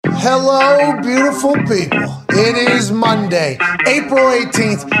Hello, beautiful people. It is Monday, April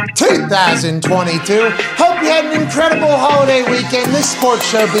 18th, 2022. Hope you had an incredible holiday weekend. This sports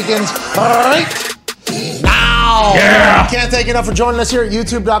show begins right now. Yeah. Can't thank you enough for joining us here at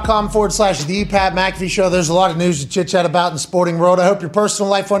youtube.com/The Pat McAfee Show. There's a lot of news to chit-chat about in the sporting world. I hope your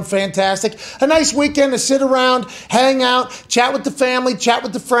personal life went fantastic. A nice weekend to sit around, hang out, chat with the family, chat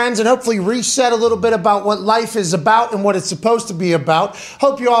with the friends, and hopefully reset a little bit about what life is about and what it's supposed to be about.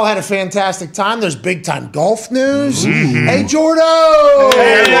 Hope you all had a fantastic time. There's big-time golf news. Mm-hmm. Hey, Jordo!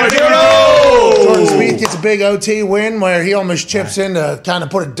 Hey, Jordo! Jordan Spieth gets a big OT win where he almost chips in to kind of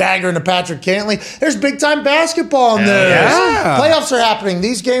put a dagger into Patrick Cantley. There's big-time basketball news. Yeah. Playoffs are happening.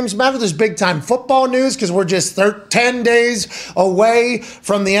 These games matter. There's big-time football news because we're just 10 days away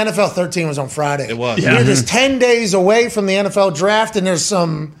from the NFL. 13 was on Friday. It was. Yeah. We're just 10 days away from the NFL draft, and there's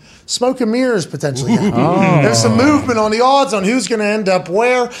some smoke and mirrors potentially. There's some movement on the odds on who's going to end up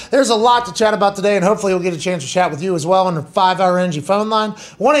where. There's a lot to chat about today, and hopefully we'll get a chance to chat with you as well on the 5-hour Energy phone line,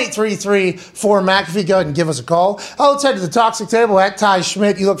 1-833-4McAfee. Go ahead and give us a call. Let's head to the Toxic Table at Ty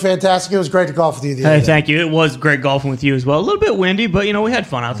Schmidt. You look fantastic. It was great to golf with you the other day. Thank you. It was great golfing with you as well. A little bit windy, but, we had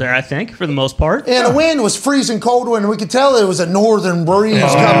fun out there, I think, for the most part. And the wind was freezing cold wind. We could tell it was a northern breeze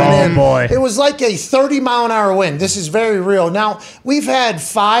coming in. Boy. It was like a 30-mile-an-hour wind. This is very real. Now, we've had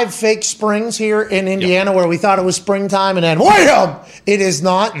 5 fake springs here in Indiana where we thought it was springtime, and then wham! It is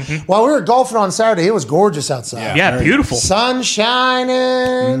not. While we were golfing on Saturday, it was gorgeous outside. Yeah, beautiful. Sun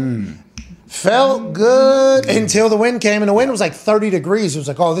shining. Felt good until the wind came, and the wind was like 30 degrees. It was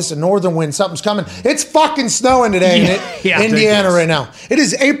like, oh, this is a northern wind. Something's coming. It's fucking snowing today in Indiana right now. It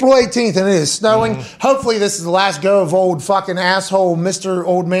is April 18th, and it is snowing. Hopefully this is the last go of old fucking asshole Mr.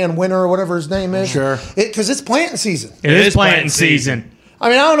 Old Man Winter or whatever his name is. Sure. Because it's planting season. It is planting season. I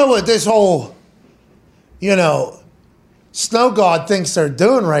mean, I don't know what this whole, snow god thinks they're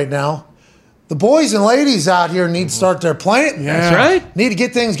doing right now. The boys and ladies out here need to start their planting. Yeah. That's right. Need to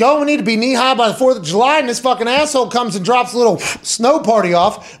get things going. We need to be knee-high by the 4th of July, and this fucking asshole comes and drops a little snow party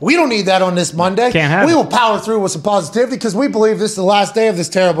off. We don't need that on this Monday. Can't have We it. will power through with some positivity because we believe this is the last day of this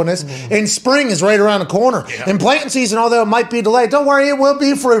terribleness, and spring is right around the corner. Yeah. And planting season, although it might be delayed, don't worry, it will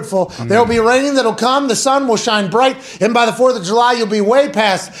be fruitful. There will be rain that'll come. The sun will shine bright, and by the 4th of July, you'll be way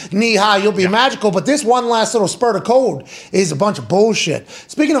past knee-high. You'll be magical, but this one last little spurt of cold is a bunch of bullshit.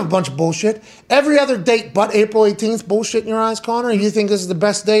 Speaking of a bunch of bullshit, every other date but April 18th, bullshit in your eyes, Connor? You think this is the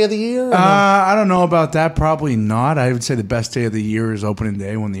best day of the year? Or no? I don't know about that. Probably not. I would say the best day of the year is opening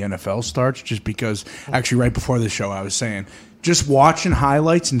day when the NFL starts, just because actually right before the show I was saying just watching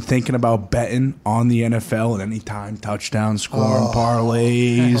highlights and thinking about betting on the NFL and anytime touchdown scoring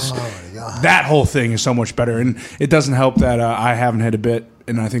parlays. That whole thing is so much better. And it doesn't help that I haven't had a bet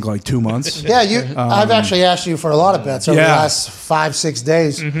in I think like 2 months. Yeah, I've actually asked you for a lot of bets over the last 5-6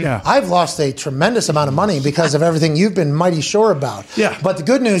 days. Yeah. I've lost a tremendous amount of money because of everything you've been mighty sure about. Yeah. But the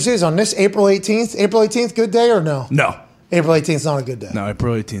good news is on this April 18th, good day or no? No. April 18th is not a good day. No,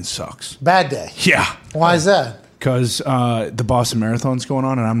 April 18th sucks. Bad day. Yeah. Why is that? Because the Boston Marathon's going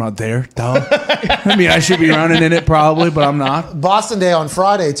on and I'm not there. Duh. I mean, I should be running in it probably, but I'm not. Boston Day on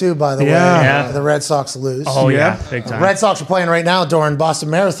Friday, too, by the way. Yeah. The Red Sox lose. Oh, yeah. Big time. Red Sox are playing right now during Boston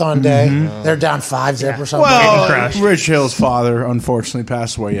Marathon Day. They're down 5-0 or something. Well, Rich Hill's father unfortunately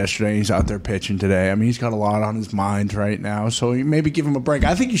passed away yesterday. He's out there pitching today. I mean, he's got a lot on his mind right now, so maybe give him a break.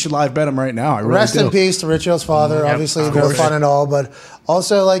 I think you should live bet him right now. I really Rest do. in peace to Rich Hill's father. Obviously, no fun at all, but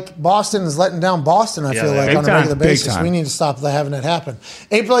also, Boston is letting down Boston, I feel like, on a regular basis. We need to stop having that happen.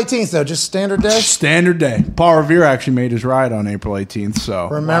 April 18th, though, just standard day? Standard day. Paul Revere actually made his ride on April 18th, so.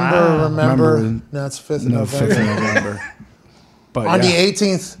 Remember. No, it's 5th of November. 5th of November. But on the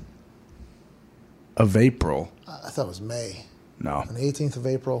 18th of April. I thought it was May. No. On the 18th of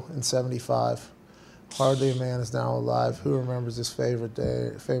April in 75. Hardly a man is now alive. Who remembers this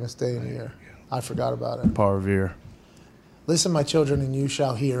famous day in the year? I forgot about it. Paul Revere. Listen, my children, and you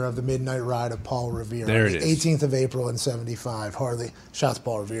shall hear of the midnight ride of Paul Revere. There it is. 18th of April in 75. Hardly. Shout to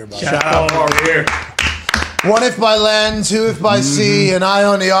Paul Revere. Shout out Paul Revere. One if by land, two if by sea, and I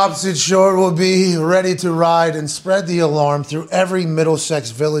on the opposite shore will be ready to ride and spread the alarm through every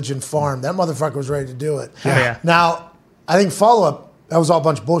Middlesex village and farm. That motherfucker was ready to do it. Yeah. Now, I think follow-up, that was all a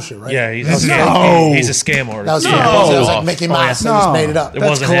bunch of bullshit, right? Yeah, he's a scam artist. That was, yeah. that was like Mickey Mouse. They just made it up. It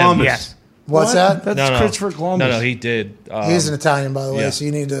wasn't Columbus. him. Yes. What's that? That's Christopher Columbus. No, he did. He's an Italian, by the way, yeah. so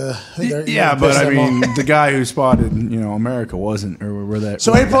you need to... but I mean, the guy who spotted, America wasn't, or were that...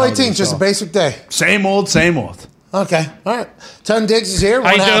 So April 18th, just a basic day. Same old, same old. Okay. All right. Ton Diggs is here. How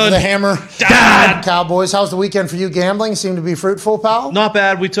One you half of doing? the Hammer Dad! Cowboys. How's the weekend for you gambling? Seemed to be fruitful, pal? Not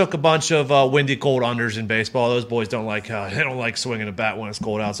bad. We took a bunch of windy, cold unders in baseball. Those boys don't like swinging a bat when it's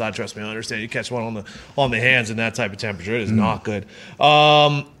cold outside. Trust me, I understand. You catch one on the hands in that type of temperature, it is not good.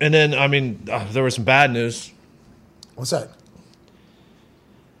 And then there was some bad news. What's that?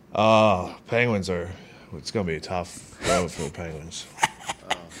 Penguins it's going to be a tough road for the Penguins.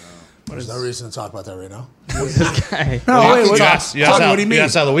 There's no reason to talk about that right now. You asked what do you mean? You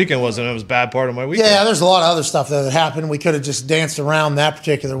asked how the weekend was, and it was a bad part of my weekend. Yeah, there's a lot of other stuff that happened. We could have just danced around that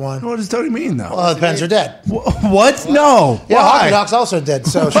particular one. What does Tony mean, though? Well, the Pens are dead. What? No. Yeah, Why? Hockey Doc's also dead.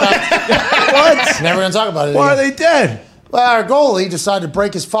 So What? never going to talk about it Why are again. they dead? Well, our goalie decided to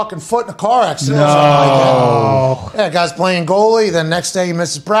break his fucking foot in a car accident. Or something like that. Yeah, guy's playing goalie. Then next day he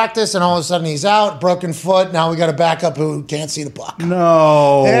misses practice, and all of a sudden he's out, broken foot. Now we got a backup who can't see the puck.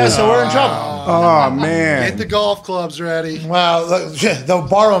 No. Yeah, so we're in trouble. Oh, man. Get the golf clubs ready. Well, they'll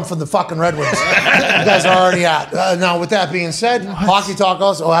borrow them from the fucking Red Wings. You guys are already out. Now, with that being said, Hockey Talk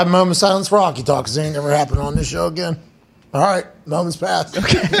also. I have a moment of silence for Hockey Talk because it ain't ever happened on this show again. All right, moment's passed.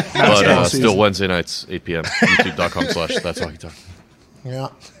 But still Wednesday nights, 8 p.m. YouTube.com/That's Hockey Talk. Yeah.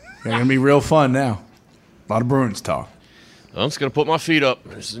 They're going to be real fun now. A lot of Bruins talk. I'm just going to put my feet up.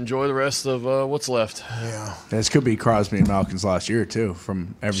 Just enjoy the rest of what's left. Yeah. This could be Crosby and Malkin's last year, too,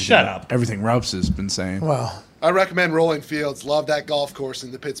 from everything. Shut up. Everything Ralphs has been saying. Well, I recommend Rolling Fields. Love that golf course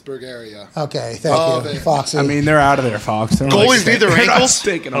in the Pittsburgh area. okay. Oh, Thank you, man. Foxy. I mean, they're out of there, Fox. They're Goalies need their they're not ankles?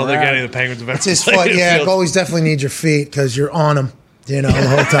 sticking I don't think around. any of the Penguins have ever it's his played foot. in Yeah, field. goalies definitely need your feet because you're on them, the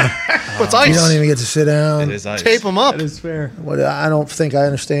whole time. What's ice? You don't even get to sit down. It is ice. Tape them up. That is fair. What I don't think I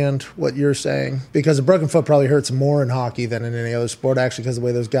understand what you're saying because a broken foot probably hurts more in hockey than in any other sport. Actually, because of the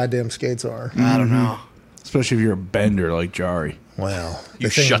way those goddamn skates are. I don't know. Especially if you're a bender like Jari. Well, You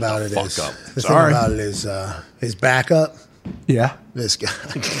the thing shut about the it fuck is, up. the Sorry. thing about it is his backup. Yeah. This guy.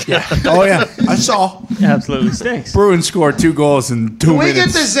 Oh, yeah. I saw. Absolutely stinks. Bruins scored 2 goals in 2 Can we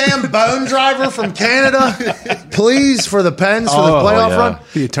minutes. get the Zambone driver from Canada, please, for the Pens for the playoff yeah. run?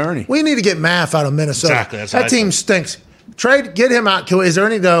 The attorney. We need to get Math out of Minnesota. Exactly, that's what That I team stinks. Get him out. Is there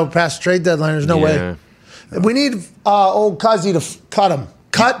any though past trade deadline? There's no Yeah. way. We need old Cuzzy to cut him.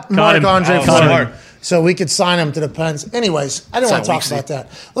 Cut him. Marc-Andre Oh, Fleury smart. so we could sign him to the Pens. Anyways, I didn't want to talk about that.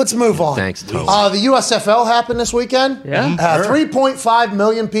 Let's move on. Thanks, Toad. The USFL happened this weekend. Yeah. 3.5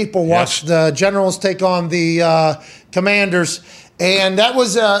 million people watched the Generals take on the Commanders. And that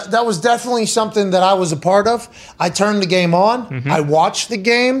was definitely something that I was a part of. I turned the game on. I watched the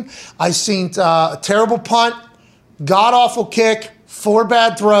game. I seen a terrible punt, god-awful kick, 4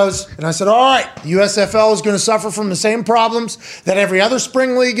 bad throws, and I said, all right, USFL is going to suffer from the same problems that every other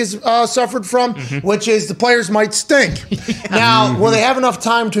spring league has suffered from, which is the players might stink. Now, will they have enough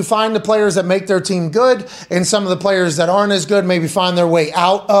time to find the players that make their team good, and some of the players that aren't as good maybe find their way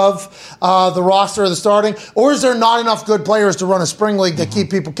out of the roster or the starting, or is there not enough good players to run a spring league that keep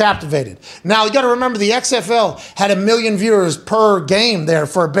people captivated? Now, you got to remember the XFL had 1 million viewers per game there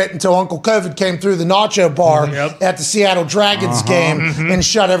for a bit until Uncle COVID came through the nacho bar at the Seattle Dragons game and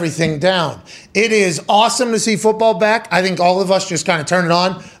shut everything down. It is awesome to see football back. I think all of us just kind of turned it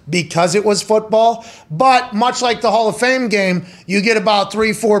on because it was football. But much like the Hall of Fame game, you get about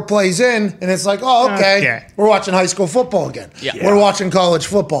 3-4 plays in, and it's like, oh, okay. We're watching high school football again. Yeah. We're watching college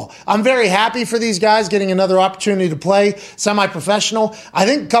football. I'm very happy for these guys getting another opportunity to play semi-professional. I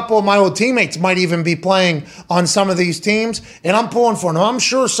think a couple of my old teammates might even be playing on some of these teams, and I'm pulling for them. I'm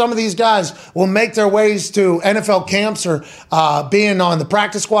sure some of these guys will make their ways to NFL camps or being on the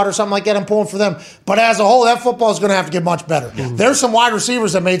practice squad or something like that. I'm pulling for them. But as a whole, that football is going to have to get much better. There's some wide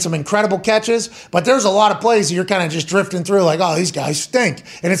receivers that made some incredible catches, but there's a lot of plays that you're kind of just drifting through like, oh, these guys stink.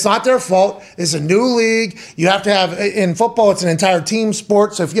 And it's not their fault. It's a new league. You have to have, in football, it's an entire team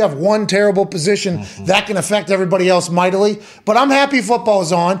sport. So if you have one terrible position, that can affect everybody else mightily. But I'm happy football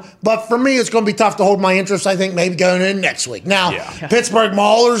is on. But for me, it's going to be tough to hold my interest, I think, maybe going in next week. Now, Pittsburgh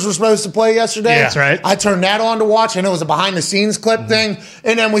Maulers were supposed to play yesterday. Yeah, that's right. I turned that on to watch, and it was a behind-the-scenes clip thing.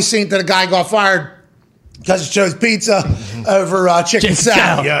 And then we seen that a guy got fired because he chose pizza over chicken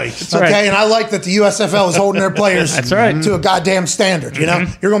salad. That's Okay, right. and I like that the USFL is holding their players That's right. to a goddamn standard. You know,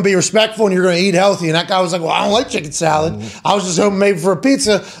 you're going to be respectful and you're going to eat healthy. And that guy was like, "Well, I don't like chicken salad. I was just hoping maybe for a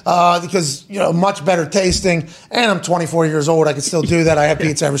pizza because much better tasting. And I'm 24 years old. I can still do that. I have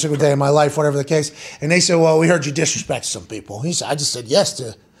pizza every single day of my life, whatever the case." And they said, "Well, we heard you disrespect some people." He said, "I just said yes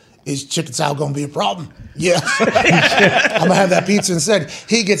to is chicken salad going to be a problem? Yes. I'm going to have that pizza instead.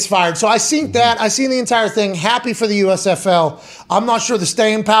 He gets fired. So I seen that. I seen the entire thing. Happy for the USFL. I'm not sure the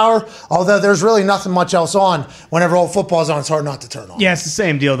staying power, although there's really nothing much else on. Whenever old football's on, it's hard not to turn on. Yeah, it's the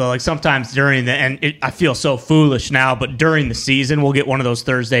same deal, though. Like sometimes during I feel so foolish now, but during the season, we'll get one of those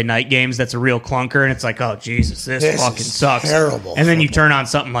Thursday night games that's a real clunker, and it's like, oh, Jesus, this fucking sucks. Terrible. And then you turn on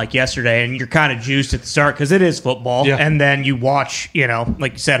something like yesterday, and you're kind of juiced at the start because it is football. Yeah. And then you watch,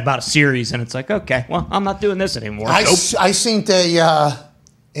 like you said, about a series, and it's like, okay, well, I'm not doing this anymore. I seen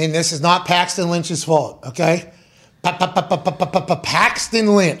and this is not Paxton Lynch's fault, okay?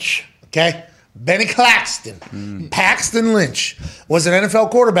 Paxton Lynch, okay? Benny Claxton. Paxton Lynch was an NFL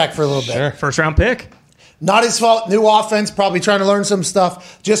quarterback for a little bit. Sure. First round pick. Not his fault. New offense, probably trying to learn some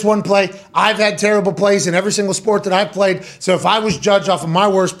stuff. Just one play. I've had terrible plays in every single sport that I've played. So if I was judged off of my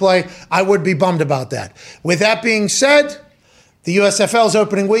worst play, I would be bummed about that. With that being said, the USFL's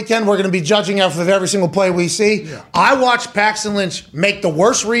opening weekend, we're going to be judging off of every single play we see. Yeah. I watched Paxton Lynch make the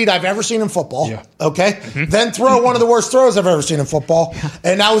worst read I've ever seen in football, okay? Mm-hmm. Then throw one of the worst throws I've ever seen in football,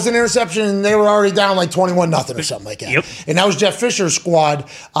 and that was an interception, and they were already down like 21-0 or something like that. Yep. And that was Jeff Fisher's squad,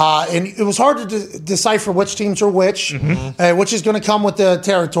 and it was hard to decipher which teams are which is going to come with the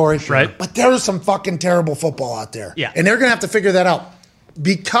territory. Right. But there is some fucking terrible football out there. Yeah. And they're going to have to figure that out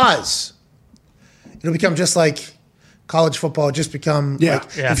because it'll become just like college football, just become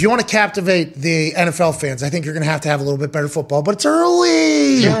if you want to captivate the NFL fans, I think you're going to have a little bit better football. But it's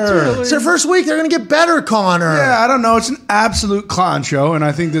early. Sure. It's their first week. They're going to get better, Connor. Yeah, I don't know. It's an absolute clown show, and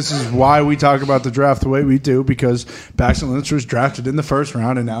I think this is why we talk about the draft the way we do, because Paxton Lynch was drafted in the first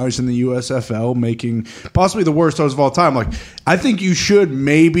round, and now he's in the USFL, making possibly the worst throws of all time. Like, I think you should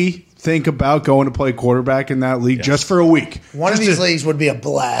maybe think about going to play quarterback in that league just for a week. One of these leagues would be a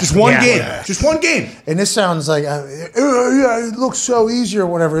blast. Just one game. Just one game. And this sounds like, it looks so easy or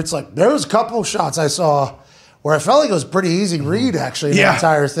whatever. It's like, there was a couple shots I saw where I felt like it was a pretty easy read, actually, the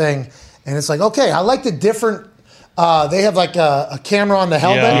entire thing. And it's like, okay, I like the different, they have like a camera on the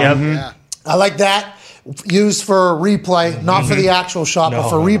helmet. Yeah. I like that. Used for replay, not for the actual shot, but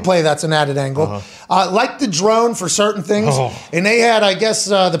for replay, that's an added angle. Like the drone for certain things. And they had, I guess,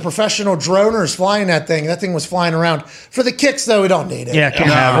 the professional droners flying that thing. That thing was flying around. For the kicks, though, we don't need it. Yeah, kicks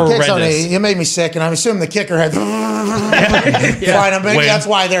don't need it. It made me sick, and I assume the kicker had flying. Maybe that's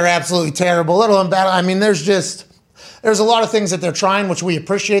why they're absolutely terrible. Little and bad. I mean, there's a lot of things that they're trying, which we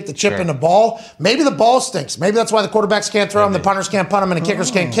appreciate, the chip in the ball. Maybe the ball stinks. Maybe that's why the quarterbacks can't throw them, the punters can't punt them, and the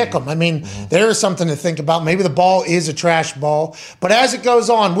kickers can't kick them. I mean, there is something to think about. Maybe the ball is a trash ball. But as it goes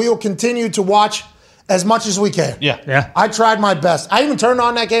on, we will continue to watch as much as we can. Yeah. I tried my best. I even turned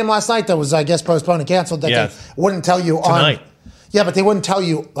on that game last night that was, I guess, postponed and canceled. That they wouldn't tell you tonight. On. Yeah, but they wouldn't tell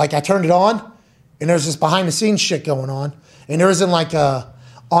you. Like, I turned it on, and there's this behind-the-scenes shit going on. And there isn't, like,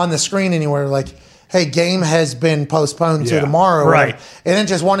 on the screen anywhere, like, hey, game has been postponed to tomorrow. Right. And then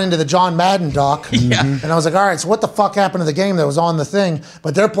just went into the John Madden doc. And I was like, all right, so what the fuck happened to the game that was on the thing?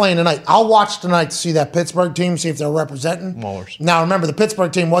 But they're playing tonight. I'll watch tonight to see that Pittsburgh team, see if they're representing. Maulers. Now, remember, the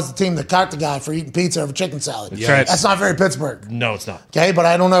Pittsburgh team was the team that caught the guy for eating pizza over chicken salad. Right. That's not very Pittsburgh. No, it's not. Okay, but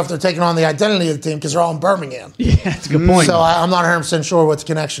I don't know if they're taking on the identity of the team because they're all in Birmingham. Yeah, that's a good point. So I'm not 100% sure what the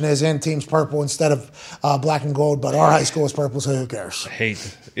connection is. And team's purple instead of black and gold, but our high school is purple, so who cares?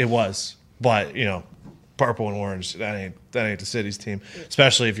 It was. But, purple and orange, that ain't the city's team.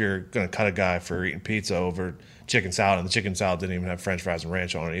 Especially if you're going to cut a guy for eating pizza over chicken salad, and the chicken salad didn't even have French fries and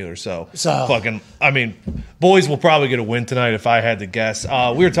ranch on it either. So fucking, I mean, boys will probably get a win tonight if I had to guess.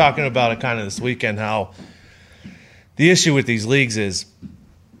 We were talking about it kind of this weekend, how the issue with these leagues is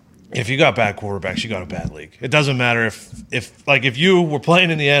if you got bad quarterbacks, you got a bad league. It doesn't matter if you were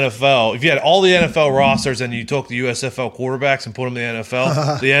playing in the NFL, if you had all the NFL rosters and you took the USFL quarterbacks and put them in the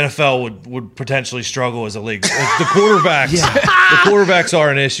NFL, the NFL would potentially struggle as a league. The quarterbacks are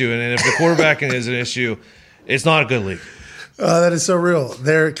an issue, and if the quarterbacking is an issue, it's not a good league. That is so real.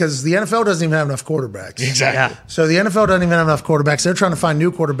 Because the NFL doesn't even have enough quarterbacks. Exactly. Yeah. So the NFL doesn't even have enough quarterbacks. They're trying to find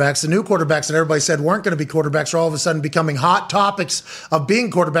new quarterbacks. The new quarterbacks that everybody said weren't going to be quarterbacks are all of a sudden becoming hot topics of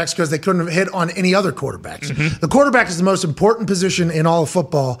being quarterbacks because they couldn't hit on any other quarterbacks. Mm-hmm. The quarterback is the most important position in all of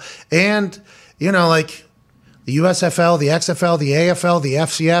football. And, like the USFL, the XFL, the AFL, the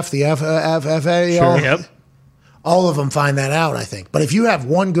FCF, the FFA, all of them find that out, I think. But if you have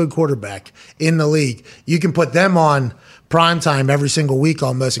one good quarterback in the league, you can put them on primetime every single week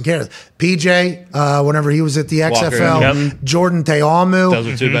almost and care. PJ, whenever he was at the XFL, Jordan Teamu. Those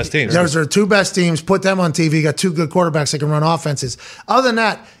are two best teams. Those are two best teams. Put them on TV. You got two good quarterbacks that can run offenses. Other than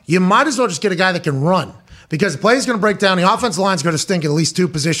that, you might as well just get a guy that can run. because the play is going to break down. The offensive line is going to stink at least 2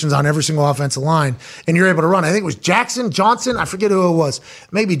 positions on every single offensive line, and you're able to run. I think it was Johnson. I forget who it was.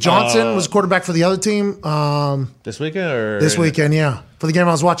 Maybe Johnson was quarterback for the other team. This weekend or this weekend, yeah, for the game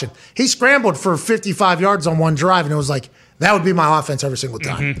I was watching. He scrambled for 55 yards on one drive, and it was like, that would be my offense every single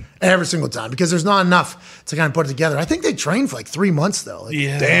time. Every single time. Because there's not enough to kind of put it together. I think they trained for like 3 months, though. Like,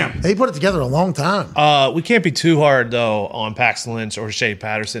 damn. They put it together a long time. We can't be too hard, though, on Paxton Lynch or Shea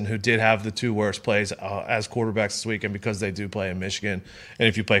Patterson, who did have the 2 worst plays as quarterbacks this weekend because they do play in Michigan. And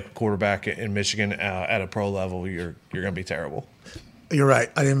if you play quarterback in Michigan at a pro level, you're going to be terrible. You're right.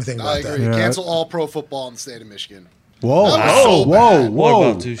 I didn't even think about I agree. that. Cancel all pro football in the state of Michigan. Whoa. Whoa.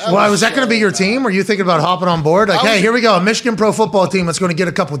 Well, was that going to be your team? Or are you thinking about hopping on board? Like, hey, here we go. A Michigan pro football team that's going to get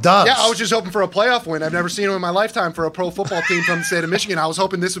a couple dubs. Yeah, I was just hoping for a playoff win. I've never seen him in my lifetime for a pro football team from the state of Michigan. I was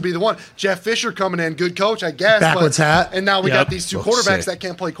hoping this would be the one. Jeff Fisher coming in, good coach, I guess. Backwards hat. And now we got these 2 quarterbacks sick. that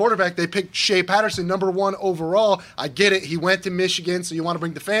can't play quarterback. They picked Shea Patterson, number 1 overall. I get it. He went to Michigan, so you want to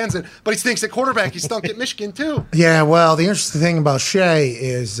bring the fans in. But he stinks at quarterback. He stunk at Michigan, too. Yeah, well, the interesting thing about Shea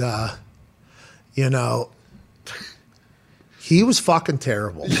is, he was fucking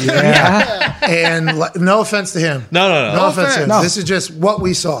terrible. Yeah. And no offense to him. No offense to him. No. This is just what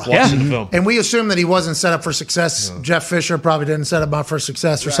we saw. Watching the film. And we assume that he wasn't set up for success. No. Jeff Fisher probably didn't set him up for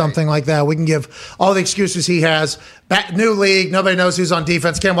success or something like that. We can give all the excuses he has. New league, nobody knows who's on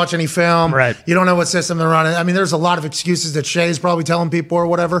defense, can't watch any film. Right. You don't know what system they're running. I mean, there's a lot of excuses that Shea's probably telling people or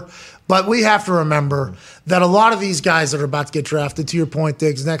whatever. But we have to remember that a lot of these guys that are about to get drafted, to your point,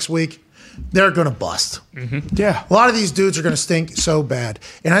 Diggs, next week, they're going to bust. Yeah. A lot of these dudes are going to stink so bad.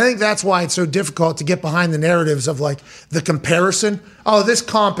 And I think that's why it's so difficult to get behind the narratives of like the comparison. Oh, this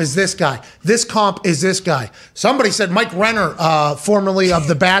comp is this guy. This comp is this guy. Somebody said Mike Renner, formerly of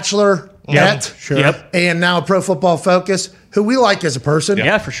The Bachelor, and now Pro Football Focus, who we like as a person.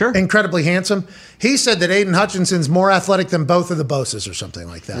 Yeah, for sure. Incredibly handsome. He said that Aiden Hutchinson's more athletic than both of the Boses or something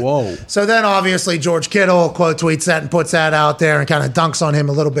like that. Whoa. So then obviously George Kittle quote tweets that and puts that out there and kind of dunks on him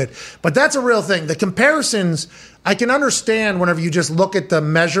a little bit. But that's a real thing. The comparisons, I can understand whenever you just look at the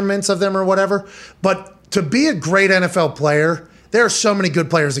measurements of them or whatever. But to be a great NFL player, there are so many good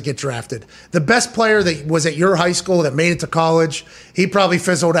players that get drafted. The best player that was at your high school that made it to college, he probably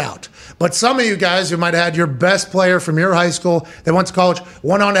fizzled out. But some of you guys who might have had your best player from your high school that went to college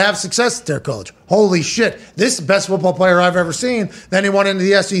went on to have success at their college. Holy shit, this is the best football player I've ever seen. Then he went into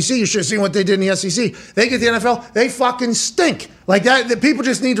the SEC. You should have seen what they did in the SEC. They get the NFL, they fucking stink. Like that people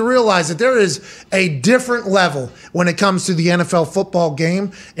just need to realize that there is a different level when it comes to the NFL football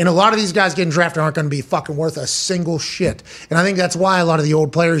game. And a lot of these guys getting drafted aren't going to be fucking worth a single shit. And I think that's why a lot of the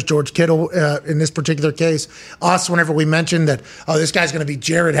old players, George Kittle in this particular case, us, whenever we mentioned that, oh, this guy's going to be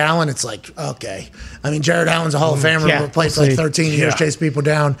Jared Allen, it's like, okay. I mean, Jared Allen's a Hall of Famer, played for like 13 years, chased people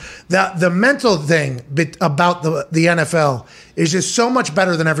down. The mental thing about the NFL is just so much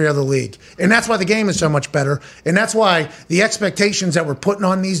better than every other league. And that's why the game is so much better. And that's why the expectations that we're putting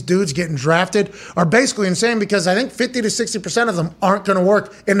on these dudes getting drafted are basically insane, because I think 50 to 60% of them aren't going to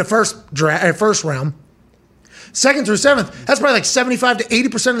work in the first round. 2nd through 7th, that's probably like 75 to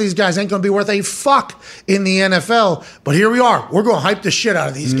 80% of these guys ain't going to be worth a fuck in the NFL. But here we are. We're going to hype the shit out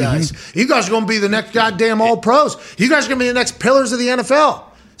of these guys. You guys are going to be the next goddamn all-pros. You guys are going to be the next pillars of the NFL.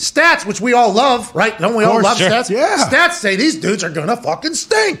 Stats, which we all love, right? Don't we all love stats? Yeah. Stats say these dudes are going to fucking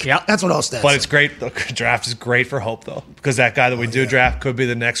stink. Yep. That's what all stats But say. it's great. The draft is great for hope, though, because that guy that we do draft could be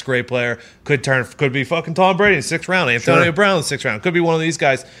the next great player. Could be fucking Tom Brady in the 6th round, Antonio Brown in the 6th round. Could be one of these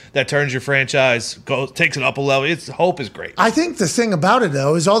guys that turns your franchise, takes it up a level. Hope is great. I think the thing about it,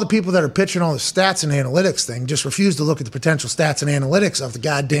 though, is all the people that are pitching all the stats and analytics thing just refuse to look at the potential stats and analytics of the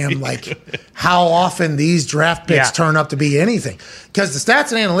goddamn, like, how often these draft picks turn up to be anything. Because the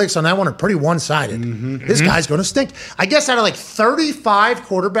stats and analytics on that one are pretty one-sided. This guy's going to stink. I guess out of like 35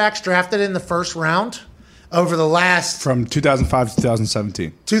 quarterbacks drafted in the first round over the last... From 2005 to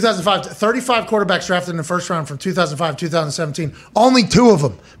 2017. 35 quarterbacks drafted in the first round from 2005 to 2017. Only 2 of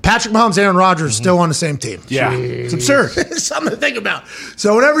them, Patrick Mahomes, Aaron Rodgers, still on the same team. Yeah. It's absurd. It's something to think about.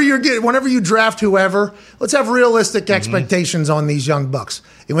 So whenever you draft whoever, let's have realistic expectations on these young bucks.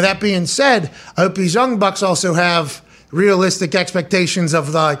 And with that being said, I hope these young bucks also have realistic expectations of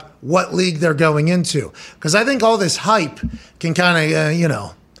like what league they're going into, because I think all this hype can kind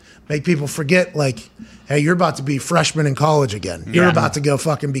of make people forget, like, hey, you're about to be freshman in college again. You're about to go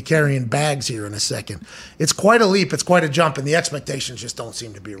fucking be carrying bags here in a second. It's quite a leap. It's quite a jump, and the expectations just don't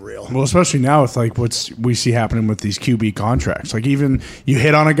seem to be real. Well, especially now with like we see happening with these QB contracts. Like even you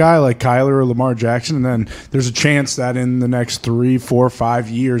hit on a guy like Kyler or Lamar Jackson, and then there's a chance that in the next 3, 4, 5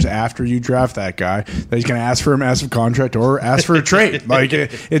 years after you draft that guy, that he's going to ask for a massive contract or ask for a trade. Like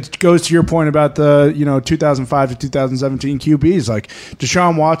it goes to your point about the 2005 to 2017 QBs. Like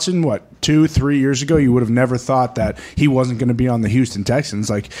Deshaun Watson, 2-3 years ago, you would have never thought that he wasn't going to be on the Houston Texans.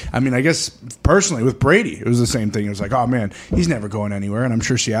 Like, I mean, I guess personally with Brady, it was the same thing. It was like, oh man, he's never going anywhere. And I'm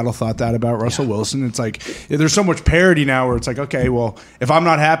sure Seattle thought that about Russell Wilson. It's like, there's so much parity now where it's like, okay, well, if I'm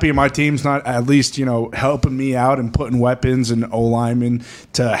not happy and my team's not at least, helping me out and putting weapons and O-linemen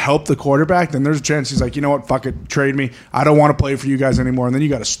to help the quarterback, then there's a chance he's like, you know what, fuck it, trade me. I don't want to play for you guys anymore. And then you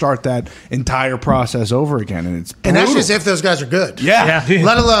got to start that entire process over again. And it's brutal. And that's just if those guys are good. Yeah.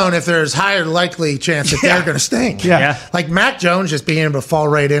 Let alone if there's higher likely chance that they're going to stink. Yeah. Like Mac Jones just being able to fall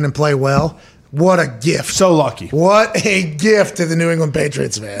right in and play well. What a gift. So lucky. What a gift to the New England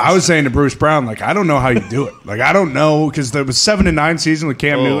Patriots, man. I was saying to Bruce Brown, like, I don't know how you do it. Like, I don't know, because there was 7-9 season with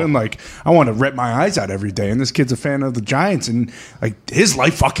Cam Newton. Like, I want to rip my eyes out every day. And this kid's a fan of the Giants, and like his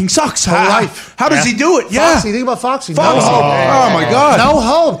life fucking sucks. Life. How does he do it? Foxy, think about Foxy. No hope. Oh my God. No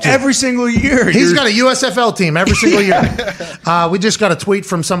hope. Every single year. He's got a USFL team every single year. We just got a tweet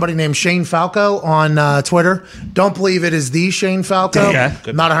from somebody named Shane Falco on Twitter. Don't believe it is the Shane Falco.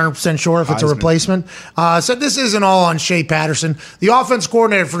 Not 100% sure if it's a replacement. Said this isn't all on Shea Patterson. The offense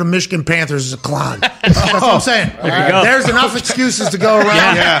coordinator for the Michigan Panthers is a clown. That's what I'm saying. There's enough excuses to go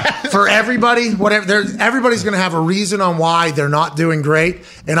around for everybody. Everybody's going to have a reason on why they're not doing great,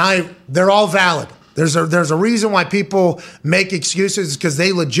 and they're all valid. There's a reason why people make excuses, because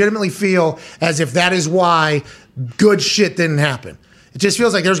they legitimately feel as if that is why good shit didn't happen. It just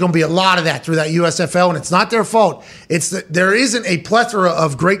feels like there's going to be a lot of that through that USFL, and it's not their fault. It's that there isn't a plethora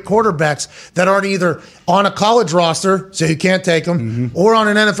of great quarterbacks that aren't either on a college roster, so you can't take them, or on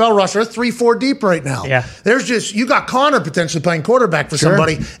an NFL roster. They're 3-4 deep right now. Yeah. You got Connor potentially playing quarterback for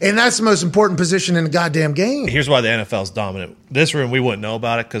somebody, and that's the most important position in the goddamn game. Here's why the NFL is dominant. This room, we wouldn't know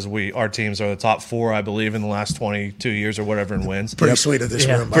about it because our teams are the top 4, I believe, in the last 22 years or whatever in wins. Pretty sweet of this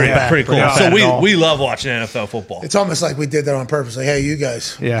room. Pretty cool. So we love watching NFL football. It's almost like we did that on purpose. Like, hey, you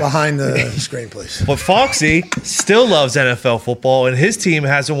guys, behind the screen, please. But Foxy still loves NFL football, and his team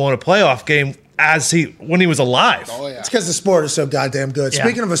hasn't won a playoff game when he was alive. Oh, yeah. It's because the sport is so goddamn good. Yeah.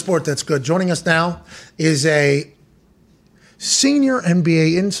 Speaking of a sport that's good, joining us now is a senior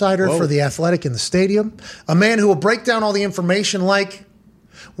NBA insider for The Athletic in the Stadium, a man who will break down all the information like,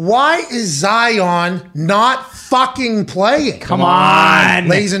 why is Zion not fucking playing? Come on.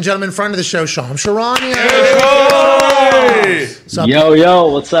 Ladies and gentlemen, friend of the show, Charania.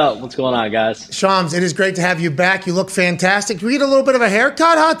 Yo, what's up? What's going on, guys? Shams, it is great to have you back. You look fantastic. Do we get a little bit of a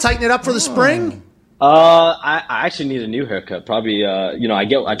haircut, huh? Tighten it up for the spring? I actually need a new haircut. Probably,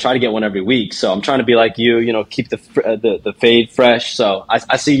 I try to get one every week. So I'm trying to be like you, keep the fade fresh. So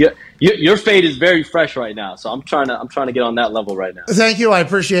I see your fade is very fresh right now. So I'm trying to get on that level right now. Thank you. I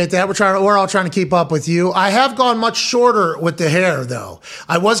appreciate that. We're all trying to keep up with you. I have gone much shorter with the hair though.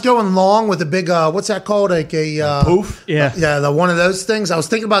 I was going long with a big, what's that called? Like a poof? Yeah, one of those things. I was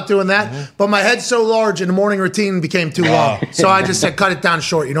thinking about doing that, but my head's so large and the morning routine became too long. So I just said, cut it down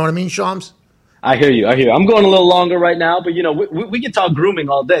short. You know what I mean, Shams? I hear you. I'm going a little longer right now, but we can talk grooming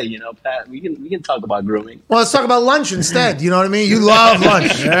all day. Pat, we can talk about grooming. Well, let's talk about lunch instead. You know what I mean? You love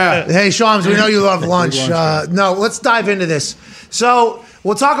lunch. Hey, Shams, we know you love lunch. No, let's dive into this. So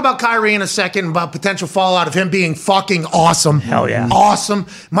we'll talk about Kyrie in a second, about potential fallout of him being fucking awesome. Hell yeah, awesome.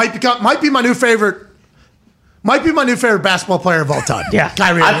 Might be my new favorite. Might be my new favorite basketball player of all time. Yeah,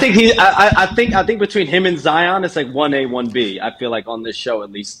 Kyrie. I think between him and Zion, it's like 1A, 1B. I feel like on this show,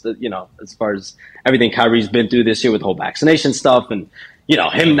 at least, as far as everything Kyrie's been through this year with the whole vaccination stuff, and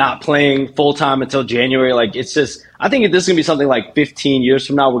him not playing full time until January. Like, it's just, I think this is gonna be something like 15 years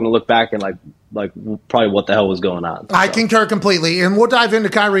from now. We're gonna look back and like probably what the hell was going on. I concur completely, and we'll dive into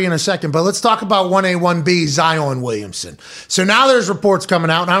Kyrie in a second, but let's talk about 1A, 1B, Zion Williamson. So now there's reports coming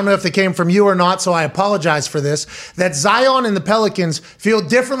out, and I don't know if they came from you or not, so I apologize for this, that Zion and the Pelicans feel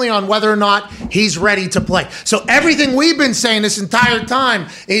differently on whether or not he's ready to play. So everything we've been saying this entire time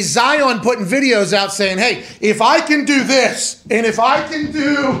is Zion putting videos out saying, hey, if I can do this, and if I can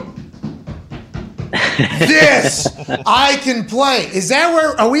do this, I can play. Is that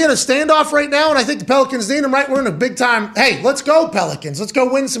where, are we in a standoff right now? And I think the Pelicans need him, right? We're in a big time, hey, let's go Pelicans. Let's go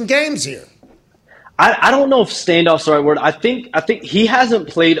win some games here. I don't know if standoff's the right word. I think he hasn't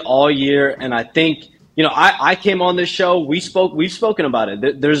played all year, and I think I came on this show. We've spoken about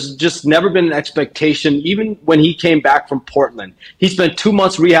it. There's just never been an expectation. Even when he came back from Portland, he spent 2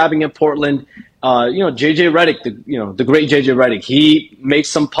 months rehabbing in Portland. JJ Redick, the great JJ Redick, he makes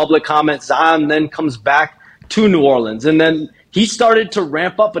some public comments. Zion then comes back to New Orleans, and then he started to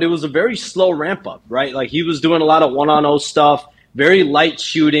ramp up, but it was a very slow ramp up, right? Like he was doing a lot of 1-on-0 stuff, very light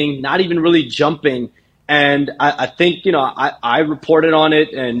shooting, not even really jumping. And I think, I reported on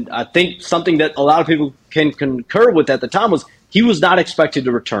it, and I think something that a lot of people can concur with at the time was he was not expected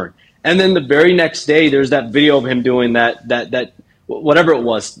to return. And then the very next day, there's that video of him doing that whatever it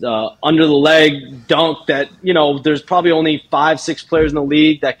was, under the leg dunk that, there's probably only 5-6 players in the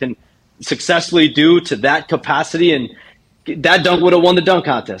league that can successfully do to that capacity. And that dunk would have won the dunk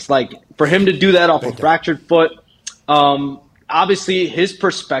contest. Like, for him to do that off a fractured foot, obviously his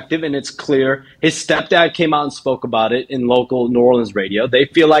perspective, and it's clear, his stepdad came out and spoke about it in local New Orleans radio. They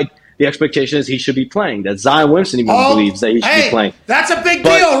feel like the expectation is he should be playing, that Zion Williamson even believes that he should be playing. That's a big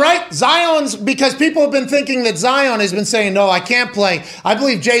deal, right? Zion's, because people have been thinking that Zion has been saying, no, I can't play. I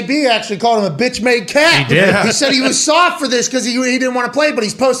believe JB actually called him a bitch-made cat. He did. He said he was soft for this because he didn't want to play, but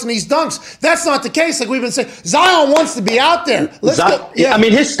he's posting these dunks. That's not the case. Like we've been saying, Zion wants to be out there. I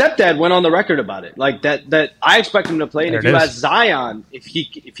mean, his stepdad went on the record about it. Like that I expect him to play. And if you ask Zion if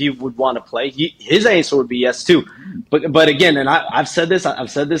he would want to play, his answer would be yes too. But again, and I've said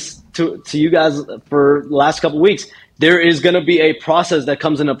this to you guys for the last couple of weeks, there is going to be a process that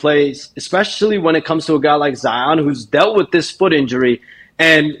comes into place, especially when it comes to a guy like Zion who's dealt with this foot injury.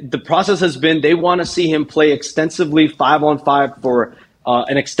 And the process has been they want to see him play extensively 5-on-5 for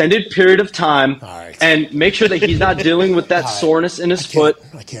an extended period of time and make sure that he's not dealing with that soreness in his foot.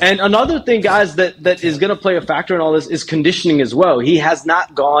 And another thing, guys, that is going to play a factor in all this is conditioning as well. He has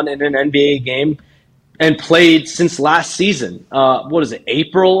not gone in an NBA game and played since last season. What is it,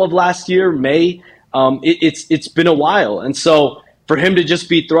 April of last year, May? It's been a while. And so for him to just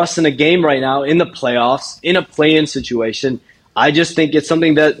be thrust in a game right now in the playoffs, in a play-in situation, I just think it's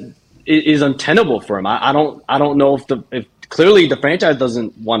something that is untenable for him. I don't know if clearly the franchise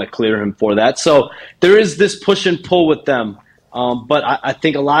doesn't want to clear him for that. So there is this push and pull with them. But I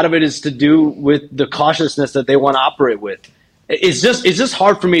think a lot of it is to do with the cautiousness that they want to operate with. It's just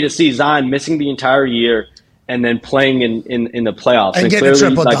hard for me to see Zion missing the entire year and then playing in the playoffs. And clearly,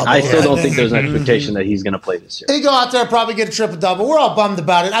 triple-double. I still don't think there's an expectation that he's going to play this year. He'll go out there, probably get a triple-double. We're all bummed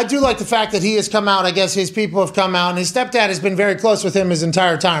about it. I do like the fact that he has come out. I guess his people have come out, and his stepdad has been very close with him his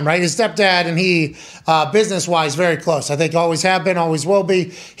entire time, right? His stepdad and he, business-wise, very close. I think always have been, always will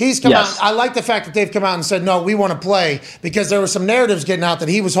be. He's come out. I like the fact that they've come out and said, no, we want to play, because there were some narratives getting out that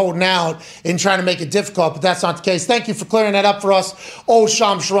he was holding out and trying to make it difficult, but that's not the case. Thank you for clearing that up for us, old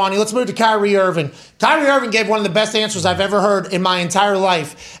Shams Charania. Let's move to Kyrie Irving. Kyrie Irving gave one of the best answers I've ever heard in my entire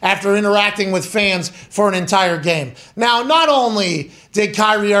life after interacting with fans for an entire game. Now, not only did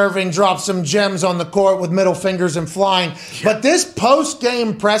Kyrie Irving drop some gems on the court with middle fingers and flying, but this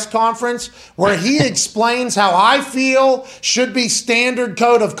post-game press conference where he explains how I feel should be standard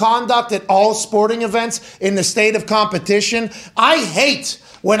code of conduct at all sporting events in the state of competition. I hate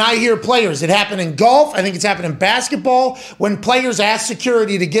when I hear players. It happened in golf. I think it's happened in basketball. When players ask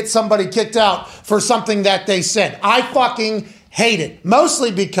security to get somebody kicked out for something that they said. I fucking hate it.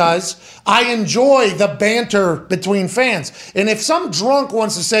 Mostly because I enjoy the banter between fans. And if some drunk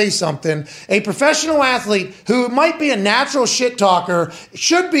wants to say something, a professional athlete who might be a natural shit talker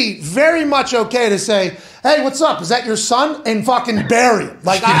should be very much okay to say, hey, what's up? Is that your son? And fucking bury him.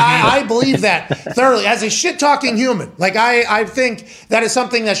 Like, I believe that thoroughly. As a shit-talking human, like, I think that is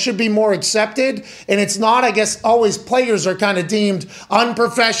something that should be more accepted. And it's not, I guess, always players are kind of deemed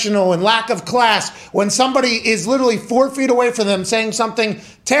unprofessional and lack of class when somebody is literally 4 feet away from them saying something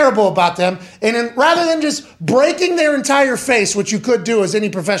terrible about them. And then, rather than just breaking their entire face, which you could do as any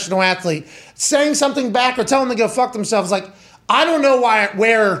professional athlete, saying something back or telling them to go fuck themselves, like, I don't know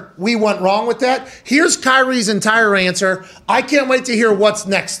where we went wrong with that. Here's Kyrie's entire answer. I can't wait to hear what's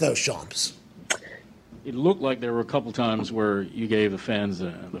next, though, Shams. It looked like there were a couple times where you gave the fans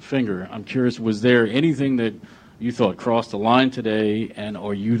the finger. I'm curious, was there anything that you thought crossed the line today, and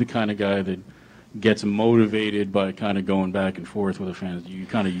are you the kind of guy that gets motivated by kind of going back and forth with the fans? Do you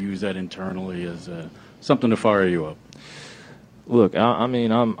kind of use that internally as something to fire you up? Look, I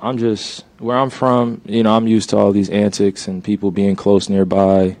mean, I'm just where I'm from. You know, I'm used to all these antics and people being close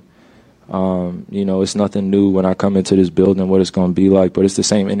nearby. You know, it's nothing new when I come into this building, what it's going to be like. But it's the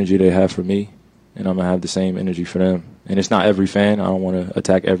same energy they have for me, and I'm going to have the same energy for them. And it's not every fan. I don't want to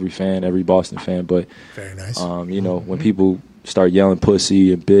attack every fan, every Boston fan. But very nice. You know, when people start yelling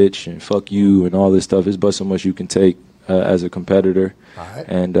pussy and bitch and fuck you and all this stuff, it's but so much you can take. as a competitor. Right.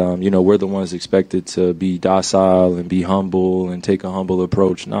 And, we're the ones expected to be docile and be humble and take a humble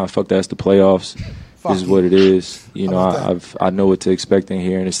approach. Nah, fuck that. It's the playoffs. This is what it is. I know what to expect in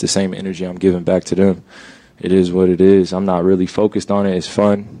here, and it's the same energy I'm giving back to them. It is what it is. I'm not really focused on it. It's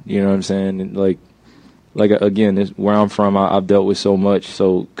fun. You know what I'm saying? And like again, where I'm from, I've dealt with so much.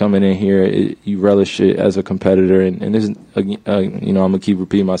 So coming in here, you relish it as a competitor. And this is, I'm going to keep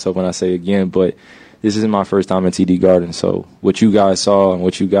repeating myself when I say again, but this isn't my first time in TD Garden. So what you guys saw and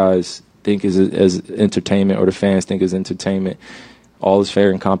what you guys think is as entertainment, or the fans think is entertainment, all is fair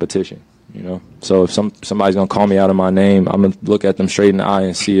in competition. So if somebody's going to call me out of my name, I'm going to look at them straight in the eye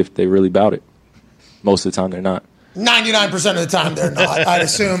and see if they really bout it. Most of the time, they're not. 99% of the time, they're not, I'd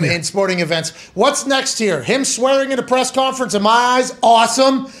assume, in sporting events. What's next here? Him swearing at a press conference, in my eyes,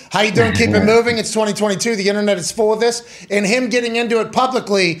 awesome. How you doing? Keep it moving. It's 2022. The internet is full of this. And him getting into it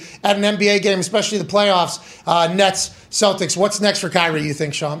publicly at an NBA game, especially the playoffs, Nets, Celtics. What's next for Kyrie, you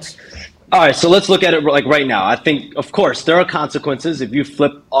think, Shams? All right, so let's look at it like right now. I think, of course, there are consequences. If you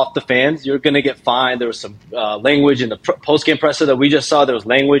flip off the fans, you're going to get fined. There was some language in the post-game presser that we just saw. There was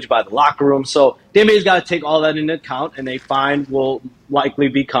language by the locker room. So the NBA's got to take all that into account, and a fine will likely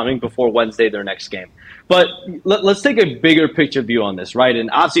be coming before Wednesday, their next game. But let's take a bigger picture view on this, right? And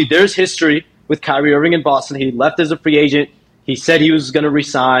obviously there's history with Kyrie Irving in Boston. He left as a free agent. He said he was going to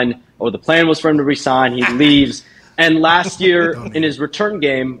resign, or the plan was for him to resign. He leaves. And last year in his return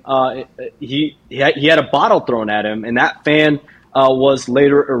game, he had a bottle thrown at him, and that fan was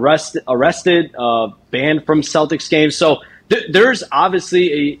later arrested, banned from Celtics games. So there's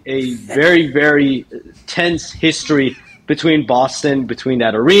obviously a very, very tense history between Boston, between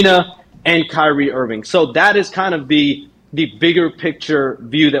that arena and Kyrie Irving. So that is kind of the bigger picture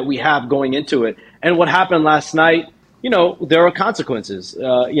view that we have going into it. And what happened last night, there are consequences.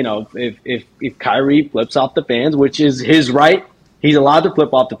 If Kyrie flips off the fans, which is his right, he's allowed to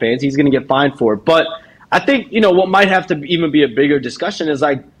flip off the fans. He's going to get fined for it. But I think, what might have to even be a bigger discussion is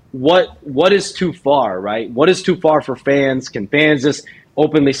like, what is too far, right? What is too far for fans? Can fans just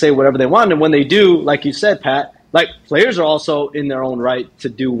openly say whatever they want? And when they do, like you said, Pat, like players are also in their own right to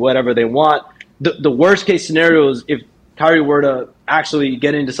do whatever they want. The worst case scenario is if Kyrie were to actually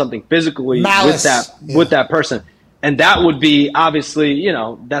get into something physically with that person. And that would be obviously,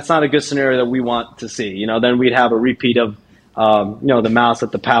 that's not a good scenario that we want to see. Then we'd have a repeat of, the Malice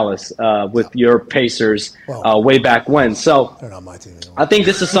at the Palace with your Pacers way back when. So they're not my team anymore. I think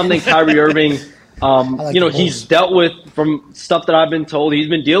this is something Kyrie Irving, he's dealt with from stuff that I've been told. He's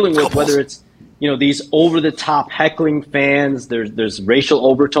been dealing with, whether it's, these over-the-top heckling fans. There's racial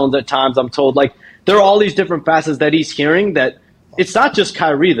overtones at times, I'm told. Like, there are all these different facets that he's hearing that. It's not just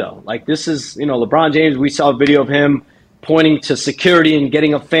Kyrie, though. Like, this is, LeBron James, we saw a video of him pointing to security and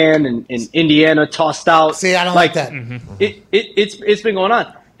getting a fan in Indiana tossed out. See, I don't like that. It's been going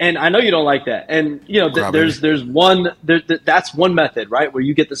on. And I know you don't like that. And, that's one method, right, where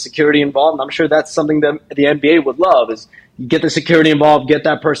you get the security involved. And I'm sure that's something that the NBA would love is you get the security involved, get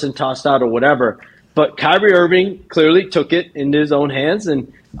that person tossed out or whatever. But Kyrie Irving clearly took it into his own hands.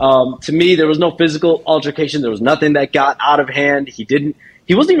 And to me, there was no physical altercation. There was nothing that got out of hand. He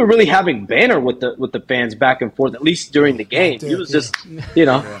wasn't even really having banter with the fans back and forth, at least during the game. He was just, you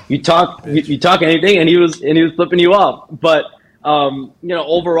talk anything, and he was flipping you off. But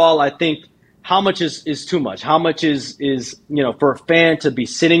overall, I think how much is too much? How much is for a fan to be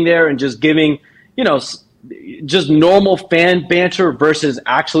sitting there and just giving, just normal fan banter versus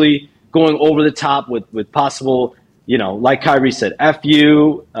actually going over the top with possible, like Kyrie said, F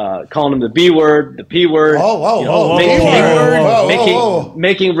you, calling him the B word, the P word,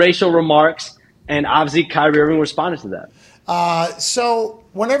 making racial remarks. And obviously Kyrie Irving responded to that. So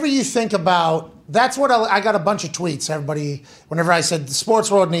whenever you think about, that's what I got a bunch of tweets. Everybody, whenever I said the sports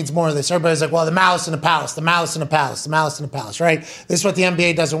world needs more of this, everybody's like, well, the Malice in the Palace, the Malice in the Palace, the Malice in the Palace, right? This is what the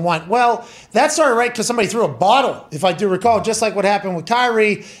NBA doesn't want. Well, that started right because somebody threw a bottle, if I do recall, just like what happened with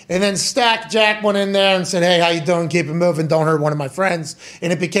Kyrie. And then Stack Jack went in there and said, hey, how you doing? Keep it moving. Don't hurt one of my friends.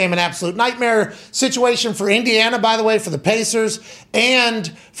 And it became an absolute nightmare situation for Indiana, by the way, for the Pacers, and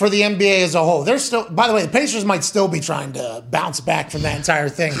for the NBA as a whole. They're still, by the way, the Pacers might still be trying to bounce back from that entire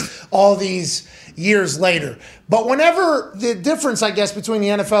thing all these years later. But whenever the difference, I guess, between the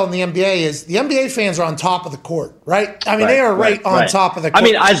NFL and the NBA is the NBA fans are on top of the court, right? I mean, they are right on top of the court. I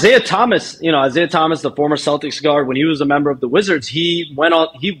mean, Isaiah Thomas, the former Celtics guard, when he was a member of the Wizards, he went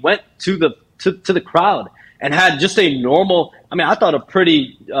to the crowd and had just a normal, I thought a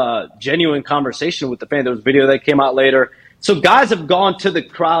pretty genuine conversation with the fan. There was a video that came out later. So guys have gone to the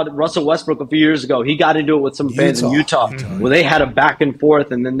crowd. Russell Westbrook a few years ago, he got into it with some fans in Utah where they had a back and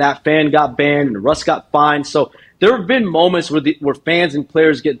forth, and then that fan got banned and Russ got fined. So there have been moments where fans and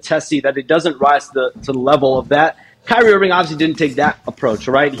players get testy that it doesn't rise to the level of that. Kyrie Irving obviously didn't take that approach,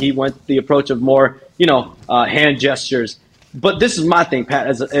 right? He went the approach of more, hand gestures. But this is my thing, Pat,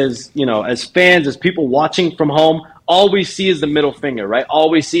 as fans, as people watching from home, all we see is the middle finger, right? All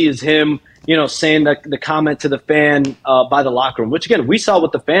we see is him, saying the comment to the fan by the locker room, which again, we saw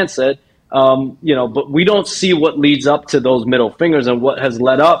what the fan said, but we don't see what leads up to those middle fingers and what has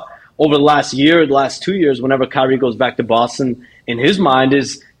led up over the last year, the last 2 years, whenever Kyrie goes back to Boston, in his mind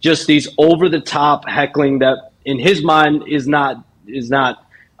is just these over-the-top heckling that in his mind is not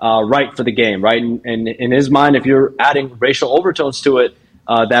right for the game, right? And in his mind, if you're adding racial overtones to it,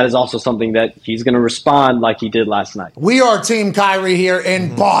 that is also something that he's going to respond like he did last night. We are Team Kyrie here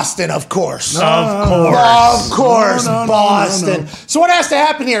in Boston, of course. Of course, Boston. So what has to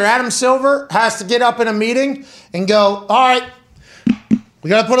happen here? Adam Silver has to get up in a meeting and go, all right, we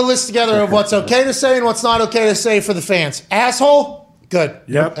got to put a list together of what's okay to say and what's not okay to say for the fans. Asshole? Good.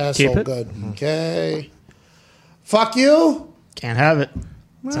 Yep. Asshole, good. Okay. Fuck you? Can't have it.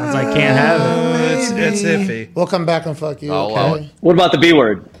 Sounds like can't have it. It's iffy. We'll come back and fuck you. I'll allow it. What about the B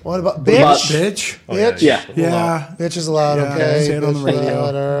word? What about bitch? Bitch. Bitch? Yeah. Yeah. Bitch is allowed, Yeah, okay. say it on the Bitch is radio.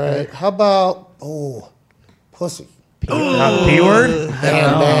 allowed, all right. How about, pussy? Not P word?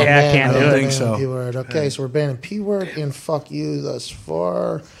 Can't do I don't it. think so. P-word. Okay, so we're banning P-word and fuck you thus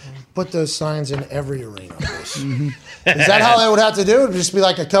far. Put those signs in every arena. Is that how they would have to do it? Would just be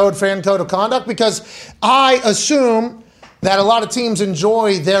like a fan code of conduct? Because I assume that a lot of teams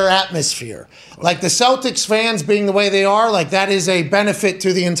enjoy their atmosphere. Like the Celtics fans being the way they are, like that is a benefit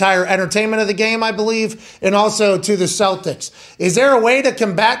to the entire entertainment of the game, I believe, and also to the Celtics. Is there a way to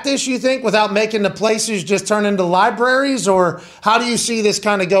combat this, you think, without making the places just turn into libraries? Or how do you see this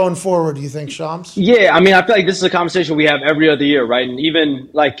kind of going forward, do you think, Shams? Yeah, I mean, I feel like this is a conversation we have every other year, right? And even,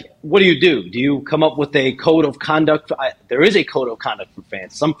 what do? Do you come up with a code of conduct? There is a code of conduct for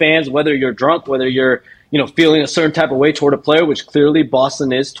fans. Some fans, whether you're drunk, whether you're feeling a certain type of way toward a player, which clearly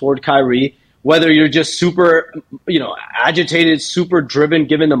Boston is toward Kyrie, whether you're just super, agitated, super driven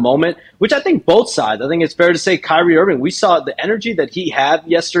given the moment, which I think both sides. I think it's fair to say Kyrie Irving, we saw the energy that he had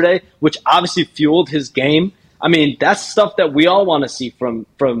yesterday, which obviously fueled his game. I mean, that's stuff that we all want to see from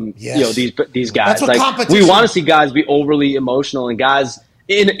Yes. these guys. That's what competition. We want to see guys be overly emotional and guys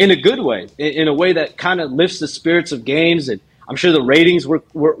in a good way, in a way that kind of lifts the spirits of games. And I'm sure the ratings were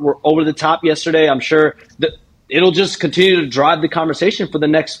over the top yesterday. I'm sure that it'll just continue to drive the conversation for the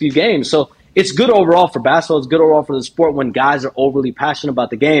next few games. So it's good overall for basketball. It's good overall for the sport when guys are overly passionate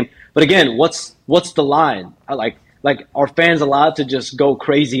about the game. But again, what's the line? Like are fans allowed to just go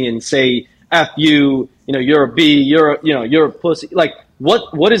crazy and say F you, you're a B, you're a pussy? Like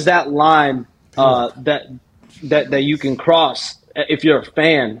what is that line that you can cross if you're a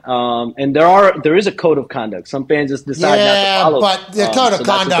fan? And there is a code of conduct. Some fans just decide not to follow. But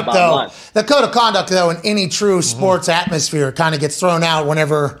the code of conduct, though, in any true sports atmosphere kind of gets thrown out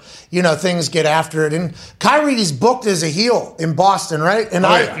whenever, things get after it. And Kyrie's booked as a heel in Boston, right? And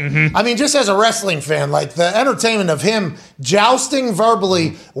I mean, just as a wrestling fan, like the entertainment of him jousting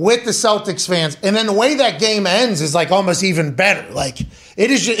verbally with the Celtics fans, and then the way that game ends is like almost even better. Like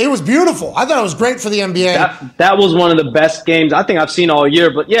it was beautiful. I thought it was great for the NBA. That was one of the best games I think I've seen all year.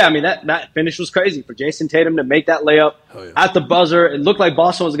 But yeah, I mean that finish was crazy for Jason Tatum to make that layup at the buzzer. It looked like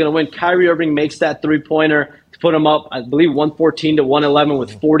Boston was going to win. Kyrie Irving makes that 3-pointer to put him up, I believe 114 to 111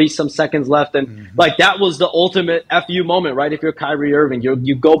 with 40 some seconds left, and that was the ultimate FU moment, right? If you're Kyrie Irving,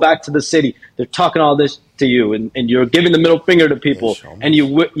 you go back to the city. They're talking all this to you, and you're giving the middle finger to people, and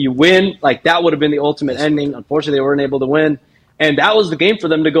you win. Like that would have been the ultimate ending. Unfortunately, they weren't able to win. And that was the game for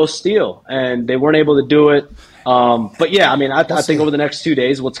them to go steal, and they weren't able to do it. But yeah, I mean, I think over the next 2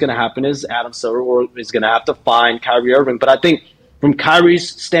 days, what's going to happen is Adam Silver is going to have to find Kyrie Irving. But I think from Kyrie's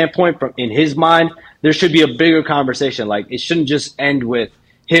standpoint, in his mind, there should be a bigger conversation. Like it shouldn't just end with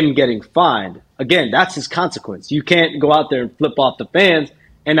him getting fined. Again, that's his consequence. You can't go out there and flip off the fans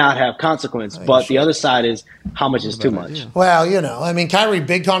and not have consequence. But the other side is how much is too much. Well, I mean, Kyrie,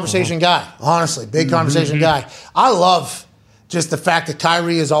 big conversation guy. Honestly, big conversation guy. I love just the fact that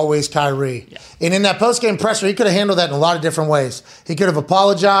Kyrie is always Kyrie. Yeah. And in that post-game presser, he could have handled that in a lot of different ways. He could have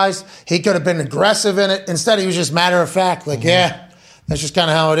apologized. He could have been aggressive in it. Instead, he was just matter of fact, like, yeah, that's just kind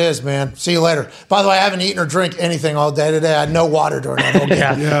of how it is, man. See you later. By the way, I haven't eaten or drink anything all day today. I had no water during that whole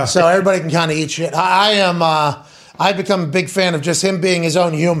game. So everybody can kind of eat shit. I've become a big fan of just him being his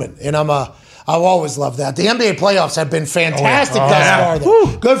own human. And I'm I've always loved that. The NBA playoffs have been fantastic thus far.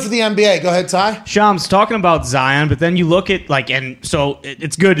 Though. Good for the NBA. Go ahead, Ty. Shams, talking about Zion, but then you look at, and so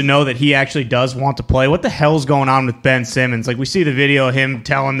it's good to know that he actually does want to play. What the hell's going on with Ben Simmons? Like, we see the video of him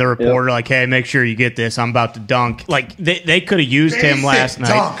telling the reporter, hey, make sure you get this. I'm about to dunk. Like, they could have used him last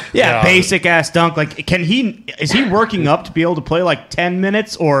night. Yeah, basic-ass dunk. Like, is he working up to be able to play, 10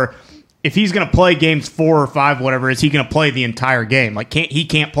 minutes? Or if he's going to play games 4 or 5, whatever, is he going to play the entire game? He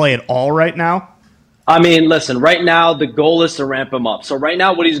can't play at all right now? I mean, listen, right now the goal is to ramp him up. So right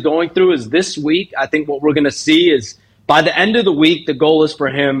now what he's going through is this week, I think what we're going to see is by the end of the week, the goal is for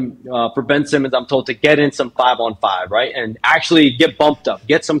him, for Ben Simmons, I'm told, to get in some 5-on-5, right? And actually get bumped up,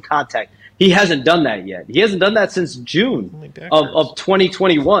 get some contact. He hasn't done that yet. He hasn't done that since June of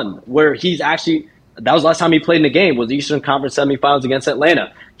 2021, where he's actually – that was the last time he played in a game, was the Eastern Conference semifinals against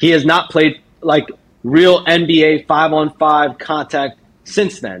Atlanta. He has not played real NBA 5-on-5 contact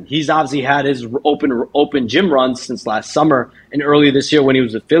since then. He's obviously had his open gym runs since last summer and earlier this year when he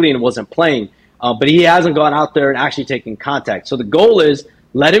was with Philly and wasn't playing. But he hasn't gone out there and actually taken contact. So the goal is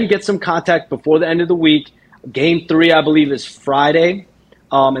let him get some contact before the end of the week. Game 3, I believe, is Friday.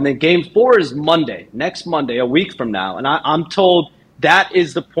 And then Game 4 is Monday, next Monday, a week from now. And I'm told that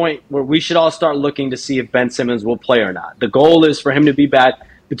is the point where we should all start looking to see if Ben Simmons will play or not. The goal is for him to be back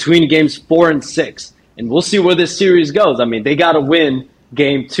between games 4 and 6. And we'll see where this series goes. I mean, they got to win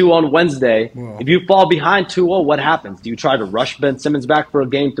Game 2 on Wednesday. Whoa. If you fall behind 2-0, what happens? Do you try to rush Ben Simmons back for a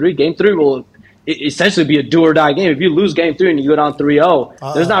Game 3? Game 3 will essentially be a do-or-die game. If you lose Game 3 and you go down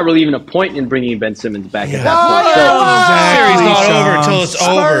 3-0, there's not really even a point in bringing Ben Simmons back at that point. So, series not over until it's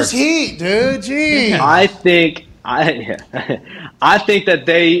over. Spurs Heat, dude. Jeez. I think that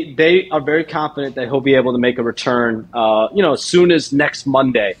they are very confident that he'll be able to make a return, as soon as next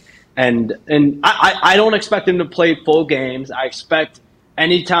Monday. And I don't expect him to play full games. I expect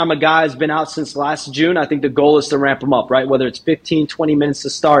anytime a guy has been out since last June, I think the goal is to ramp him up, right? Whether it's 15, 20 minutes to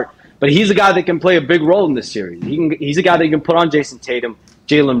start. But he's a guy that can play a big role in this series. He's a guy that can put on Jason Tatum,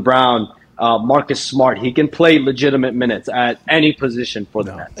 Jaylen Brown, Marcus Smart. He can play legitimate minutes at any position for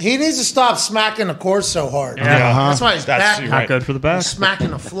the Nets. He needs to stop smacking the court so hard. Yeah. That's why he's back. Not good for the back.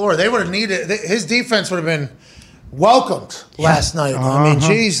 Smacking the floor. They would have needed – his defense would have been welcomed last night. I mean,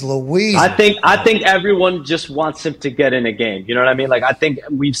 geez, Louise. I think everyone just wants him to get in a game. You know what I mean? I think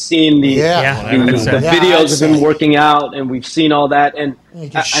we've seen the videos of him working out, and we've seen all that. And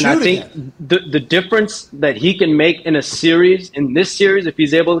I think the difference that he can make in this series, if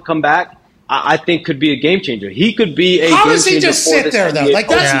he's able to come back, I think could be a game changer. He could be a game changer. How does he just sit there, though?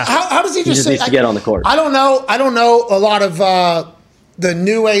 How does he just sit? Needs to get on the court. I don't know a lot of the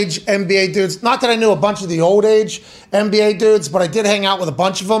new age NBA dudes. Not that I knew a bunch of the old age NBA dudes, but I did hang out with a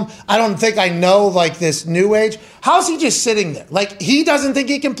bunch of them. I don't think I know this new age. How's he just sitting there? He doesn't think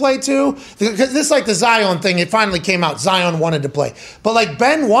he can play too? Because this the Zion thing, it finally came out. Zion wanted to play. But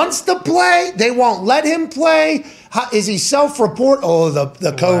Ben wants to play. They won't let him play. Is he self-report? Oh,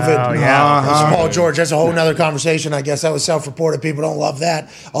 the COVID. Wow, Paul George. That's a whole nother conversation. I guess that was self-reported. People don't love that.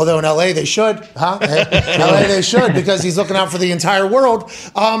 Although in LA they should. LA they should, because he's looking out for the entire world.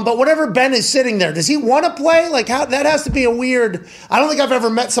 But whatever Ben is sitting there, does he want to play? That has to be a weird. I don't think I've ever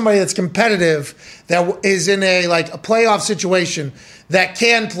met somebody that's competitive that is in a playoff situation that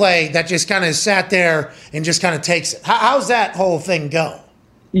can play, that just kind of sat there and just kind of takes it. How's that whole thing go?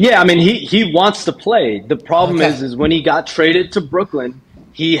 Yeah, I mean, he wants to play. The problem is when he got traded to Brooklyn,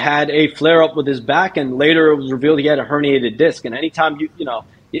 he had a flare-up with his back, and later it was revealed he had a herniated disc. And anytime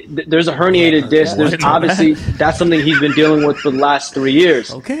there's a herniated disc, there's obviously that's something he's been dealing with for the last 3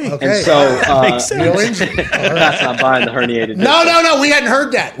 years. Okay. And so makes sense. Real injury. That's not buying the herniated disc. No, we hadn't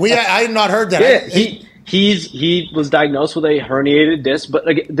heard that. I had not heard that. Yeah, he was diagnosed with a herniated disc, but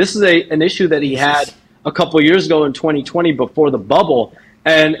this is an issue that he had a couple of years ago in 2020 before the bubble.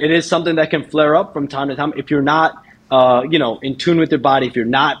 And it is something that can flare up from time to time if you're not, in tune with your body. If you're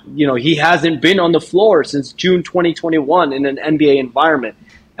not, he hasn't been on the floor since June 2021 in an NBA environment.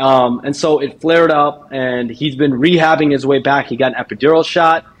 And so it flared up, and he's been rehabbing his way back. He got an epidural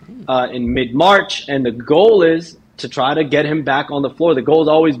shot in mid-March, and the goal is to try to get him back on the floor. The goal has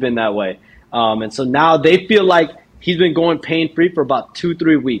always been that way. And so now they feel like he's been going pain-free for about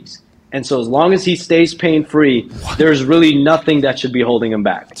 2-3 weeks. And so as long as he stays pain-free, there's really nothing that should be holding him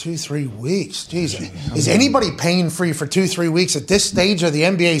back. 2-3 weeks. Jeez. Is anybody pain-free for 2-3 weeks at this stage of the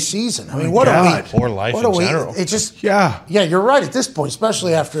NBA season? I mean, what a week. Or life in general. It's just, yeah, you're right at this point,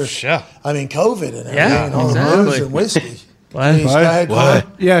 especially after, COVID and everything, and all the booze and whiskey.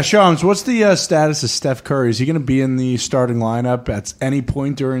 Yeah, Shams, what's the status of Steph Curry? Is he going to be in the starting lineup at any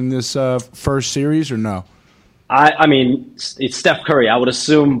point during this first series or no? I mean, it's Steph Curry. I would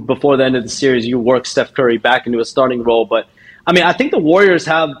assume before the end of the series, you work Steph Curry back into a starting role. But I mean, I think the Warriors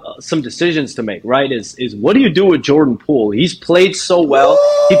have some decisions to make, right? Is what do you do with Jordan Poole? He's played so well.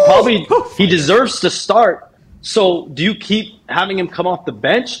 He deserves to start. So do you keep having him come off the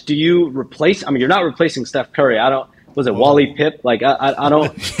bench? Do you replace? I mean, you're not replacing Steph Curry. Was it Wally Pipp? Like I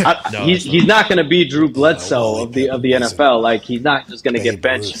don't. He's not going to be Drew Bledsoe of the NFL. Like he's not just going to get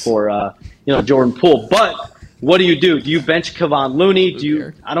benched for Jordan Poole. But what do? Do you bench Kevon Looney?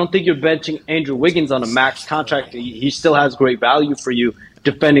 I don't think you're benching Andrew Wiggins on a max contract. He still has great value for you,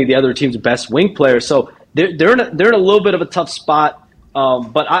 defending the other team's best wing player. So they're in a little bit of a tough spot.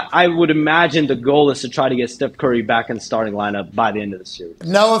 But I would imagine the goal is to try to get Steph Curry back in the starting lineup by the end of the series.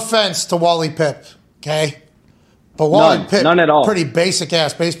 No offense to Wally Pipp, okay? But Wally Pipp, none at all. Pretty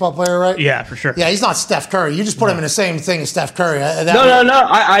basic-ass baseball player, right? Yeah, for sure. Yeah, he's not Steph Curry. You just put him in the same thing as Steph Curry. No.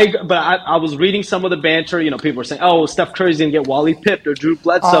 I was reading some of the banter. People were saying, "Oh, Steph Curry's going to get Wally Pipp or Drew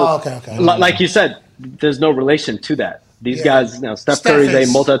Bledsoe." Oh, okay. Like you said, there's no relation to that. These guys, Steph Curry's a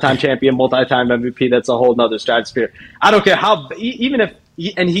multi-time champion, multi-time MVP. That's a whole nother stratosphere. I don't care how, even if,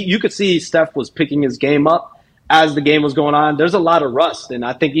 you could see Steph was picking his game up as the game was going on. There's a lot of rust, and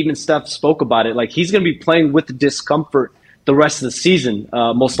I think even Steph spoke about it. Like he's going to be playing with the discomfort the rest of the season,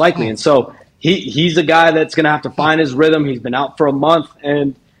 most likely. And so he's a guy that's going to have to find his rhythm. He's been out for a month,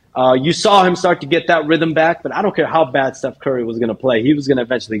 and you saw him start to get that rhythm back. But I don't care how bad Steph Curry was going to play. He was going to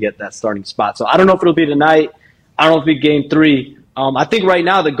eventually get that starting spot. So I don't know if it'll be tonight. I don't know if it'll be game 3. I think right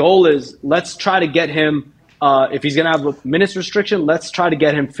now the goal is let's try to get him, if he's going to have a minutes restriction, let's try to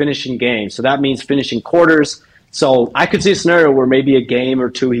get him finishing games. So that means finishing quarters. So I could see a scenario where maybe a game or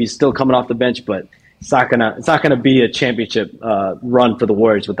 2 he's still coming off the bench, but it's not gonna be a championship run for the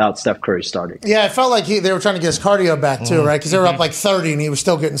Warriors without Steph Curry starting. Yeah, it felt like they were trying to get his cardio back too, right? Because they were up like 30 and he was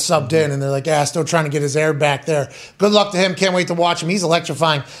still getting subbed in, and they're like, still trying to get his air back there. Good luck to him. Can't wait to watch him. He's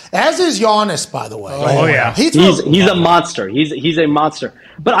electrifying. As is Giannis, by the way. Oh yeah, he's a monster. He's a monster.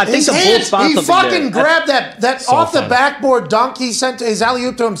 But I think the Bulls found something he fucking there. grabbed that so off the backboard dunk he sent to his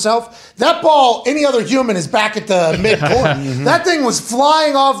alley-oop to himself. That ball, any other human is back at the midcourt. That thing was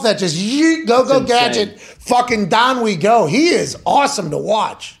flying off that just go gadget. Fucking down we go. He is awesome to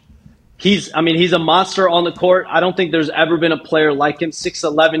watch. He's a monster on the court. I don't think there's ever been a player like him.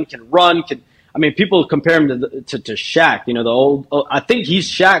 6'11", can run. People compare him to Shaq. I think he's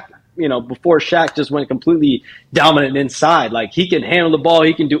Shaq. Before Shaq just went completely dominant inside. Like he can handle the ball.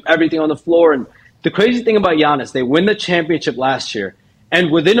 He can do everything on the floor. And the crazy thing about Giannis, they win the championship last year.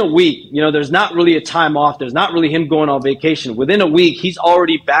 And within a week, there's not really a time off. There's not really him going on vacation. Within a week, he's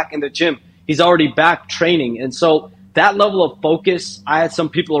already back in the gym. He's already back training. And so that level of focus, I had some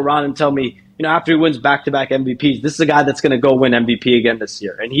people around him tell me, after he wins back-to-back MVPs, this is a guy that's going to go win MVP again this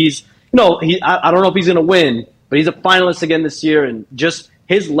year. And he's, I don't know if he's going to win, but he's a finalist again this year. And just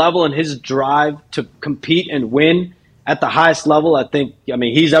his level and his drive to compete and win at the highest level,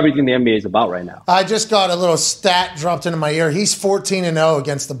 he's everything the NBA is about right now. I just got a little stat dropped into my ear. He's 14-0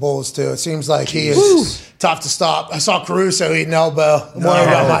 against the Bulls, too. It seems like he is tough to stop. I saw Caruso eat an elbow. What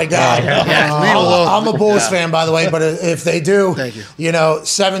about my guy? I'm a Bulls fan, by the way, but if they do,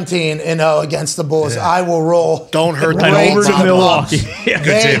 17-0 against the Bulls, I will roll. Don't hurt that over to Milwaukee.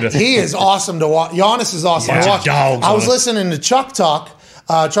 He is awesome to watch. Giannis is awesome to watch. I was listening to Chuck talk.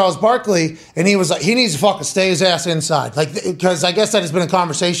 Charles Barkley, and he was like, he needs to fucking stay his ass inside. Because I guess that has been a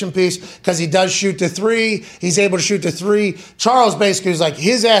conversation piece, because he does shoot the 3. He's able to shoot the 3. Charles basically was like,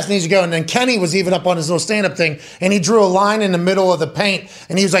 his ass needs to go. And then Kenny was even up on his little stand-up thing, and he drew a line in the middle of the paint,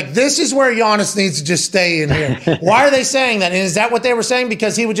 and he was like, this is where Giannis needs to just stay in here. Why are they saying that? And is that what they were saying?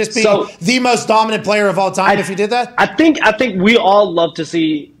 Because he would just be the most dominant player of all time if he did that? I think we all love to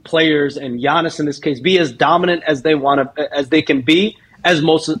see players, and Giannis in this case, be as dominant as they can be, as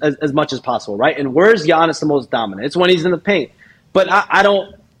much as possible, right? And where's Giannis the most dominant? It's when he's in the paint. But I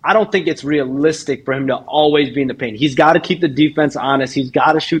don't think it's realistic for him to always be in the paint. He's got to keep the defense honest. He's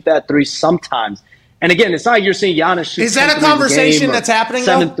got to shoot that 3 sometimes. And again, it's not like you're seeing Giannis shoot. Is that a conversation that's happening,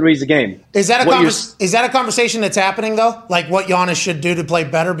 though? 7 threes a game. Is that a conversation that's happening, though? Like what Giannis should do to play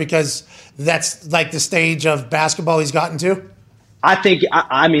better, because that's like the stage of basketball he's gotten to? I think,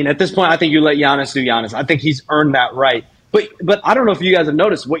 at this point, I think you let Giannis do Giannis. I think he's earned that right. But I don't know if you guys have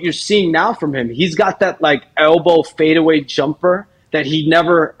noticed what you're seeing now from him. He's got that elbow fadeaway jumper that he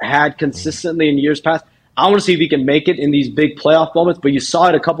never had consistently in years past. I want to see if he can make it in these big playoff moments. But you saw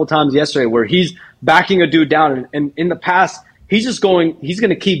it a couple times yesterday where he's backing a dude down, and in the past he's going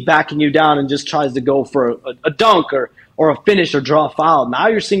to keep backing you down and just tries to go for a dunk or a finish or draw a foul. Now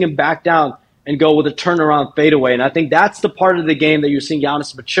you're seeing him back down and go with a turnaround fadeaway, and I think that's the part of the game that you're seeing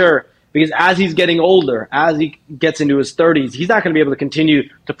Giannis mature. because as he's getting older, as he gets into his 30s, he's not going to be able to continue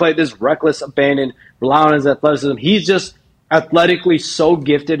to play this reckless abandon, rely on his athleticism. He's just athletically so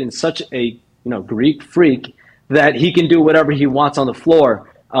gifted and such a Greek freak that he can do whatever he wants on the floor.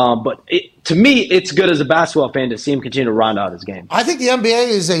 But to me, it's good as a basketball fan to see him continue to round out his game. I think the NBA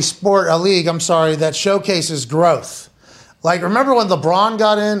is a league that showcases growth. Like, remember when LeBron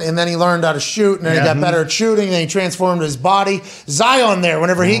got in and then he learned how to shoot and then he got better at shooting and then he transformed his body? Zion there,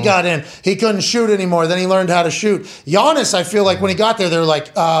 whenever he got in, he couldn't shoot anymore. Then he learned how to shoot. Giannis, I feel like when he got there, they're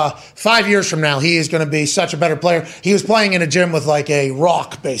like, 5 years from now, he is going to be such a better player. He was playing in a gym with like a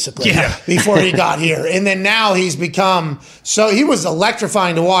rock, basically, before he got here. And then now he's become, he was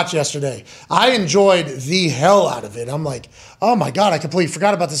electrifying to watch yesterday. I enjoyed the hell out of it. I'm like, oh my God, I completely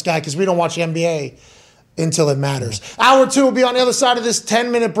forgot about this guy because we don't watch the NBA until it matters. Hour 2 will be on the other side of this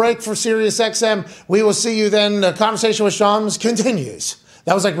 10-minute break for Sirius XM. We will see you then. The conversation with Shams continues.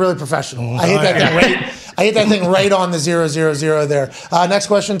 That was like really professional. I hit that thing right on the 000 there. Next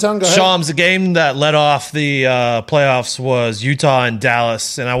question, Tone, go ahead. Shams, the game that led off the playoffs was Utah and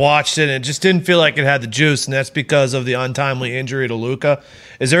Dallas, and I watched it, and it just didn't feel like it had the juice, and that's because of the untimely injury to Luka.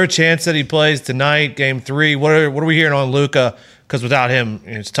 Is there a chance that he plays tonight, Game 3? What are we hearing on Luka? Because without him,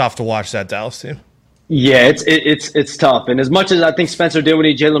 it's tough to watch that Dallas team. Yeah, it's tough. And as much as I think Spencer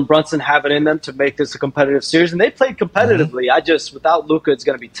Dinwiddie, Jalen Brunson have it in them to make this a competitive series, and they played competitively, without Luka, it's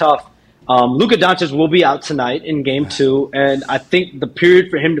going to be tough. Luka Doncic will be out tonight in Game 2, and I think the period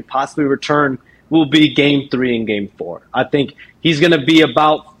for him to possibly return will be Game 3 and Game 4. I think he's going to be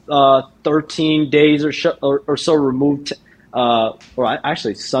about 13 days or so removed,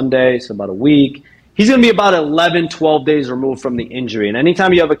 Sunday, so about a week. He's going to be about 11, 12 days removed from the injury. And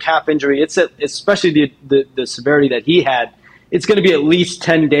anytime you have a calf injury, especially the severity that he had, it's going to be at least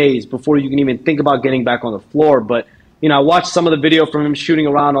 10 days before you can even think about getting back on the floor. But, I watched some of the video from him shooting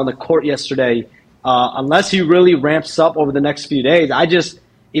around on the court yesterday. Unless he really ramps up over the next few days,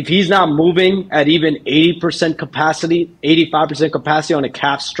 if he's not moving at even 80% capacity, 85% capacity on a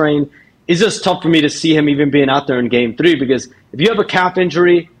calf strain, it's just tough for me to see him even being out there in Game 3. Because if you have a calf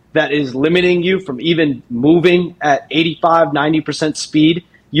injury that is limiting you from even moving at 85, 90% speed,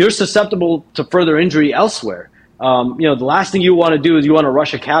 you're susceptible to further injury elsewhere. The last thing you want to do is you want to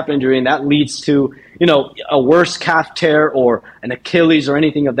rush a calf injury, and that leads to, a worse calf tear or an Achilles or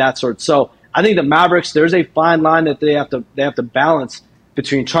anything of that sort. So I think the Mavericks, there's a fine line that they have to balance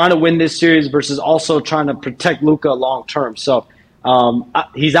between trying to win this series versus also trying to protect Luka long term. So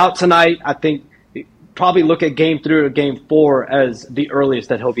he's out tonight. I think probably look at Game 3 or Game 4 as the earliest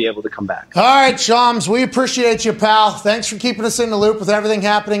that he'll be able to come back. All right, Shams, we appreciate you, pal. Thanks for keeping us in the loop with everything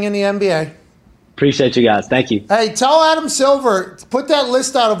happening in the NBA. Appreciate you guys. Thank you. Hey, tell Adam Silver, put that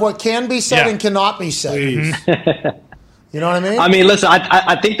list out of what can be said and cannot be said. You know what I mean? I mean, listen,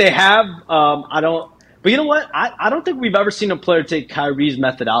 I think they have. But you know what? I don't think we've ever seen a player take Kyrie's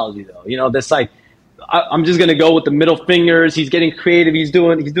methodology, though. This like, I'm just gonna go with the middle fingers. He's getting creative. He's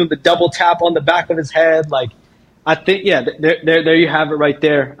doing the double tap on the back of his head. Like, I think, there you have it right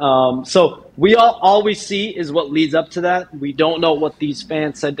there. So we all we see is what leads up to that. We don't know what these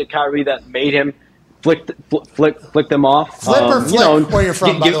fans said to Kyrie that made him flick them off. Flip or flick? Where you're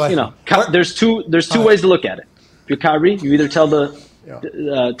from, by the way? There's two ways to look at it. If you're Kyrie, you either tell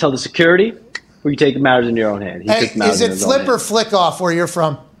the security, or you take matters in your own hand. Is it flip or flick off where you're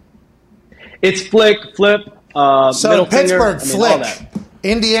from? It's flip. So Pittsburgh, finger, flick.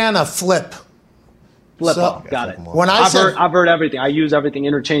 Indiana, flip. Got it. I've heard everything. I use everything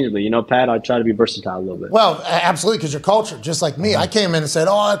interchangeably. Pat, I try to be versatile a little bit. Well, absolutely, because your culture, just like me. I came in and said,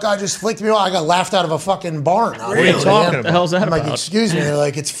 "Oh, that guy just flicked me off." I got laughed out of a fucking barn. What are you talking about? The hell's that I'm about? like, excuse me. They're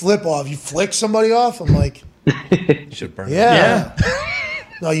like, it's flip off. You flick somebody off? I'm like, You should burn. yeah.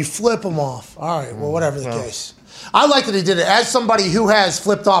 No, you flip them off. All right. Well, whatever the case. I like that he did it. As somebody who has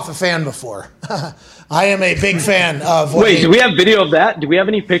flipped off a fan before, I am a big fan of. Wait, do we have video of that? Do we have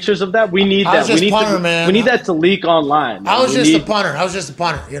any pictures of that? We need that. We need that to leak online. I was just a punter.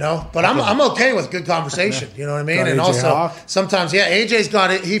 But I'm okay with good conversation. You know what I mean? And also sometimes, AJ's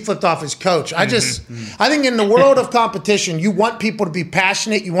got it. He flipped off his coach. I think in the world of competition, you want people to be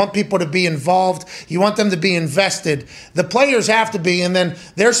passionate. You want people to be involved. You want them to be invested. The players have to be, and then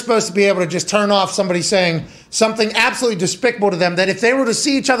they're supposed to be able to just turn off somebody saying something absolutely despicable to them that if they were to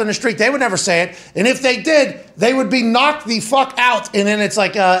see each other in the street, they would never say it. And if they did, they would be knocked the fuck out. And then it's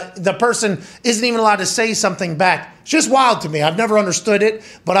like the person isn't even allowed to say something back. It's just wild to me. I've never understood it,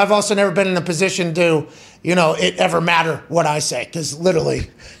 but I've also never been in a position to it ever matter what I say, because literally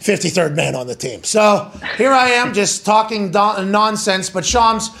 53rd man on the team. So here I am just talking nonsense. But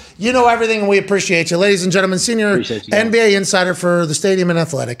Shams, you know everything, and we appreciate you. Ladies and gentlemen, senior NBA insider for the Stadium and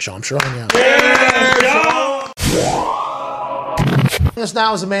Athletic, Shams Charania. This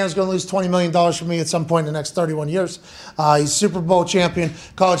now is a man who's going to lose $20 million from me at some point in the next 31 years. He's Super Bowl champion,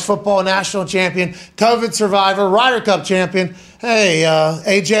 college football national champion, COVID survivor, Ryder Cup champion. Hey,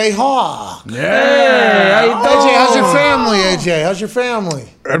 AJ Haw. Yeah. AJ, how's your family, AJ? How's your family?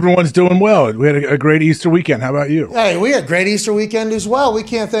 Everyone's doing well. We had a great Easter weekend. How about you? Hey, we had a great Easter weekend as well. We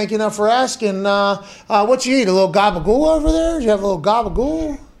can't thank you enough for asking. What you eat? A little gabagool over there? Did you have a little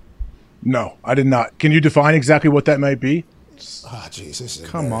gabagool? No, I did not. Can you define exactly what that might be? Oh, jeez, this is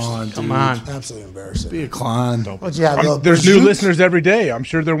Come on. Absolutely embarrassing. Be a clown. What'd you have? There's new listeners every day. I'm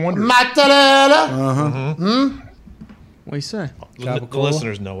sure they're wondering. Mozzarella. What do you say? The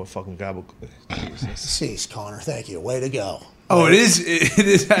listeners know what fucking gabagool is. Jeez, Connor, thank you. Way to go. Oh, it is. It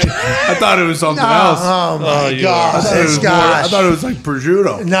is. I thought it was something else. Oh, my God. I thought it was like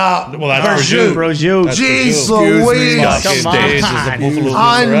prosciutto. No. Well, that's prosciutto. Jeez Louise. Come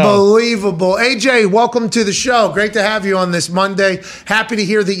on. Unbelievable. AJ, welcome to the show. Great to have you on this Monday. Happy to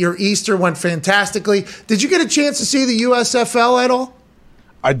hear that your Easter went fantastically. Did you get a chance to see the USFL at all?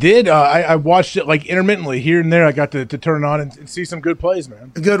 I did. I watched it like intermittently here and there. I got to turn it on and see some good plays,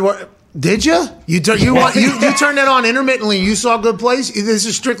 man. Good work. Did you? You turned it on intermittently. You saw good plays. This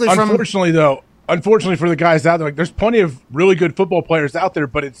is strictly from. Unfortunately for the guys out there, like there's plenty of really good football players out there,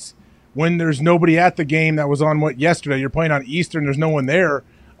 but it's when there's nobody at the game that was on yesterday. You're playing on Easter and there's no one there.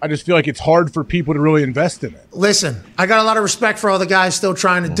 I just feel like it's hard for people to really invest in it. Listen, I got a lot of respect for all the guys still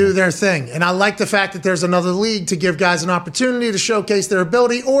trying to do their thing. And I like the fact that there's another league to give guys an opportunity to showcase their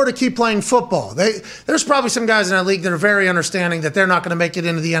ability or to keep playing football. There's probably some guys in that league that are very understanding that they're not going to make it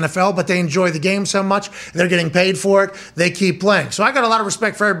into the NFL, but they enjoy the game so much. They're getting paid for it. They keep playing. So I got a lot of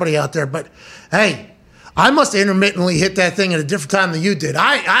respect for everybody out there. But, hey, I must have intermittently hit that thing at a different time than you did.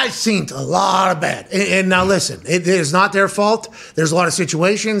 I seen a lot of bad. And now listen, it is not their fault. There's a lot of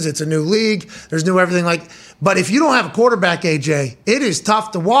situations. It's a new league. There's new everything like. But if you don't have a quarterback, AJ, it is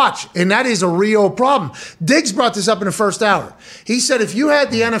tough to watch, and that is a real problem. Diggs brought this up in the first hour. He said if you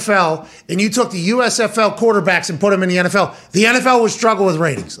had the NFL and you took the USFL quarterbacks and put them in the NFL would struggle with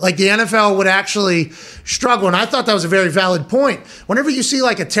ratings. Like the NFL would actually struggle, and I thought that was a very valid point. Whenever you see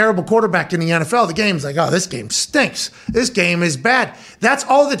like a terrible quarterback in the NFL, the game's like, oh, this game stinks. This game is bad. That's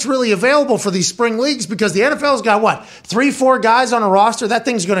all that's really available for these spring leagues because the NFL's got, 3-4 guys on a roster? That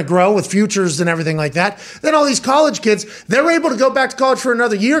thing's going to grow with futures and everything like that. Then all these college kids, they're able to go back to college for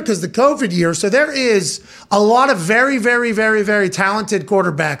another year because the COVID year. So there is a lot of very, very, very, very talented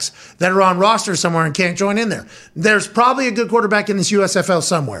quarterbacks that are on roster somewhere and can't join in there. There's probably a good quarterback in this USFL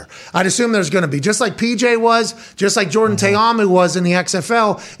somewhere. I'd assume there's going to be. Just like PJ was, just like Jordan Teamu was in the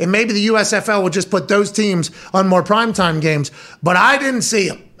XFL, and maybe the USFL will just put those teams on more primetime games. But I didn't see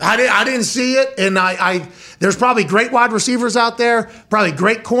them. I didn't see it, and there's probably great wide receivers out there, probably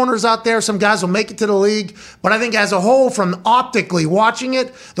great corners out there. Some guys will make it to the league, but I think as a whole, from optically watching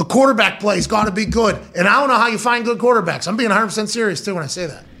it, the quarterback play's got to be good. And I don't know how you find good quarterbacks. I'm being 100% serious too when I say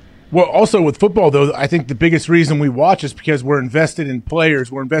that. Well, also with football, though, I think the biggest reason we watch is because we're invested in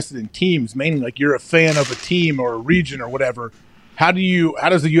players, we're invested in teams, mainly like you're a fan of a team or a region or whatever. How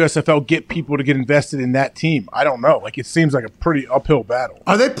does the USFL get people to get invested in that team? I don't know. Like, it seems like a pretty uphill battle.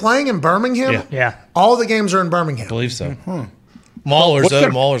 Are they playing in Birmingham? Yeah. All the games are in Birmingham. I believe so.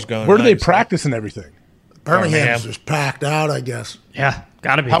 Mahler's going. Where do they practice and everything? Birmingham's just packed out, I guess. Yeah,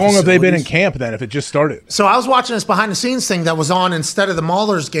 gotta be. How long have they been in camp then if it just started? So I was watching this behind-the-scenes thing that was on instead of the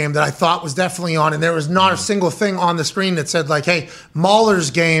Mahler's game that I thought was definitely on, and there was not a single thing on the screen that said, like, hey, Mahler's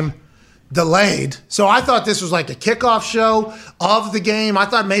game delayed. So I thought this was like a kickoff show of the game. I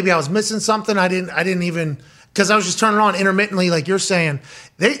thought maybe I was missing something. I didn't even, because I was just turning on intermittently, like you're saying.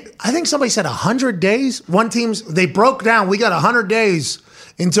 I think somebody said 100 days. They broke down. We got 100 days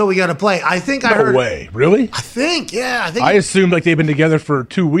until we got to play. I think I heard. No way. Really? I think, yeah. I assumed like they've been together for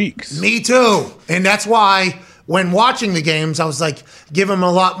 2 weeks. Me too. And that's why when watching the games, I was like, give them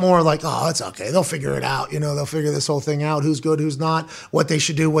a lot more like, oh, it's okay. They'll figure it out. They'll figure this whole thing out. Who's good, who's not, what they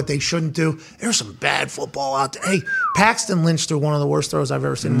should do, what they shouldn't do. There's some bad football out there. Hey, Paxton Lynch threw one of the worst throws I've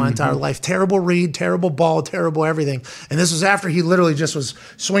ever seen in my entire life. Terrible read, terrible ball, terrible everything. And this was after he literally just was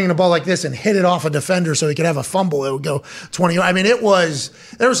swinging the ball like this and hit it off a defender so he could have a fumble. It would go 20. I mean, there was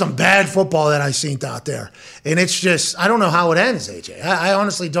some bad football that I seen out there. And it's just, I don't know how it ends, AJ. I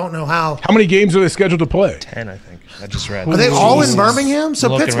honestly don't know how. How many games are they scheduled to play? 10, I think. I just read. Are they all in Birmingham? So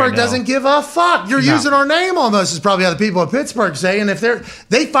Looking Pittsburgh right now. doesn't give a fuck. You're using our name almost, is probably how the people at Pittsburgh say. And if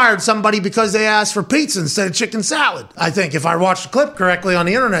they fired somebody because they asked for pizza instead of chicken salad, I think, if I watched the clip correctly on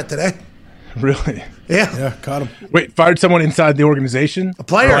the internet today. Really? Yeah. Yeah, caught him. Wait, fired someone inside the organization? A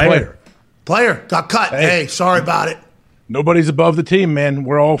player got cut. Hey, sorry about it. Nobody's above the team, man.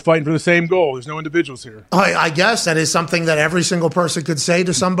 We're all fighting for the same goal. There's no individuals here. I guess that is something that every single person could say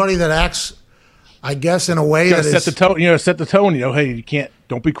to somebody that acts, I guess, in a way You that gotta is. set the tone. Set the tone. Hey,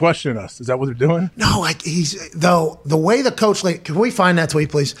 don't be questioning us. Is that what they're doing? No, the way the coach laid. Can we find that tweet,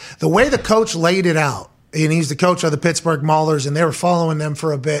 please? The way the coach laid it out, and he's the coach of the Pittsburgh Maulers, and they were following them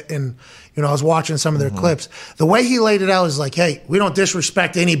for a bit, and I was watching some of their clips. The way he laid it out is like, hey, we don't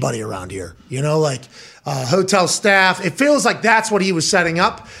disrespect anybody around here. Hotel staff. It feels like that's what he was setting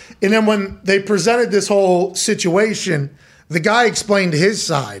up. And then when they presented this whole situation, the guy explained his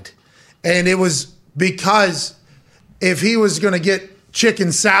side, and it was because if he was going to get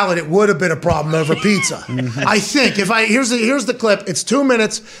chicken salad, it would have been a problem over pizza. I think. Here's the clip. It's 2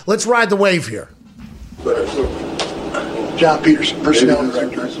 minutes. Let's ride the wave here. John Peterson, personnel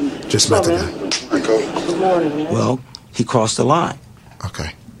director. Just met the guy. Good morning, man. Well, he crossed the line.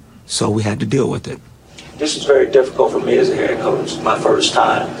 Okay. So we had to deal with it. This is very difficult for me as a head coach, my first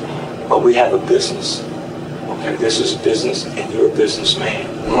time. But we have a business. Okay, this is a business, and you're a businessman.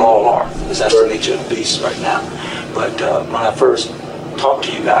 We all are, because that's the nature of the beast right now. But when I first talked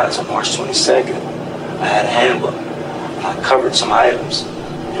to you guys on March 22nd, I had a handbook. I covered some items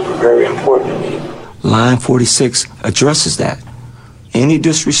that were very important to me. Line 46 addresses that. Any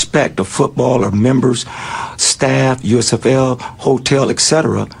disrespect of football or members, staff, USFL, hotel,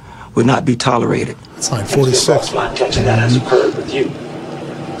 etc., would not be tolerated. It's line 46. My attention that has occurred with you.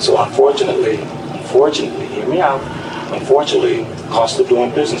 So unfortunately, hear me out. Unfortunately, cost of doing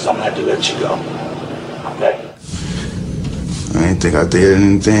business, I'm gonna have to let you go. Okay? I didn't think I did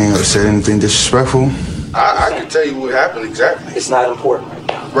anything or said anything disrespectful. I can tell you what happened exactly. It's not important right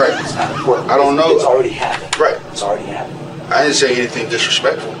now. Right. It's not important. I don't know. It's already happened. Right. It's already happened. I didn't say anything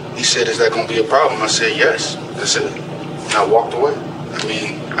disrespectful. He said, is that going to be a problem? I said, yes. That's it. And I walked away. I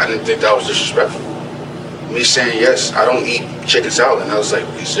mean, I didn't think that was disrespectful. Me saying, yes, I don't eat chicken salad. And I was like,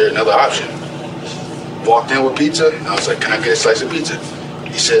 is there another option? Walked in with pizza. And I was like, can I get a slice of pizza?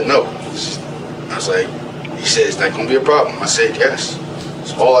 He said, no. I was like, he said, is that going to be a problem? I said, yes.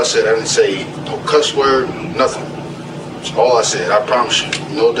 That's all I said. I didn't say no cuss word, nothing. That's all I said. I promise you.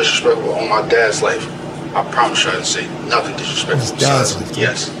 No disrespectful on my dad's life. I promise you I didn't say nothing disrespectful.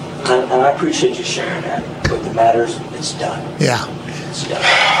 Yes. And I appreciate you sharing that. But the matters, it's done. Yeah. It's done.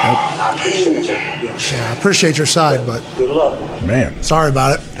 I appreciate you. Yeah, I appreciate your side, but good luck. Man. Sorry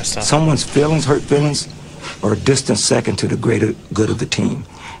about it. Someone's feelings, hurt feelings, are a distant second to the greater good of the team.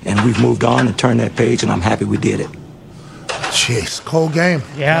 And we've moved on and turned that page, and I'm happy we did it. Jeez, cold game.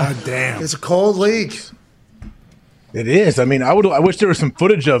 Yeah. God damn. It's a cold league. It is. I mean, I wish there was some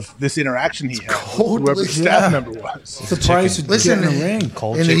footage of this interaction he had. Whoever the staff member was. It's the price of Listen, getting a ring.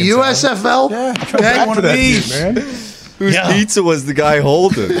 In the USFL, Back to that dude, man. Whose pizza was the guy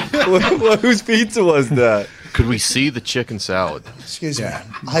holding? Whose pizza was that? Could we see the chicken salad? Excuse me.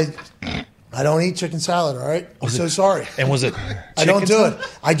 I don't eat chicken salad, all right? I'm so sorry. And was it I don't do it.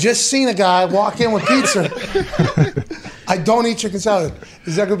 I just seen a guy walk in with pizza. I don't eat chicken salad.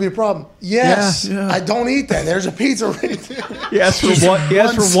 Is that going to be a problem? Yes. Yeah. I don't eat that. There's a pizza right there. He asked for one. He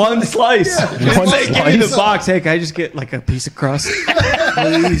asked for one slice. Yeah. One Hey, give me the slice. box. Hey, can I just get like a piece of crust?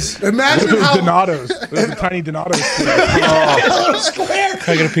 Please. Imagine Those how Donatos. Those are tiny Donatos. square.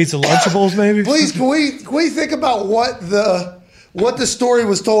 Can I get a piece of Lunchables, maybe? Please, can we think about what the story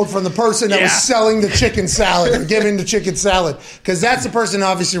was told from the person that was selling the chicken salad or giving the chicken salad? Because that's the person who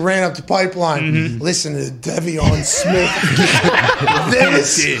obviously ran up the pipeline. Listen to Devion Smith.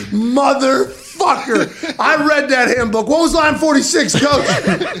 This motherfucker. I read that handbook. What was line 46, coach?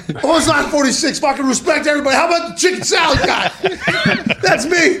 What was line 46? Fucking respect everybody. How about the chicken salad guy? That's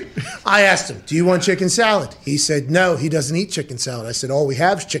me. I asked him, do you want chicken salad? He said, no, he doesn't eat chicken salad. I said, all we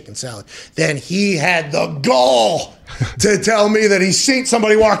have is chicken salad. Then he had the gall to tell me that he's seen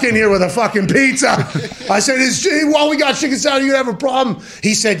somebody walk in here with a fucking pizza. I said, while we got chicken salad, you have a problem?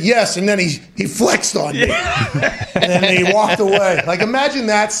 He said, yes. And then he flexed on me. And then he walked away. Like, imagine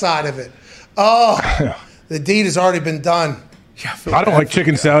that side of it. Oh, the deed has already been done. I don't like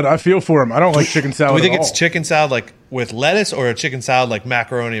chicken salad. I feel for him. I don't like chicken salad. Do we think at it's all. chicken salad like with lettuce or a chicken salad like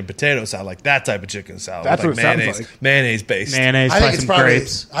macaroni and potato salad, like that type of chicken salad? That's with, what it sounds mayonnaise, like. Mayonnaise based. Mayonnaise, I plus think it's some probably.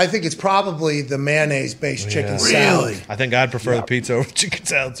 grapes. I think it's probably the mayonnaise-based chicken salad. I think I'd prefer the pizza over chicken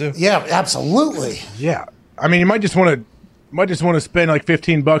salad too. Yeah, absolutely. Yeah. I mean, you might just want to might just want to spend like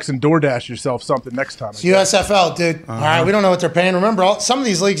 $15 and DoorDash yourself something next time. It's USFL, dude. All right, we don't know what they're paying. Remember, some of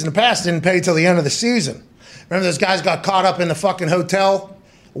these leagues in the past didn't pay till the end of the season. Remember, those guys got caught up in the fucking hotel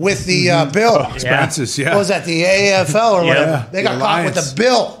with the bill. Expenses, yeah. What was that, the AFL or whatever? They got caught with the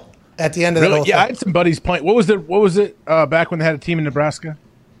bill at the end of the whole thing. I had some buddies playing. What was it back when they had a team in Nebraska?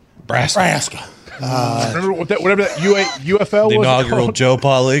 Nebraska. Remember whatever that UFL the was? inaugural Joe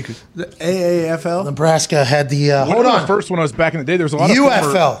Pa League. The AAFL? Nebraska had the hold on. The first one was back in the day. There was a lot of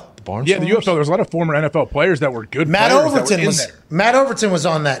UFL. The UFL. There was a lot of former NFL players that were good. Matt players Overton that were was in there. Matt Overton was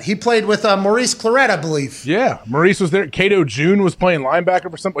on that. He played with Maurice Claret, I believe. Yeah, Maurice was there. Cato June was playing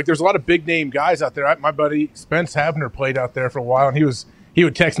linebacker for something. Like, there's a lot of big name guys out there. My buddy Spence Havner played out there for a while, and he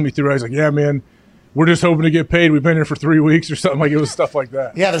would text me through. I was like, "Yeah, man, we're just hoping to get paid. We've been here for 3 weeks or something." Like, it was stuff like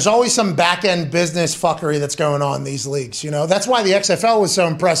that. Yeah, there's always some back end business fuckery that's going on in these leagues. You know, that's why the XFL was so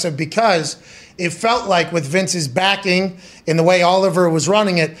impressive, because it felt like with Vince's backing in the way Oliver was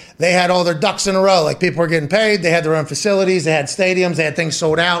running it, they had all their ducks in a row. Like, people were getting paid, they had their own facilities, they had stadiums, they had things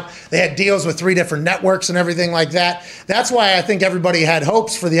sold out, they had deals with 3 different networks and everything like that. That's why I think everybody had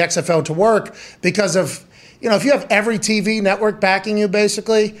hopes for the XFL to work, because of, you know, if you have every TV network backing you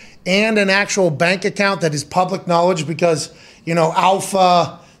basically, and an actual bank account that is public knowledge, because, you know,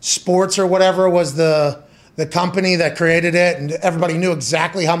 Alpha Sports or whatever was the company that created it, and everybody knew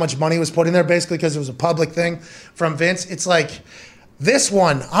exactly how much money was put in there basically because it was a public thing from Vince. It's like this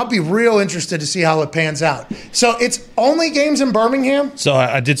one, I'll be real interested to see how it pans out. So it's only games in Birmingham? So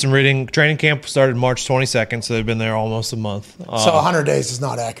I did some reading. Training camp started March 22nd, so they've been there almost a month. So 100 days is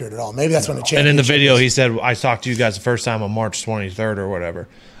not accurate at all. Maybe that's when it changed. And in the video, he said, I talked to you guys the first time on March 23rd or whatever.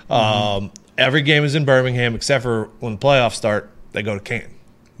 Every game is in Birmingham except for when the playoffs start, they go to Canton.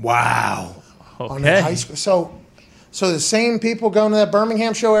 Wow. On the high school. So the same people going to that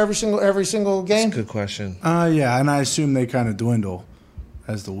Birmingham show every single game? That's a good question. Yeah, and I assume they kind of dwindle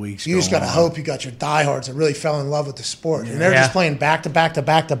as the weeks go on. You just got to hope you got your diehards that really fell in love with the sport. And they're just playing back to back to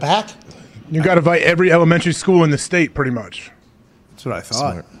back to back. You got to invite every elementary school in the state, pretty much. That's what I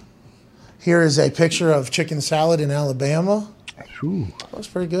thought. Smart. Here is a picture of chicken salad in Alabama. Ooh. That's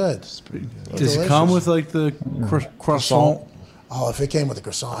pretty good. Does it come with like the croissant? Oh, if it came with a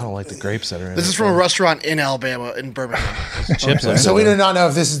croissant. I don't like the grapes that are in it. This is from a restaurant in Alabama, in Birmingham. Chips. So we do not know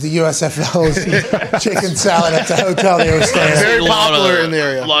if this is the USFL's chicken salad at the hotel they were staying at. Very popular in the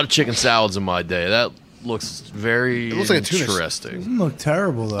area. A lot of chicken salads in my day. That looks very It looks like a tuna. interesting. Doesn't look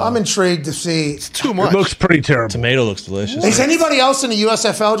terrible though. I'm intrigued to see. It's too much. It looks pretty terrible. Tomato looks delicious. Is anybody else in the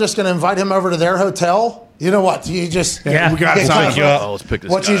USFL just going to invite him over to their hotel? You know what? You just we got get time. Oh, let's pick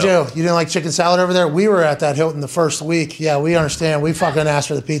this What'd guy you do? up. You didn't like chicken salad over there? We were at that Hilton the first week. Yeah, we understand. We fucking asked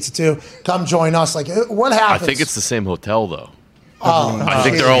for the pizza too. Come join us. Like, what I happens? think it's the same hotel, though. Oh, I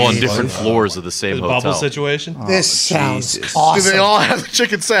think they're all on different floors of the same The hotel. bubble situation? This sounds Do awesome. they all have the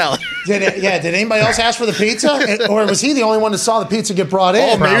chicken salad? Did anybody else ask for the pizza? Or was he the only one that saw the pizza get brought in?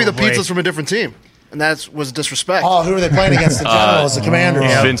 Oh, maybe the Probably. pizza's from a different team. And that was disrespect. Oh, who are they playing against? The Generals, the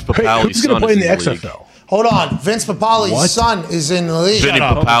Commanders. Vince Papali's Who's going son to play in is the in the league. XFL? Hold on. Vince Papali's son is in the league. Vinny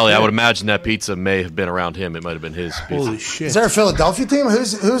Papali, I would imagine that pizza may have been around him. It might have been his pizza. Holy shit. Is there a Philadelphia team?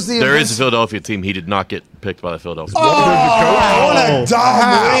 Who's the There is a Philadelphia team. He did not get picked by the Philadelphia team. Oh, what a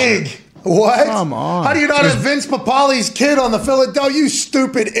dumb league. What? Come on. How do you not have Vince Papali's kid on the Philadelphia? You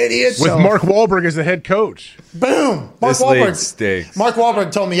stupid idiot. With Mark Wahlberg as the head coach. Boom. Mark This league Wahlberg. stinks. Mark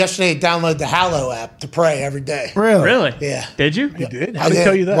Wahlberg told me yesterday to download the Hallow app to pray every day. Really? Yeah. Did you? He did? I How did he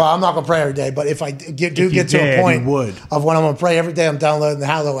tell you that? Well, I'm not going to pray every day, but if I do get you to did, a point you would. of when I'm going to pray every day, I'm downloading the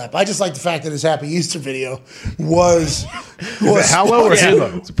Hallow app. I just like the fact that his Happy Easter video was Is it Hallow or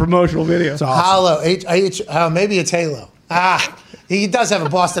Halo? It's a promotional video. Hallow. Maybe it's Halo. He does have a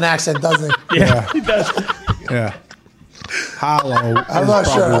Boston accent, doesn't he? Yeah. He does. Yeah. Hollow. I'm not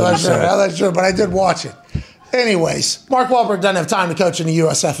sure, but I did watch it. Anyways, Mark Wahlberg doesn't have time to coach in the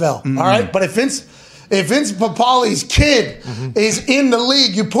USFL. All right, but if Vince Papali's kid is in the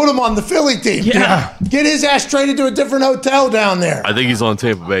league, you put him on the Philly team. Yeah. Get his ass traded to a different hotel down there. I think he's on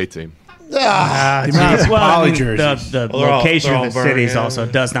Tampa Bay team. The amount of Papali jerseys. The Well, location they're all of the cities Birmingham. also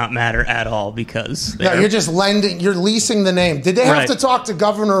does not matter at all because No, you're just you're leasing the name. Did they have Right. to talk to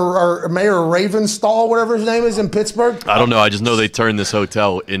Governor or Mayor Ravenstall, whatever his name is, in Pittsburgh? I don't know. I just know they turned this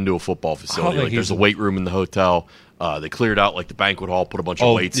hotel into a football I facility. don't Like think there's a he's- weight room in the hotel. They cleared out like the banquet hall, put a bunch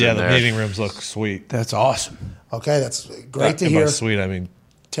of weights yeah, in the there. meeting rooms look sweet. That's awesome. Okay, that's great to And by hear. sweet, I mean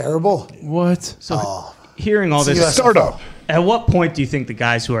Terrible. What? So hearing all It's the this US Startup. At what point do you think the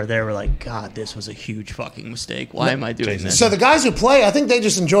guys who are there were like, God, this was a huge fucking mistake. Why am I doing this? So the guys who play, I think they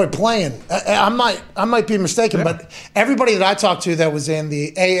just enjoy playing. I might be mistaken, but everybody that I talked to that was in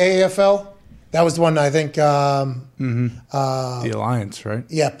the AAFL, That was the one I think. The Alliance, right?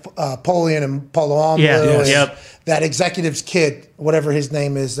 Yeah, Polian and Paulo Almo. Yeah, yep. That executive's kid, whatever his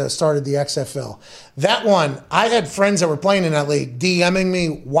name is, that started the XFL. That one, I had friends that were playing in that league DMing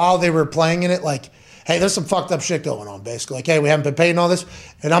me while they were playing in it, like, hey, there's some fucked up shit going on, basically. Like, hey, we haven't been paid and all this.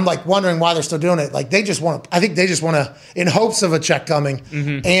 And I'm like wondering why they're still doing it. Like, they just want to, I think they just want to, in hopes of a check coming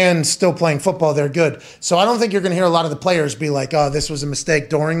and still playing football, they're good. So I don't think you're going to hear a lot of the players be like, oh, this was a mistake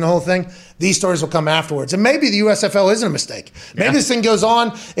during the whole thing. These stories will come afterwards. And maybe the USFL isn't a mistake. Maybe this thing goes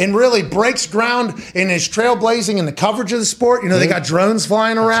on and really breaks ground and is trailblazing in the coverage of the sport. You know, they got drones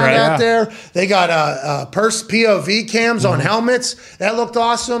flying around out there. They got POV cams on helmets. That looked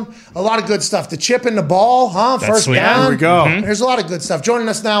awesome. A lot of good stuff. The chip in the ball, first sweet. down. There we go. There's a lot of good stuff. Joining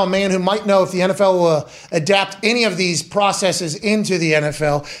us now, a man who might know if the NFL will adapt any of these processes into the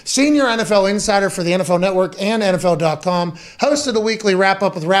NFL. Senior NFL insider for the NFL Network and NFL.com. Host of the weekly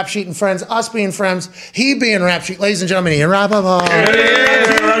wrap-up with Rap Sheet and Friends. Us being friends, he being Rap Sheet. Ladies and gentlemen, Ian Rapoport.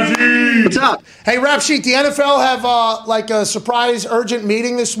 Hey, what's up? Hey, Rap Sheet, the NFL have like a surprise urgent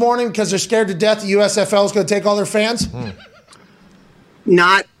meeting this morning because they're scared to death the USFL is going to take all their fans?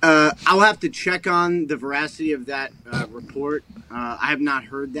 Not. I'll have to check on the veracity of that report. I have not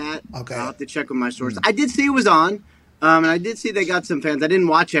heard that. Okay. I'll have to check with my sources. I did see it was on, and I did see they got some fans. I didn't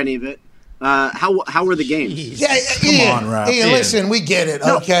watch any of it. How were the games? Yeah, Ian, on, Rap. Ian, listen, we get it,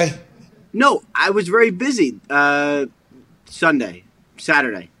 okay? No, I was very busy. Sunday,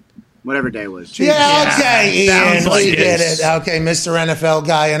 Saturday, whatever day it was. Yeah, okay, Ian, like we it. get it. Okay, Mr. NFL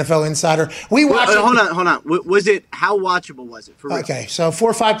guy, NFL insider. We watched it. Hold on. Was it, how watchable was it? For real? Okay, so 4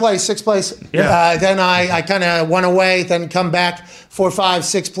 or 5 plays, 6 plays. Yeah. Then I kind of went away, then come back, 4, 5,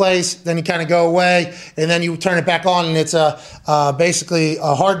 6 plays. Then you kind of go away, and then you turn it back on, and it's basically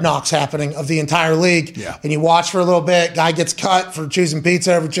a hard knocks happening of the entire league. Yeah. And you watch for a little bit. Guy gets cut for choosing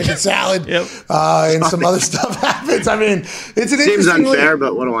pizza over chicken salad. And some other stuff happens. I mean, it's an Seems interesting unfair, league.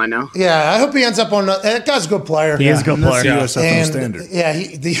 but what do I know? Yeah, I hope he ends up on. That guy's a good player. He is a good player. That's the USFL And, standard. yeah,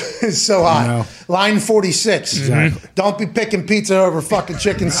 he's so high. know. Line 46. Exactly. Don't be picking pizza over fucking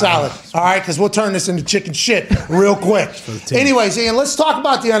chicken salad. All right, because we'll turn this into chicken shit real quick. Anyways, Ian, let's talk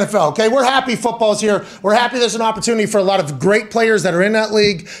about the NFL, okay? We're happy football's here. We're happy there's an opportunity for a lot of great players that are in that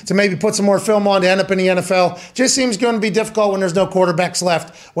league to maybe put some more film on to end up in the NFL. Just seems going to be difficult when there's no quarterbacks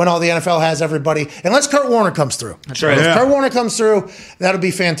left, when all the NFL has everybody. Unless Kurt Warner comes through. That's right. If Kurt Warner comes through, that'll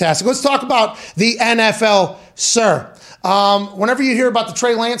be fantastic. Let's talk about the NFL, sir. Whenever you hear about the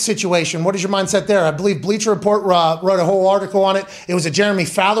Trey Lance situation, what is your mindset there? I believe Bleacher Report wrote a whole article on it. It was a Jeremy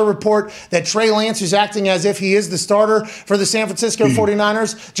Fowler report that Trey Lance is acting as if he is the starter for the San Francisco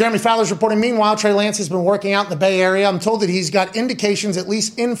 49ers. Jeremy Fowler's reporting, meanwhile, Trey Lance has been working out in the Bay Area. I'm told that he's got indications, at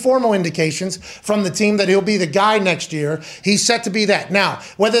least informal indications, from the team that he'll be the guy next year. He's set to be that. Now,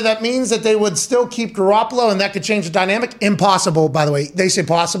 whether that means that they would still keep Garoppolo and that could change the dynamic, impossible, by the way. They say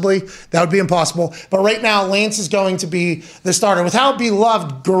possibly. That would be impossible. But right now, Lance is going to be the starter. With how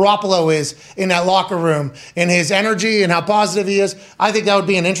beloved Garoppolo is in that locker room and his energy and how positive he is, I think that would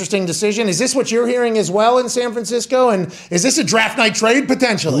be an interesting decision. Is this what you're hearing as well in San Francisco? And is this a draft night trade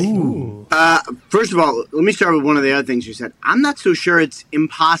potentially? First of all, let me start with one of the other things you said. I'm not so sure it's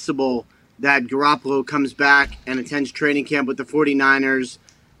impossible that Garoppolo comes back and attends training camp with the 49ers,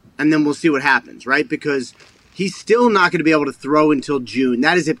 and then we'll see what happens, right? Because he's still not going to be able to throw until June.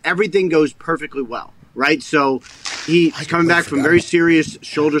 That is if everything goes perfectly well, right? So he's coming back from very serious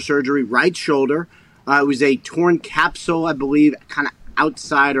shoulder surgery, right shoulder. It was a torn capsule, I believe, kind of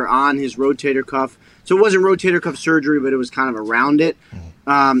outside or on his rotator cuff. So it wasn't rotator cuff surgery, but it was kind of around it.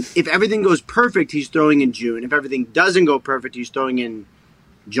 If everything goes perfect, he's throwing in June. If everything doesn't go perfect, he's throwing in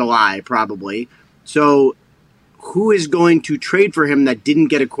July, probably. So who is going to trade for him that didn't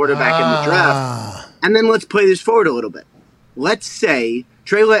get a quarterback in the draft? And then let's play this forward a little bit. Let's say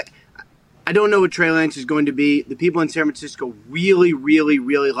I don't know what Trey Lance is going to be. The people in San Francisco really, really,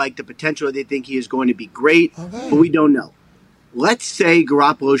 really like the potential. They think he is going to be great, but we don't know. Let's say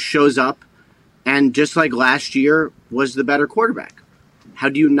Garoppolo shows up and just like last year was the better quarterback. How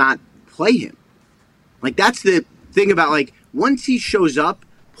do you not play him? Like, that's the thing about, like, once he shows up,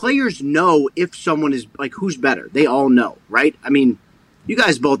 players know if someone is, like, who's better. They all know, right? I mean, you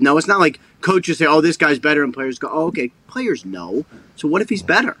guys both know. It's not like coaches say, oh, this guy's better, and players go, oh, okay. Players know. So what if he's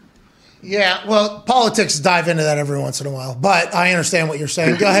better? Yeah, well, politics dive into that every once in a while, but I understand what you're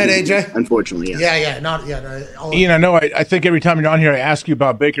saying. Go ahead, AJ. Unfortunately, yes. Ian, I know I think every time you're on here I ask you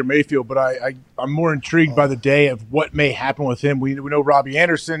about Baker Mayfield, but I'm more intrigued by the day of what may happen with him. We know Robbie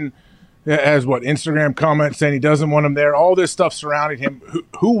Anderson has Instagram comments saying he doesn't want him there. All this stuff surrounding him.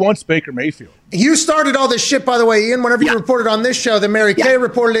 Who wants Baker Mayfield? You started all this shit, by the way, Ian. Whenever you reported on this show, then Mary Kay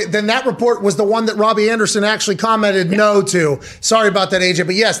reported it. Then that report was the one that Robbie Anderson actually commented no to. Sorry about that, AJ.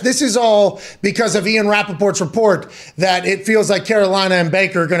 But yes, this is all because of Ian Rapoport's report that it feels like Carolina and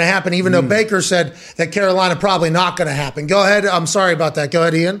Baker are going to happen, even though Baker said that Carolina probably not going to happen. Go ahead. I'm sorry about that. Go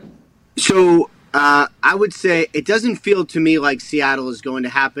ahead, Ian. So I would say it doesn't feel to me like Seattle is going to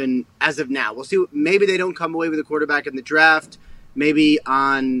happen as of now. We'll see. Maybe they don't come away with a quarterback in the draft. Maybe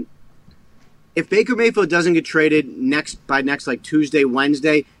if Baker Mayfield doesn't get traded by next like Tuesday,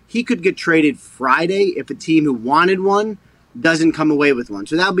 Wednesday, he could get traded Friday if a team who wanted one doesn't come away with one.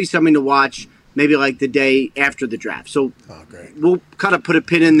 So that'll be something to watch maybe like the day after the draft. So we'll kind of put a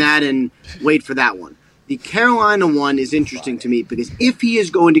pin in that and wait for that one. The Carolina one is interesting to me because if he is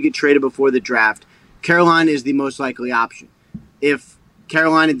going to get traded before the draft, Carolina is the most likely option. If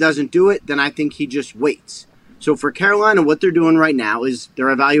Carolina doesn't do it, then I think he just waits. So for Carolina, what they're doing right now is they're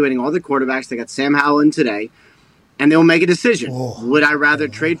evaluating all the quarterbacks. They got Sam Howell in today, and they'll make a decision. Would I rather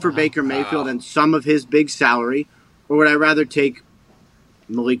trade for Baker Mayfield and some of his big salary, or would I rather take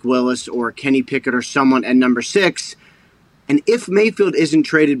Malik Willis or Kenny Pickett or someone at number 6? And if Mayfield isn't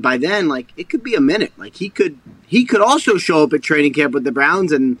traded by then, like it could be a minute. Like he could also show up at training camp with the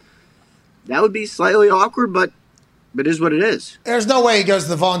Browns, and that would be slightly awkward, but it is what it is. There's no way he goes to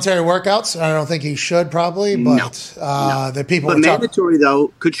the voluntary workouts. I don't think he should probably, but the people. But mandatory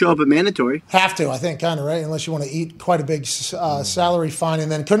though could show up at mandatory. Have to, I think, kind of right, unless you want to eat quite a big salary fine.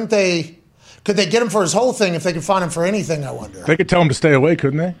 And then could they get him for his whole thing if they could find him for anything? I wonder. They could tell him to stay away,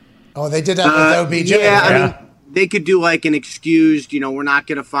 couldn't they? Oh, they did that with OBJ. Yeah, I mean, they could do like an excused, we're not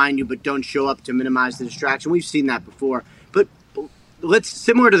going to fine you, but don't show up to minimize the distraction. We've seen that before. But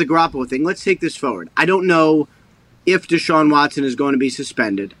similar to the Garoppolo thing, let's take this forward. I don't know if Deshaun Watson is going to be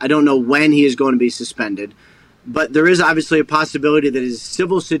suspended. I don't know when he is going to be suspended. But there is obviously a possibility that his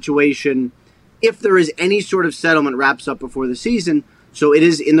civil situation, if there is any sort of settlement, wraps up before the season. So it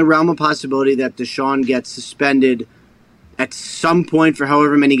is in the realm of possibility that Deshaun gets suspended at some point for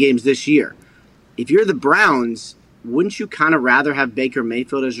however many games this year. If you're the Browns, wouldn't you kind of rather have Baker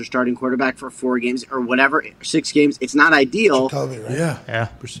Mayfield as your starting quarterback for 4 games or whatever, 6 games? It's not ideal. Jacoby, right? Yeah.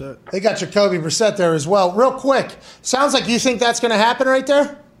 Brissett. They got Jacoby Brissett there as well. Real quick, sounds like you think that's going to happen right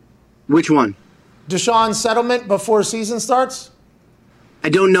there? Which one? Deshaun's settlement before season starts? I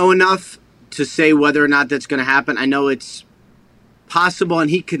don't know enough to say whether or not that's going to happen. I know it's possible, and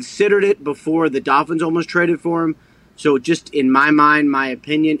he considered it before the Dolphins almost traded for him. So just in my mind, my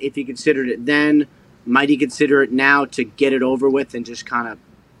opinion, if he considered it then, might he consider it now to get it over with and just kind of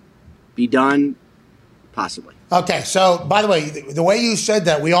be done? Possibly. Okay, so by the way, the way you said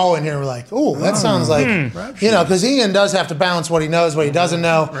that, we all in here were like, "Oh, that sounds like," because Ian does have to balance what he knows, what he doesn't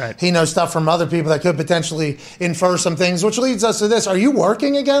know. Right. He knows stuff from other people that could potentially infer some things, which leads us to this. Are you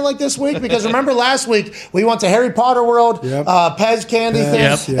working again like this week? Because remember last week, we went to Harry Potter World, Pez Candy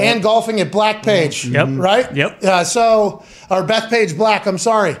thing, and golfing at Black Page, right? Yep. Or Bethpage Black, I'm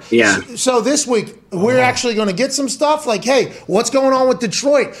sorry. Yeah. So this week, we're actually going to get some stuff like, hey, what's going on with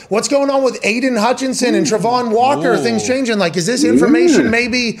Detroit? What's going on with Aiden Hutchinson and Travon Walker? Things changing. Like, is this information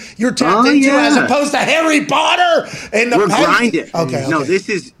maybe you're tapped into as opposed to Harry Potter? And we're grinding. Okay. No, this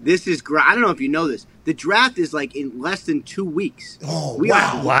is I don't know if you know this. The draft is like in less than 2 weeks. Oh,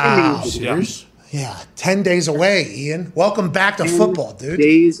 wow. Serious? Yeah, 10 days away, Ian. Welcome back to football, dude.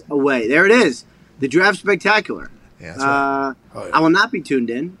 Days away. There it is. The draft spectacular. Yeah, that's right. I will not be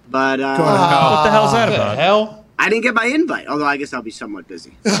tuned in, but what the hell's that about? Hell? I didn't get my invite, although I guess I'll be somewhat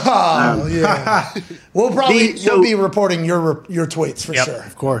busy. Yeah. We'll be reporting your tweets for sure.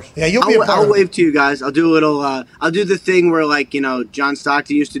 Of course. Yeah, you'll be a part of it. I'll wave to you guys. I'll do a little I'll do the thing where John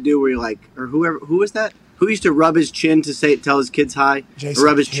Stockton used to do where you're like, or who was that? Who used to rub his chin to tell his kids hi? Jason or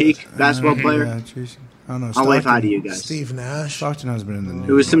rub his cheek? Basketball player? Yeah, Jason. I don't know. I'll wave hi to you guys. Steve Nash. Stockton has been in the news.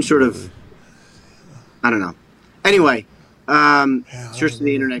 It was some sort of, I don't know. Anyway, search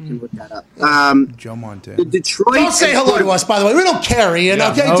the internet can look that up. Joe Montana. The Detroit. Don't say hello to us, by the way. We don't care, Ian.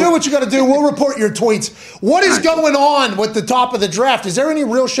 Okay, do what you got to do. We'll report your tweets. What is going on with the top of the draft? Is there any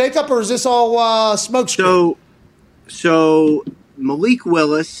real shakeup, or is this all smokescreen? So Malik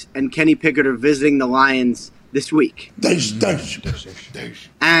Willis and Kenny Pickett are visiting the Lions this week.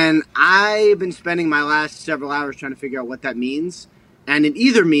 And I've been spending my last several hours trying to figure out what that means. And it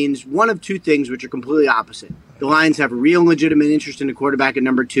either means one of two things, which are completely opposite. The Lions have a real legitimate interest in a quarterback at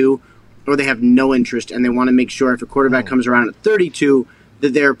number 2, or they have no interest, and they want to make sure if a quarterback comes around at 32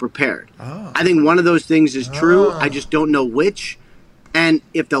 that they're prepared. I think one of those things is true. I just don't know which. And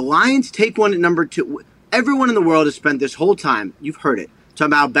if the Lions take one at number 2, everyone in the world has spent this whole time, you've heard it, talking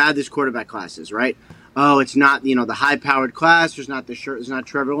about how bad this quarterback class is, right? Oh, it's not, the high-powered class. There's not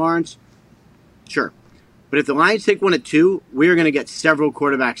Trevor Lawrence. Sure. But if the Lions take one at 2, we're going to get several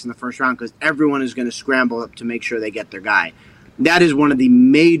quarterbacks in the first round because everyone is going to scramble up to make sure they get their guy. That is one of the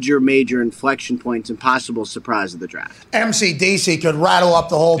major inflection points and possible surprise of the draft. MCDC could rattle up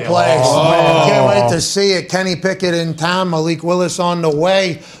the whole place. Can't wait to see it. Kenny Pickett in town, Malik Willis on the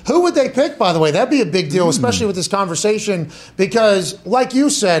way. Who would they pick, by the way? That'd be a big deal, especially with this conversation, because, like you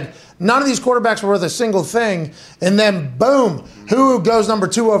said, none of these quarterbacks were worth a single thing, and then, boom, who goes number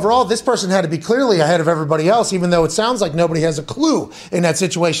 2 overall? This person had to be clearly ahead of everybody else, even though it sounds like nobody has a clue in that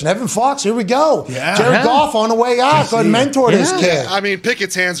situation. Evan Fox, here we go. Yeah. Jared Goff on the way out. Go and mentor this kid. I mean,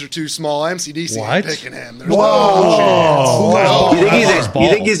 Pickett's hands are too small. MCDC ain't picking him. There's Whoa. no You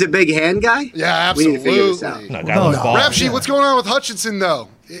think he's a big hand guy? Yeah, We need absolutely. to figure this out. Rap sheet, what's going on with Hutchinson, though?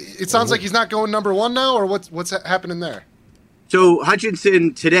 It sounds like he's not going number 1 now, or what's happening there? So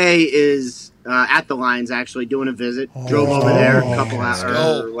Hutchinson today is at the Lions, actually, doing a visit. Drove over there a couple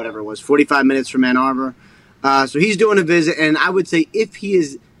hours, or whatever it was, 45 minutes from Ann Arbor. So he's doing a visit, and I would say if he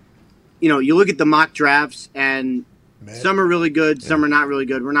is, you look at the mock drafts, and some are really good, some are not really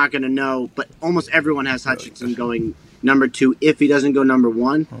good. We're not going to know, but almost everyone has Hutchinson going number 2 if he doesn't go number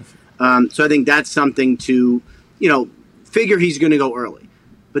 1. So I think that's something to, figure he's going to go early.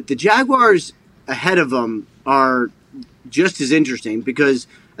 But the Jaguars ahead of him are just as interesting because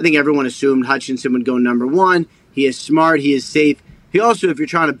I think everyone assumed Hutchinson would go number 1. He is smart. He is safe. He also, if you're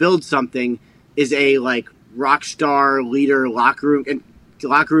trying to build something, is a rock star leader, locker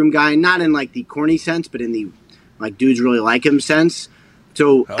room guy. Not in the corny sense, but in the dudes really like him sense.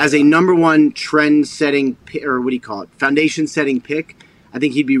 So as a number 1 trend setting or foundation setting pick, I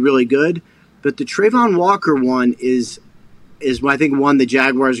think he'd be really good. But the Trayvon Walker one is I think one the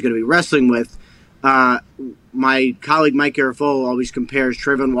Jaguars are going to be wrestling with. My colleague Mike Garafolo always compares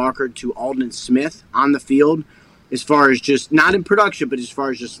Trayvon Walker to Aldon Smith on the field as far as just, not in production, but as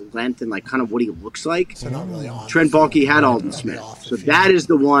far as just length and kind of what he looks like. So not really on. Trent Baalke had Aldon Smith. So that is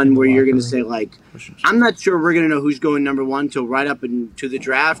the one where you're going to say, I'm not sure we're going to know who's going number 1 until right up into the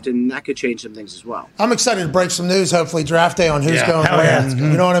draft, and that could change some things as well. I'm excited to break some news, hopefully, draft day on who's going where.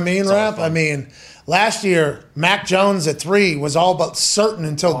 You know what I mean, Rap? I mean, last year, Mac Jones at 3 was all but certain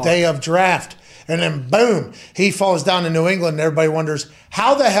until day of draft. And then, boom, he falls down to New England, and everybody wonders,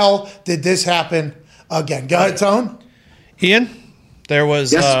 how the hell did this happen again? Go ahead, Tone. Ian, there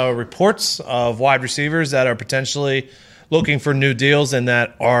was reports of wide receivers that are potentially looking for new deals and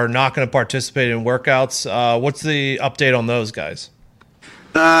that are not going to participate in workouts. What's the update on those guys?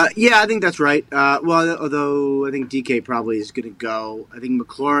 Yeah, I think that's right. Although I think DK probably is going to go. I think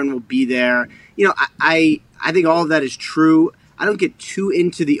McLaurin will be there. I think all of that is true. I don't get too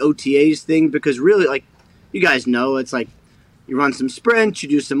into the OTAs thing because really, you guys know, it's you run some sprints, you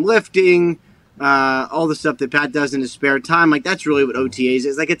do some lifting, all the stuff that Pat does in his spare time. That's really what OTAs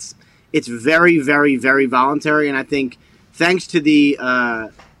is. It's very, very, very voluntary. And I think thanks to the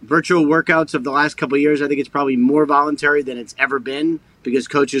virtual workouts of the last couple of years, I think it's probably more voluntary than it's ever been because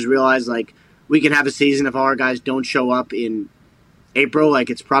coaches realize, we can have a season if all our guys don't show up in April.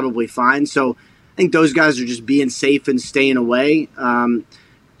 It's probably fine. So I think those guys are just being safe and staying away.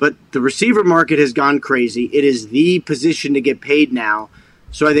 But the receiver market has gone crazy. It is the position to get paid now.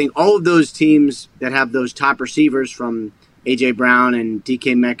 So I think all of those teams that have those top receivers from A.J. Brown and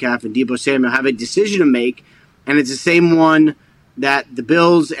DK Metcalf and Deebo Samuel have a decision to make. And it's the same one that the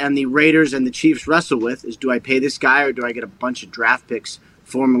Bills and the Raiders and the Chiefs wrestle with is, do I pay this guy or do I get a bunch of draft picks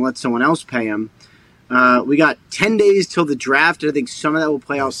for him and let someone else pay him? We got 10 days till the draft. I think some of that will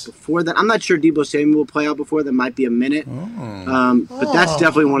play out before that. I'm not sure Deebo Samuel will play out before that. Might be a minute. But that's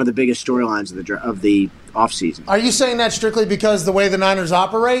definitely one of the biggest storylines of the offseason. Are you saying that strictly because the way the Niners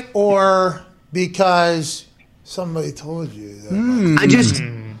operate or because somebody told you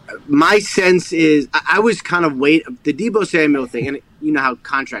that? My sense is I was kind of the Deebo Samuel thing, and you know how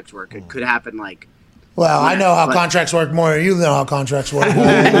contracts work. It could happen Well, I know how contracts work more. You know how contracts work.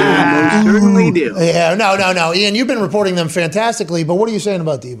 Most certainly do. Yeah, no. Ian, you've been reporting them fantastically, but what are you saying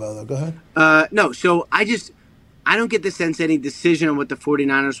about Deebo, though? Go ahead. No, so I don't get the sense any decision on what the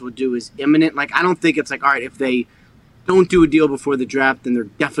 49ers will do is imminent. I don't think it's all right, if they don't do a deal before the draft, then they're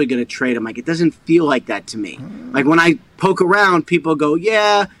definitely going to trade him. It doesn't feel like that to me. When I poke around, people go,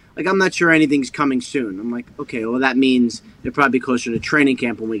 yeah, I'm not sure anything's coming soon. I'm okay, well, that means they'll probably be closer to training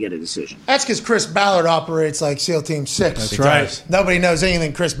camp when we get a decision. That's because Chris Ballard operates like SEAL Team 6. That's right. Nobody knows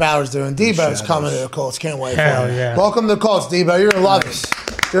anything Chris Ballard's doing. Deebo's coming to the Colts. Can't wait for Hell it. yeah. Welcome to the Colts, Deebo. You're going to love us.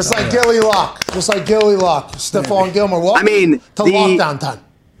 Just like Gilly Locke. Stephon Gilmore. Welcome to lockdown time.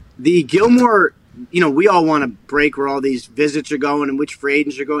 The Gilmore we all want to break where all these visits are going and which free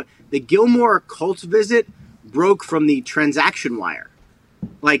agents are going. The Gilmore Colts visit broke from the transaction wire.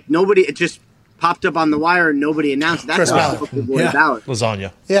 Like nobody, it just popped up on the wire and nobody announced. That's Chris Ballard. Ballard.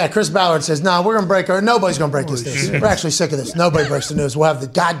 Lasagna. Yeah, Chris Ballard says, "No, we're going to break her. Nobody's going to break this news. We're actually sick of this. Nobody breaks the news. We'll have the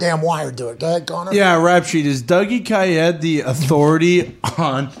goddamn wire do it." Go ahead, Connor. Yeah, rap sheet. Is Dougie Kayed the authority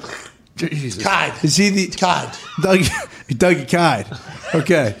on... Jesus. Kide. Is he the... Kide. Dougie Kide.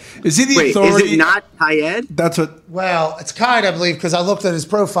 Okay. Is he the Wait, authority... is it not Kayed? That's what... Well, it's Kide, I believe, because I looked at his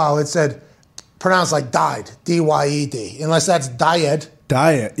profile. It said, pronounced like died. D-Y-E-D. Unless that's Died.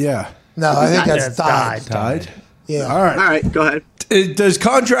 Diet, yeah. No, I think that's died. Died? Yeah. All right. All right, go ahead. Does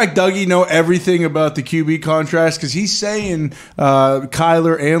Contract Dougie know everything about the QB contracts? Because he's saying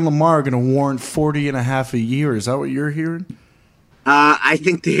Kyler and Lamar are going to warrant 40 and a half a year. Is that what you're hearing? I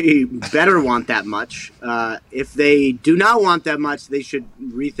think they better want that much. If they do not want that much, they should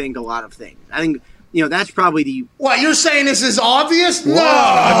rethink a lot of things. I think, that's probably the... What, you're saying this is obvious? No.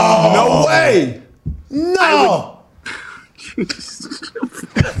 No way. No.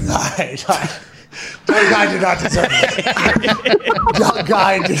 Doug Guy did not deserve that. Doug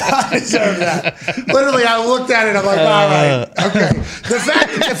Guy did not deserve that. Literally, I looked at it. I'm like, all right, okay. The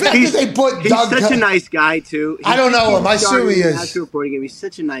fact that they put he's Doug such Guy, a nice guy too. I don't know him. I assume he is. After reporting him, he's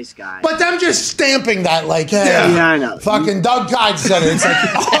such a nice guy. But them just stamping that, like, hey, yeah, I know. Fucking Doug Guy said it. It's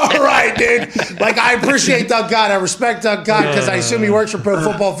like, all right, dude. Like, I appreciate Doug Guy. I respect Doug Guy because I assume he works for Pro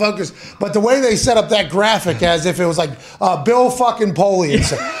Football Focus. But the way they set up that graphic as if it was like Bill fucking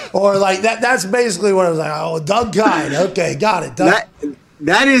Polian or like that's basically what I was like. Oh, Doug Guy. Okay, got it. Doug.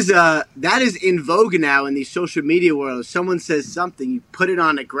 That is in vogue now in the social media world. If someone says something, you put it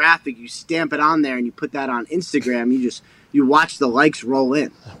on a graphic, you stamp it on there, and you put that on Instagram. You watch the likes roll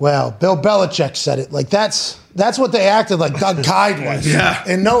in. Well, Bill Belichick said it. Like that's what they acted like Doug Kide was. Yeah.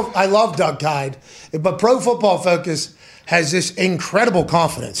 And no, I love Doug Kide, but Pro Football Focus has this incredible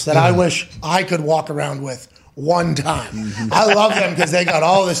confidence that I wish I could walk around with one time. I love them because they got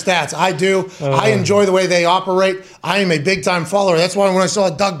all the stats. I do. I enjoy the way they operate. I am a big time follower. That's why when I saw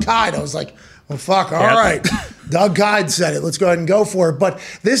Doug Kide, I was like, well, fuck, all right. Doug Kide said it. Let's go ahead and go for it. But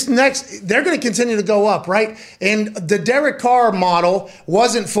this next, they're going to continue to go up, right? And the Derek Carr model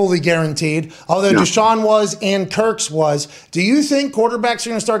wasn't fully guaranteed, although Deshaun was and Kirk's was. Do you think quarterbacks are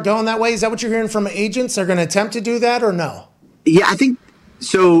going to start going that way? Is that what you're hearing from agents? They're going to attempt to do that or no? Yeah, I think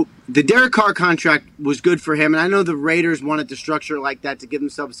so. The Derek Carr contract was good for him, and I know the Raiders wanted to structure it like that to give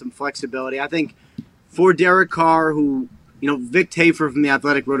themselves some flexibility. I think for Derek Carr, who, Vic Tafer from The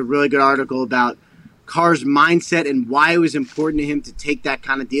Athletic wrote a really good article about Carr's mindset and why it was important to him to take that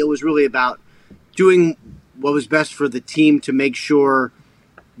kind of deal. It was really about doing what was best for the team to make sure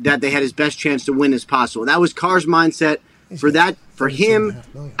that they had his best chance to win as possible. That was Carr's mindset. For him,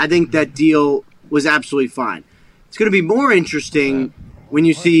 I think that deal was absolutely fine. It's going to be more interesting when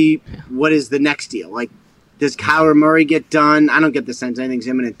you see what is the next deal. Like, does Kyler Murray get done? I don't get the sense anything's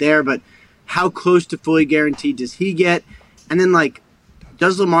imminent there, but how close to fully guaranteed does he get? And then,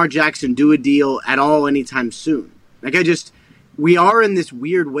 does Lamar Jackson do a deal at all anytime soon? We are in this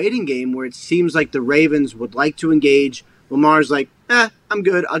weird waiting game where it seems like the Ravens would like to engage. Lamar's like, I'm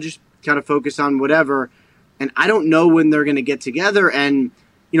good. I'll just kind of focus on whatever. And I don't know when they're going to get together. And,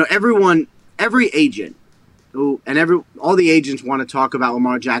 every agent, all the agents want to talk about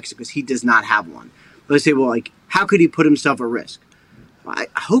Lamar Jackson because he does not have one. But they say, well, how could he put himself at risk? I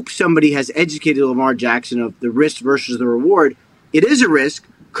hope somebody has educated Lamar Jackson of the risk versus the reward. It is a risk.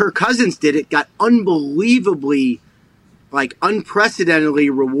 Kirk Cousins did it, got unbelievably, unprecedentedly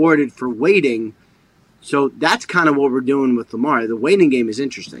rewarded for waiting. So that's kind of what we're doing with Lamar. The waiting game is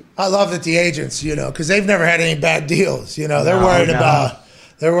interesting. I love that the agents, because they've never had any bad deals. They're worried about...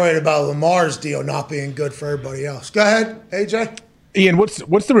 They're worried about Lamar's deal not being good for everybody else. Go ahead, AJ. Ian,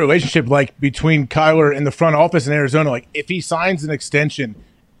 what's the relationship like between Kyler and the front office in Arizona? Like, if he signs an extension,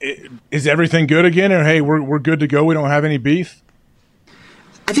 is everything good again? Or, hey, we're good to go, we don't have any beef?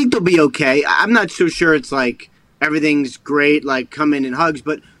 I think they'll be okay. I'm not so sure it's everything's great, come in and hugs.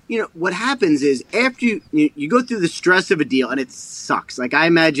 But, what happens is after you go through the stress of a deal, and it sucks. I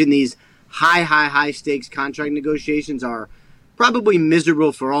imagine these high stakes contract negotiations are probably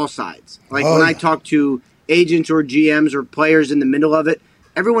miserable for all sides. I talk to agents or GMs or players in the middle of it,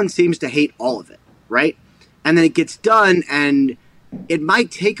 everyone seems to hate all of it, right? And then it gets done, and it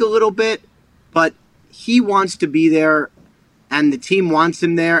might take a little bit, but he wants to be there, and the team wants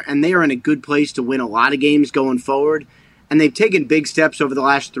him there, and they are in a good place to win a lot of games going forward. And they've taken big steps over the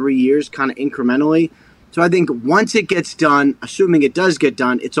last 3 years, kind of incrementally. So I think once it gets done, assuming it does get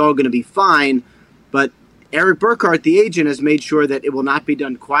done, it's all going to be fine. But Eric Burkhart, the agent, has made sure that it will not be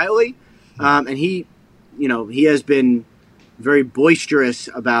done quietly. and he has been very boisterous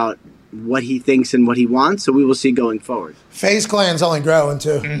about what he thinks and what he wants. So we will see going forward. FaZe Clan's only growing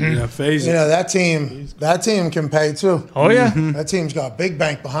too. Yeah, FaZe. That team can pay too. Oh yeah, that team's got a big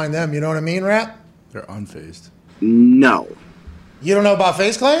bank behind them. You know what I mean, Rap? They're unfazed. No. You don't know about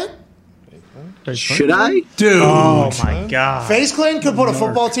FaZe Clan? Should I? Dude. Oh my God. FaZe Clan could put a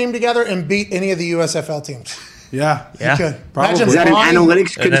football team together and beat any of the USFL teams. Yeah. You could. Probably. Is that an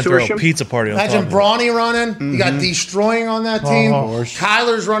analytics And then throw a consortium? pizza party on top Imagine of it. Brawny running. You got Destroying on that team.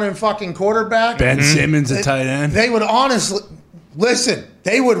 Kyler's running fucking quarterback. Ben Simmons, a tight end. They would honestly listen.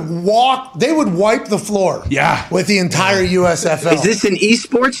 They would wipe the floor. Yeah. With the entire USFL. Is this an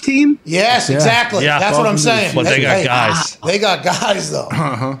esports team? Yes, exactly. Yeah. That's what I'm saying. But they got guys. They got guys though.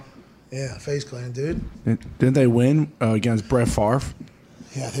 Uh-huh. Yeah, FaZe Clan, dude. Didn't they win against Brett Favre?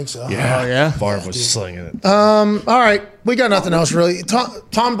 Yeah, I think so. Yeah. Oh yeah. Favre was slinging it. All right, we got nothing else really.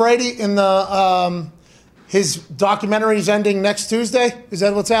 Tom Brady in the his documentary's ending next Tuesday. Is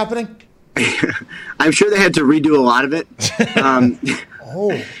that what's happening? I'm sure they had to redo a lot of it.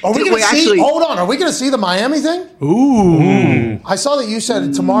 Are we going to see? Hold on, are we going to see the Miami thing? Ooh. I saw that you said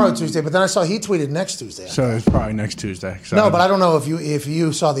it tomorrow Tuesday, but then I saw he tweeted next Tuesday. So it's probably next Tuesday. So No, but I don't know if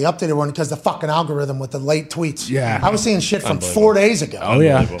you saw the updated one because the fucking algorithm with the late tweets. Yeah. I was seeing shit from 4 days ago. Oh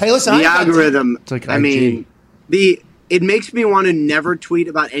yeah. Hey, listen, The algorithm. like I IG. mean, it makes me want to never tweet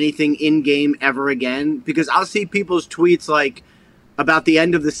about anything in game ever again because I'll see people's tweets like about the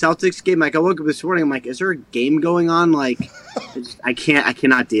end of the Celtics game. Like I woke up this morning, I'm like, is there a game going on? Like, I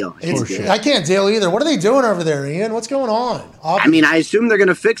cannot deal. I can't deal either. What are they doing over there, Ian? What's going on? I mean, I assume they're going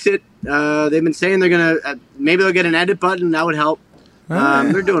to fix it. They've been saying they're going to maybe they'll get an edit button. That would help.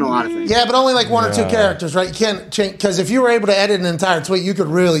 They're doing a lot of things. Yeah, but only like one or two characters, right? You can't change because if you were able to edit an entire tweet, you could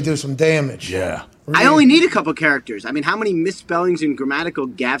really do some damage. Yeah. I only need a couple characters. I mean, how many misspellings and grammatical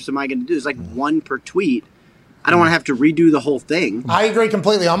gaffes am I going to do? It's like one per tweet. I don't want to have to redo the whole thing. I agree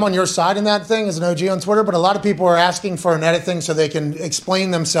completely. I'm on your side in that thing as an OG on Twitter, but a lot of people are asking for an edit thing so they can explain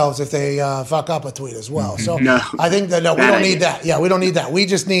themselves if they fuck up a tweet as well. So No. I think that we don't need that. Yeah, we don't need that. We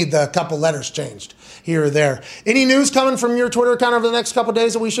just need the couple letters changed here or there. Any news coming from your Twitter account over the next couple of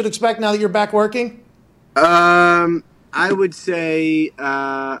days that we should expect now that you're back working? I would say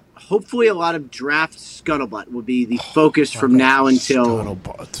hopefully a lot of draft scuttlebutt will be the focus from now until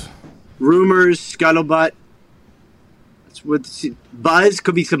Scuttlebutt. Rumors, scuttlebutt. Buzz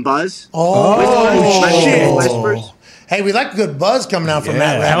could be some buzz. Whispers. Hey, we like good buzz coming out from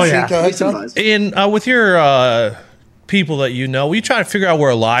that. hell yeah. Go ahead, Tom. And with your people that you know, we trying to figure out where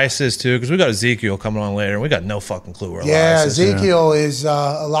Elias is too, because we got Ezekiel coming on later, and we got no fucking clue where Yeah, Elias is. Ezekiel is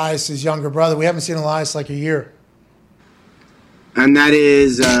Elias' younger brother. We haven't seen Elias like a year. And that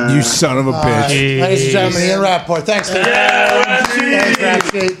is You son of a bitch. Ladies and gentlemen, Ian Rapoport. Thanks, man.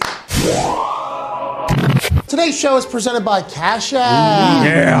 Thanks, Rap Today's show is presented by Cash App.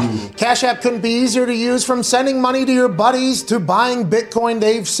 Yeah. Cash App couldn't be easier to use. From sending money to your buddies to buying Bitcoin,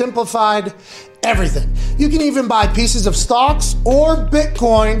 they've simplified everything. You can even buy pieces of stocks or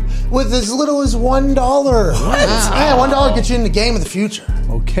Bitcoin with as little as $1. Yeah, $1 gets you in the game of the future.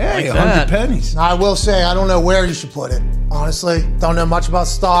 Okay, Like 100 that. pennies. Now, I will say, I don't know where you should put it. Honestly, don't know much about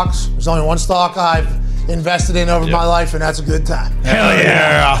stocks. There's only one stock I've invested in over my life, and that's a good time. Hell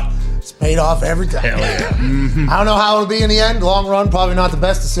yeah. It's paid off every time. Hell yeah. I don't know how it'll be in the end. Long run, probably not the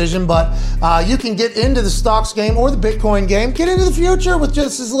best decision, but you can get into the stocks game or the Bitcoin game. Get into the future with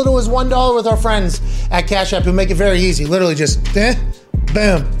just as little as $1 with our friends at Cash App who make it very easy. Literally just,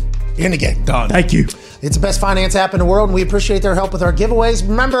 boom, you're in the game. Done. Thank you. It's the best finance app in the world, and we appreciate their help with our giveaways.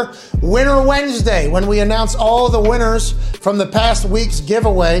 Remember, Winner Wednesday, when we announce all the winners from the past week's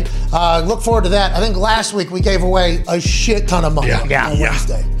giveaway. Look forward to that. I think last week we gave away a shit ton of money on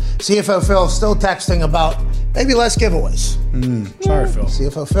Wednesday. CFO Phil still texting about maybe less giveaways. Sorry, Phil.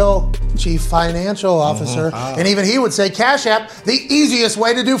 CFO Phil, Chief Financial Officer, and even he would say Cash App, the easiest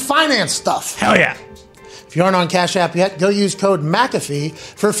way to do finance stuff. Hell yeah. If you aren't on Cash App yet, go use code McAfee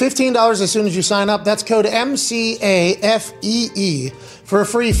for $15 as soon as you sign up. That's code MCAFEE for a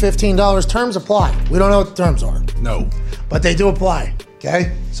free $15. Terms apply. We don't know what the terms are. No. But they do apply,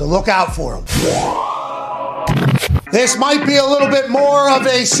 okay? So look out for them. This might be a little bit more of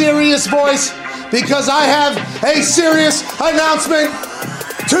a serious voice because I have a serious announcement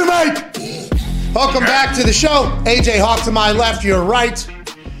to make. Welcome back to the show. AJ Hawk to my left, your right.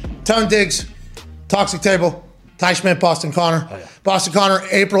 Tone Diggs, Toxic Table, Ty Schmidt, Boston Connor. Boston Connor,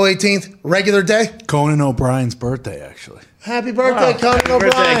 April 18th, regular day. Conan O'Brien's birthday, actually. Happy birthday, Conan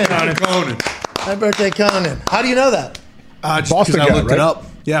O'Brien. Conan. Happy birthday, Conan. How do you know that? Just Boston because I guy, looked right? it up.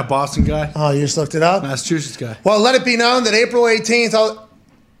 Yeah, Boston guy. Oh, you just looked it up? Massachusetts guy. Well, let it be known that April 18th,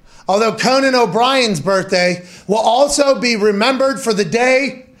 although Conan O'Brien's birthday will also be remembered for the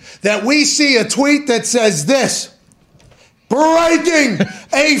day that we see a tweet that says this. Breaking!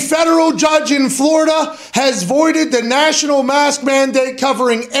 A federal judge in Florida has voided the national mask mandate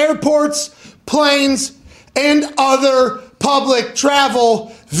covering airports, planes, and other public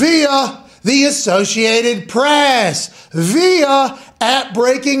travel via the Associated Press, via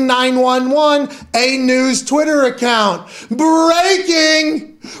 @Breaking911, a news Twitter account.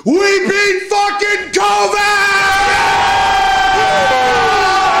 Breaking! We beat fucking COVID!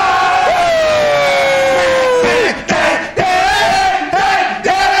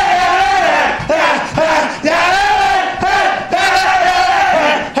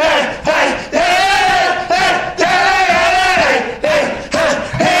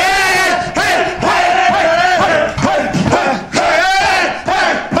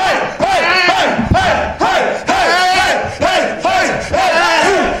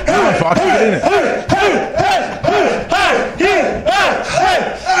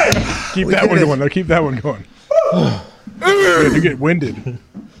 Keep that one going, though. Keep that one going. You get winded.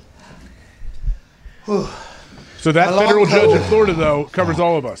 So that federal judge in Florida, though, covers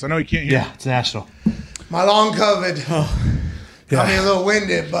all of us. I know you can't hear. Yeah, it's national. My long COVID. Got me a little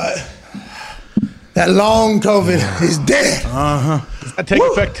winded, but that long COVID is dead. Does that take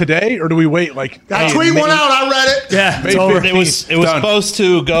effect today, or do we wait? That tweet went out. I read it. Yeah, it's over. It was supposed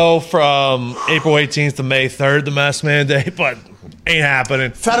to go from April 18th to May 3rd, the mask mandate, but ain't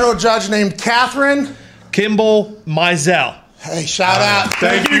happening. Federal judge named Catherine Kimball Mizell. Hey, shout out.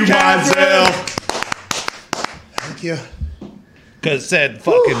 Thank you, Mizell. Thank you. Because it said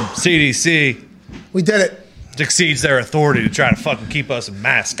fucking CDC. We did it. Exceeds their authority to try to fucking keep us in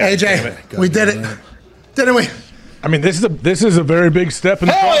masks. AJ, we did it. Didn't we? I mean, this is a very big step in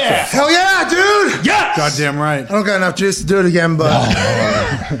the process. Hell yeah, dude! Yeah! Goddamn right. I don't got enough juice to do it again,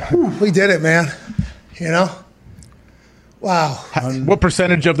 but we did it, man. You know? Wow. What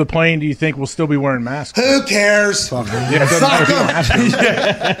percentage of the plane do you think will still be wearing masks? Who cares? Yeah, it doesn't matter if you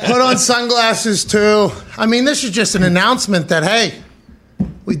have Put on sunglasses, too. I mean, this is just an announcement that, hey,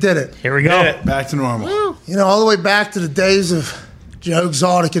 we did it. Here we go. Back to normal. Woo. You know, all the way back to the days of Joe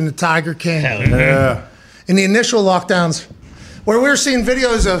Exotic and the Tiger King. Hell yeah. In the initial lockdowns, where we were seeing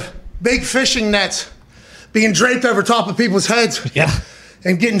videos of big fishing nets being draped over top of people's heads. Yeah.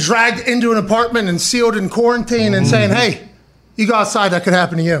 And getting dragged into an apartment and sealed in quarantine and saying, hey, you go outside, that could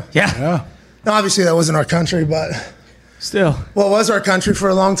happen to you. Yeah. Now, obviously, that wasn't our country, but still. What was our country for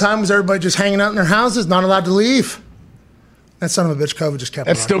a long time was everybody just hanging out in their houses, not allowed to leave. That son of a bitch COVID just kept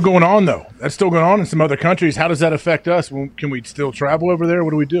That's still going on, though. That's still going on in some other countries. How does that affect us? Can we still travel over there? What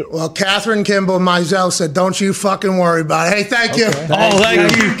do we do? Well, Catherine Kimball Mizell said, don't you fucking worry about it. Hey, thank you.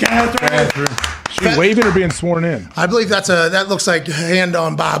 Thank you, Catherine. She waving or being sworn in? I believe that looks like hand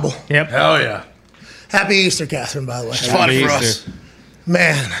on Bible. Yep. Hell yeah. Happy Easter, Catherine, by the way. It's fun for us.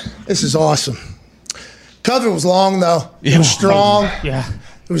 Man, this is awesome. COVID was long, though. It was strong. Yeah.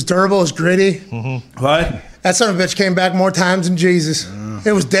 It was durable. It was gritty. What? That son of a bitch came back more times than Jesus.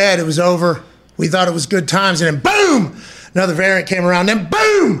 It was dead. It was over. We thought it was good times, and then boom, another variant came around, and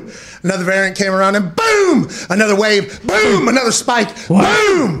boom, another variant came around, and boom, another wave, boom, another spike,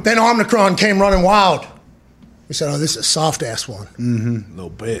 boom. Then Omicron came running wild. We said, oh, this is a soft-ass one.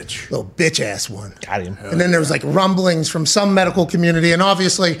 Little bitch. Little bitch-ass one. Got him. And then there was like rumblings from some medical community, and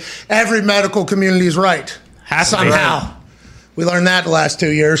obviously every medical community is right. Somehow. We learned that the last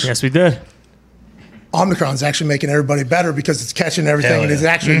 2 years. Yes, we did. Omicron's actually making everybody better because it's catching everything and it's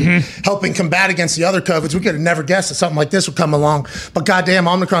actually helping combat against the other COVIDs. We could have never guessed that something like this would come along. But goddamn,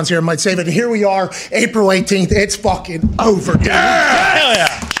 Omicron's here and might save it. And here we are, April 18th. It's fucking over, dude. Hell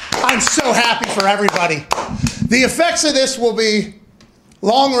yeah. I'm so happy for everybody. The effects of this will be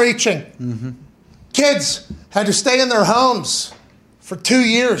long-reaching. Kids had to stay in their homes for 2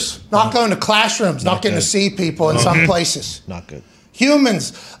 years, not going to classrooms, not getting to see people in some places. Not good.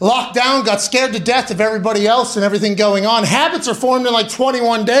 Humans locked down, got scared to death of everybody else and everything going on. Habits are formed in like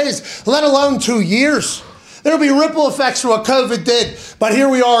 21 days, let alone 2 years. There'll be ripple effects for what COVID did. But here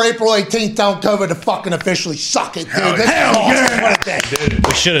we are, April 18th, telling COVID to fucking officially suck it, dude. Hell yeah. What a day.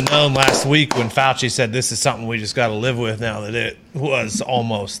 We should have known last week when Fauci said this is something we just got to live with now that it was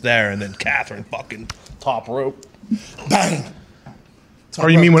almost there. And then Catherine fucking top rope. Bang. Or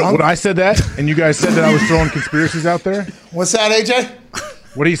you mean when I said that and you guys said that I was throwing conspiracies out there? What's that, AJ?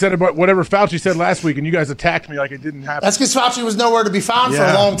 What he said about whatever Fauci said last week and you guys attacked me like it didn't happen. That's because Fauci was nowhere to be found for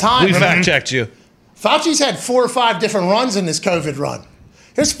a long time. We fact-checked you. Fauci's had 4 or 5 different runs in this COVID run.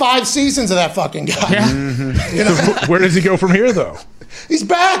 There's 5 seasons of that fucking guy. You know? Where does he go from here, though? He's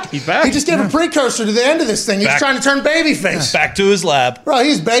back. He's back. He just gave a precursor to the end of this thing. He's Back. trying to turn babyface. Back to his lab. Bro,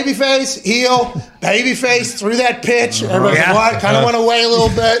 he's babyface, heel, babyface, threw that pitch. Everybody's like, what? Kind of went away a little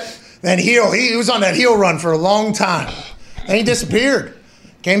bit. Then heel. He was on that heel run for a long time. Then he disappeared.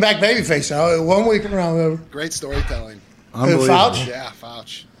 Came back babyface. 1 week around. Great storytelling. Who, Fouch? Yeah,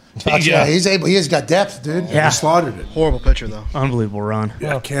 Fouch. Fouch, yeah, he has got depth, dude. He slaughtered it. Horrible pitcher, though. Unbelievable run.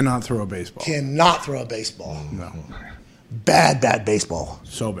 Yeah, cannot throw a baseball. Cannot throw a baseball. No. Bad baseball.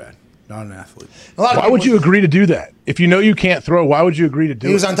 So bad. Not an athlete. Why would you agree to do that? If you know you can't throw, why would you agree to do it?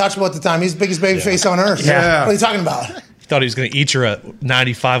 He was untouchable at the time. He's the biggest babyface on earth. Yeah. What are you talking about? He thought he was going to eat you at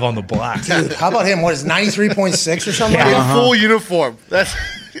 95 on the block. Dude, how about him? What is 93.6 or something? In a full uniform. That's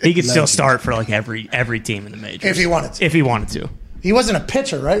He could still start for like every team in the majors. If he wanted to. If he wanted to. He wasn't a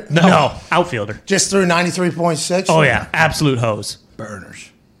pitcher, right? No, outfielder. Just threw 93.6? Oh, yeah. Absolute hose. Burners.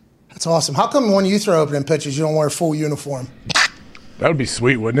 That's awesome. How come when you throw opening pitches, you don't wear a full uniform? That would be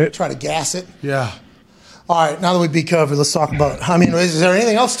sweet, wouldn't it? Try to gas it. Yeah. All right, now that we beat COVID, let's talk about. I mean, is there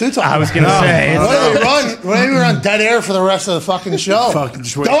anything else to talk about? I was going to say. What do we run dead air for the rest of the fucking show?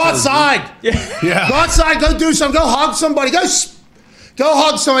 Go outside. Yeah. Go outside. Go do something. Go hug somebody. Go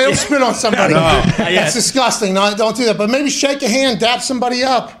hug somebody. Don't spit on somebody. That's disgusting. No, don't do that. But maybe shake a hand, dap somebody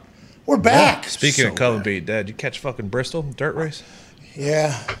up. We're back. Speaking of COVID beat dead, you catch fucking Bristol dirt race?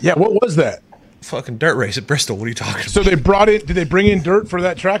 Yeah. Yeah, what was that? Fucking dirt race at Bristol. What are you talking about? So they brought it. Did they bring in dirt for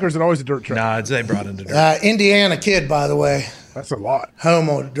that track, or is it always a dirt track? Nah, they brought in the dirt. Indiana kid, by the way. That's a lot.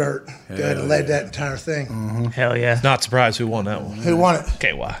 Homo dirt. Good. Led that entire thing. Hell yeah. Not surprised who won that one. Who won it?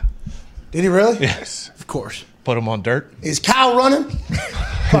 KY. Did he really? Yes. Of course. Put him on dirt. Is Kyle running?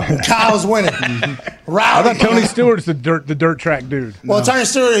 Fucking Kyle's winning. I Rowdy. thought Tony Stewart's the dirt track dude. Well, Tony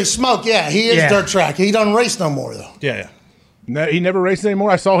Stewart, he smoked. Yeah, he is dirt track. He doesn't race no more, though. Yeah. No, he never raced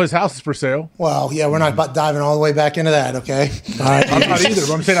anymore. I saw his house is for sale. Well, yeah, we're not diving all the way back into that, okay? All right. I'm not either,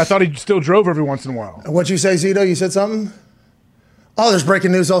 but I'm saying I thought he still drove every once in a while. What'd you say, Zito? You said something? Oh, there's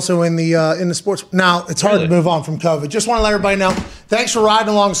breaking news also in the sports. Now, it's hard to move on from COVID. Just want to let everybody know, thanks for riding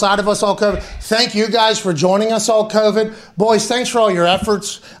alongside of us all COVID. Thank you guys for joining us all COVID. Boys, thanks for all your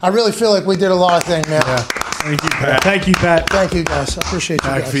efforts. I really feel like we did a lot of things, man. Yeah. Thank you, Pat. Thank you, Pat. Thank you, guys. I appreciate you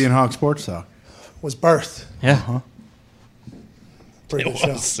guys. McAfee and Hawk Sports Talk. Was birthed. Yeah. Pretty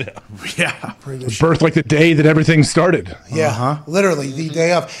good show. Yeah. Pretty good show. Birth like the day that everything started. Yeah, literally the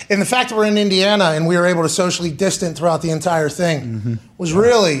day of. And the fact that we're in Indiana and we were able to socially distant throughout the entire thing was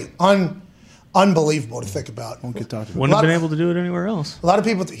really unbelievable to think about. Won't get talked about. Wouldn't have been able to do it anywhere else. A lot of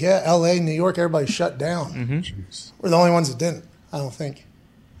people, L.A., New York, everybody shut down. We're the only ones that didn't, I don't think.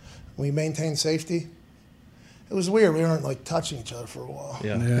 We maintained safety. It was weird. We weren't like touching each other for a while.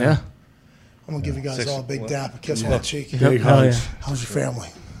 Yeah. I'm going to give you guys all a big dap, a kiss on the cheek. Big hugs. How's your family?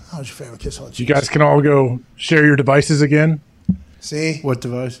 How's your family? Kiss on the cheek. You guys can all go share your devices again. See? What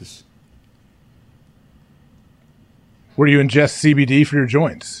devices? Where you ingest CBD for your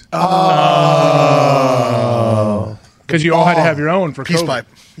joints. Oh. Because you all had to have your own for peace COVID. pipe.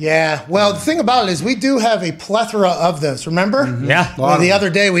 Yeah. Well, the thing about it is we do have a plethora of those. Remember? Yeah. Well, the other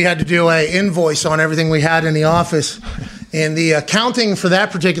day we had to do an invoice on everything we had in the office. And the accounting for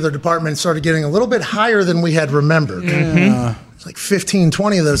that particular department started getting a little bit higher than we had remembered. It's like 15,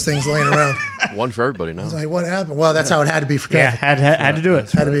 20 of those things laying around. One for everybody I now. was like, what happened? Well, that's how it had to be for COVID. Yeah, had to do it.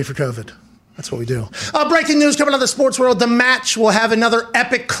 Had to be for COVID. That's what we do. Breaking news coming out of the sports world. The match will have another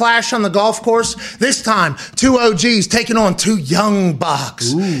epic clash on the golf course. This time, 2 OGs taking on 2 young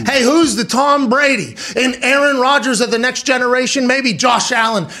bucks. Hey, who's the Tom Brady and Aaron Rodgers of the next generation? Maybe Josh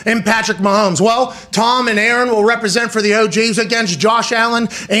Allen and Patrick Mahomes. Well, Tom and Aaron will represent for the OGs against Josh Allen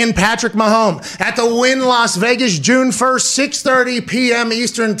and Patrick Mahomes at the Wynn Las Vegas, June 1st, 6:30 p.m.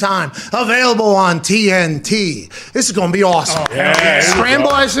 Eastern Time. Available on TNT. This is going to be awesome.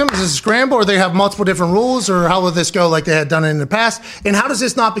 Scramble, I assume? Is this a scramble, or they have multiple different rules, or how will this go like they had done it in the past? And how does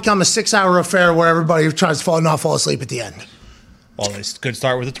this not become a 6-hour affair where everybody tries to fall asleep at the end? Well, they could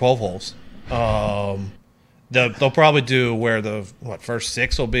start with the 12 holes. They'll probably do where the first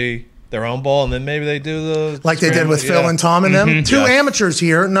 6 will be their own ball, and then maybe they do the like they did with Phil and Tom and them. 2 amateurs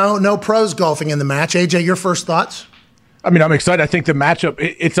here, no pros golfing in the match. AJ, your first thoughts? I mean, I'm excited. I think the matchup,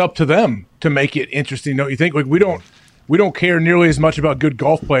 it's up to them to make it interesting. Don't you think? Like we don't care nearly as much about good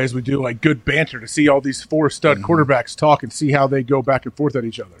golf play as we do like good banter, to see all these 4 stud quarterbacks talk and see how they go back and forth at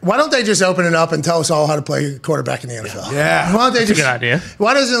each other. Why don't they just open it up and tell us all how to play quarterback in the NFL? Yeah. Why don't they That's a good idea.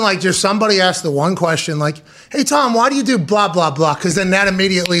 Why doesn't like just somebody ask the one question like, hey, Tom, why do you do blah, blah, blah? Because then that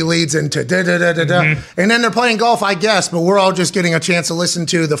immediately leads into da-da-da-da-da. And then they're playing golf, I guess, but we're all just getting a chance to listen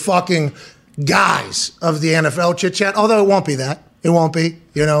to the fucking guys of the NFL chit-chat, although it won't be that. It won't be.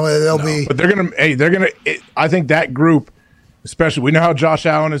 They'll be. But they're gonna. I think that group, especially, we know how Josh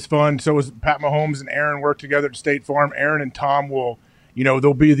Allen is fun. So is Pat Mahomes and Aaron work together at State Farm. Aaron and Tom will,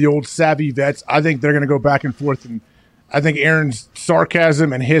 they'll be the old savvy vets. I think they're gonna go back and forth, and I think Aaron's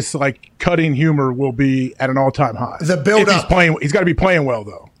sarcasm and his cutting humor will be at an all-time high. The build up. He's got to be playing well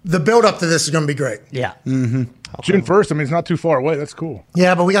though. The build up to this is going to be great. Yeah. Mm-hmm. June 1st. I mean, it's not too far away. That's cool.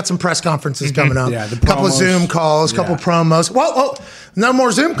 Yeah, but we got some press conferences coming up. Yeah, a couple of Zoom calls, couple promos. Well, no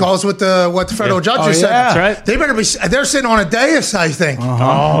more Zoom calls with what the federal judges said. That's right. They better be. They're sitting on a dais, I think.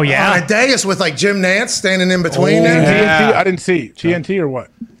 Uh-huh. Oh yeah, on a dais with Jim Nance standing in between. TNT. I didn't see TNT or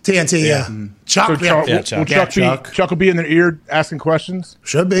what. TNT. Yeah. Chuck. Chuck will be in their ear asking questions.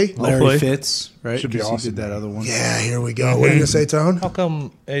 Should be. Larry Fitz, right? Should be awesome. He did that other one. Yeah. Here we go. What are you gonna say, Tone? How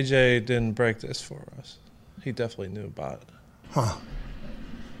come AJ didn't break this for us? He definitely knew about it. Huh.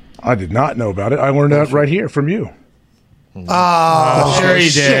 I did not know about it. I learned that right here from you. Oh, sure he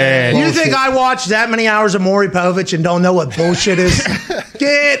did. You think I watched that many hours of Maury Povich and don't know what bullshit is?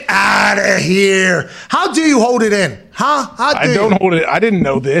 Get out of here. How do you hold it in? Huh? I don't hold it. I didn't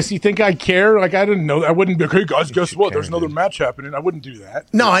know this. You think I care? I didn't know. I wouldn't be like, hey, guys, guess what? There's another match happening. I wouldn't do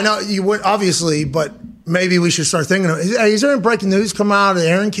that. No, I know you would, obviously, but maybe we should start thinking of is there any breaking news coming out of the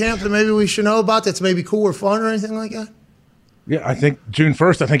Aaron camp that maybe we should know about that's maybe cool or fun or anything like that? Yeah, I think June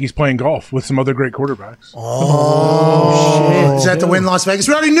 1st, I think he's playing golf with some other great quarterbacks. Oh, shit. Is that to win Las Vegas?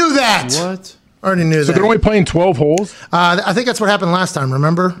 We already knew that. What? Already knew that. So they're only playing 12 holes? I think that's what happened last time,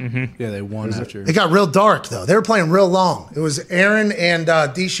 remember? Mm-hmm. Yeah, they won after. It got real dark, though. They were playing real long. It was Aaron and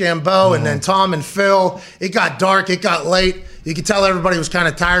DeChambeau and then Tom and Phil. It got dark. It got late. You could tell everybody was kind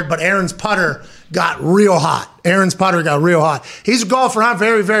of tired, but Aaron's putter got real hot. He's a golfer. I'm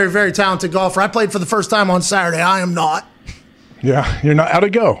very, very, very talented golfer. I played for the first time on Saturday. I am not. Yeah, you're not. How'd it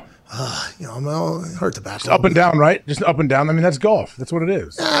go? It hurt the back. Just up and down, right? Just up and down. I mean, that's golf. That's what it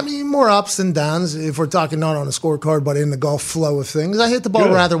is. I mean, more ups than downs if we're talking not on a scorecard, but in the golf flow of things. I hit the ball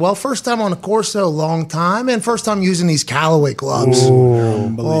rather well. First time on a course, though, long time, and first time using these Callaway clubs.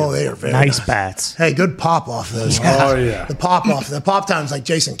 Oh, they are very nice bats. Hey, good pop off those. Oh, yeah. The pop time's like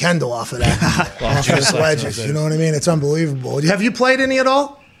Jason Kendall off of that. Off those wedges. You know what I mean? It's unbelievable. Have you played any at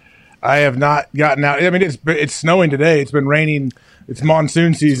all? I have not gotten out. I mean, it's snowing today. It's been raining. It's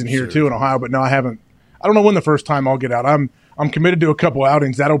monsoon season here too in Ohio, but no, I haven't. I don't know when the first time I'll get out. I'm committed to a couple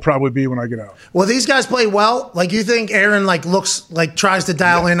outings. That'll probably be when I get out. Well, these guys play well. You think Aaron tries to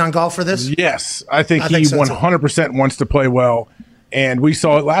dial in on golf for this? Yes, I think he 100% wants to play well, and we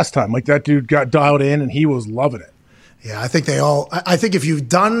saw it last time. That dude got dialed in, and he was loving it. Yeah, I think they all. I think if you've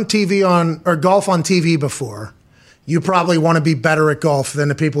done golf on TV before, you probably want to be better at golf than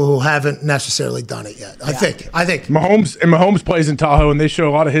the people who haven't necessarily done it yet. I think Mahomes plays in Tahoe, and they show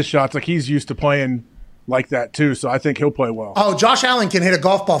a lot of his shots. He's used to playing like that too, so I think he'll play well. Oh, Josh Allen can hit a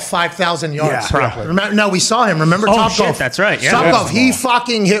golf ball 5,000 yards. Yeah, no, we saw him. Remember Top Golf? That's right. Yeah. Top Golf. He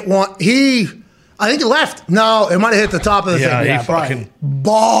fucking hit one. I think it left. No, it might have hit the top of the thing. Yeah, he fucking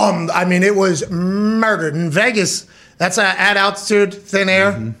bombed. I mean, it was murdered. In Vegas, that's at altitude, thin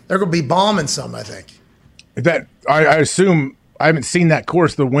air. Mm-hmm. They're going to be bombing some, I think. I assume I haven't seen that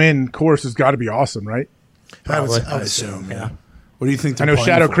course. The Wynn course has got to be awesome, right? I would assume. Yeah. What do you think? I know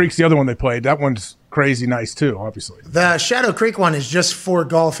Shadow Creek's the other one they played. That one's crazy nice too. Obviously, the Shadow Creek one is just for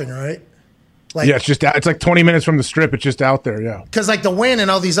golfing, right? It's just it's 20 minutes from the strip. It's just out there, yeah. Because the Wynn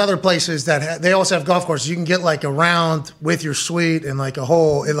and all these other places that they also have golf courses, you can get a round with your suite and a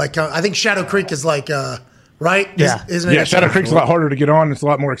hole. I think Shadow Creek is right? Yeah. Isn't it? Yeah, Shadow Creek's a lot harder to get on. It's a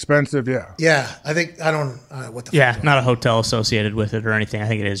lot more expensive, yeah. Yeah, I think, I don't, what the fuck? Not a hotel associated with it or anything. I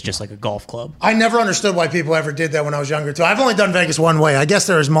think it is just a golf club. I never understood why people ever did that when I was younger, too. I've only done Vegas one way. I guess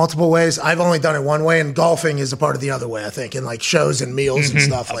there is multiple ways. I've only done it one way, and golfing is a part of the other way, I think, and shows and meals and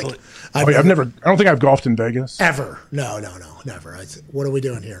stuff. I don't think I've golfed in Vegas. Ever. No, never. What are we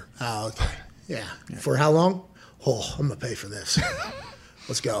doing here? Okay. Yeah. For how long? Oh, I'm going to pay for this.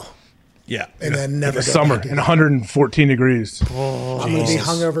 Let's go. Yeah. And then never go summer back and 114 degrees. Oh, I'm going to be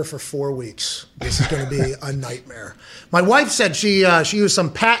hungover for 4 weeks. This is going to be a nightmare. My wife said she used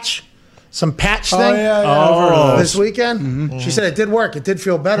some patch thing this weekend. Mm-hmm. She said it did work. It did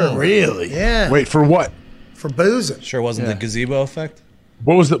feel better. Oh, really? Yeah. Wait, for what? For boozing. Sure wasn't the gazebo effect?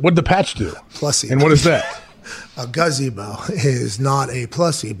 What did the patch do? Placebo. And what is that? A gazebo is not a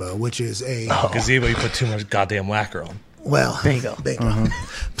placebo, which is a... Gazebo, you put too much goddamn lacquer on. Well, bingo. Uh-huh.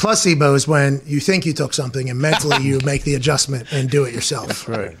 Placebo is when you think you took something and mentally you make the adjustment and do it yourself. That's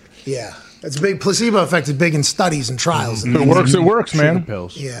right. Yeah. It's a big placebo effect is big in studies and trials. If it works, it works, man.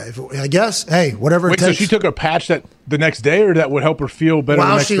 Pills. Yeah, I guess. Hey, whatever it Wait, so takes. she took a patch that the next day, or that would help her feel better the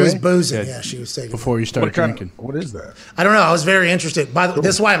While next she day? was boozing, yeah, she was taking Before you start drinking. What is that? I don't know. I was very interested.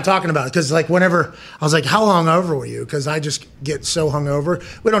 This is why I'm talking about it, because like whenever I was like, "How hungover were you?" Because I just get so hungover.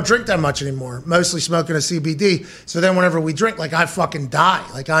 We don't drink that much anymore. Mostly smoking a CBD. So then whenever we drink, like I fucking die.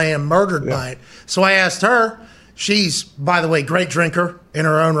 Like I am murdered by it. So I asked her. She's, by the way, great drinker in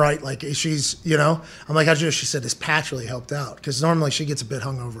her own right. Like she's, I'm like, how'd you do? She said this patch really helped out because normally she gets a bit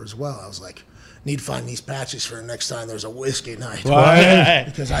hungover as well. I was like, need to find these patches for next time there's a whiskey night.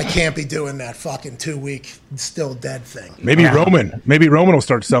 Because I can't be doing that fucking 2-week still dead thing. Maybe Roman will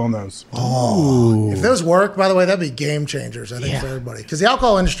start selling those. Oh, if those work, by the way, that'd be game changers, I think, for everybody. Because the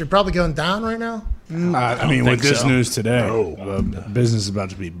alcohol industry probably going down right now. I mean, with this news today, business is about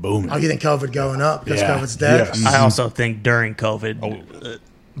to be booming. Oh, you think COVID going up because COVID's dead? Yes. I also think during COVID,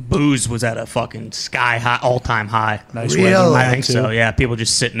 booze was at a fucking sky high, all-time high. Nice really? I think so. Yeah, people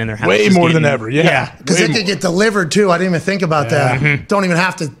just sitting in their houses. Way more than ever. Yeah, because it could get delivered too. I didn't even think about that. Mm-hmm. Don't even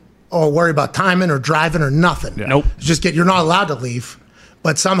have to worry about timing or driving or nothing. Nope. Just you're not allowed to leave.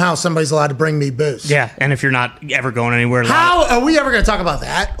 But somehow somebody's allowed to bring me booze. Yeah, and if you're not ever going anywhere, how are we ever going to talk about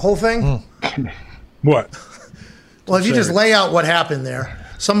that whole thing? What? Well, if you just lay out what happened there,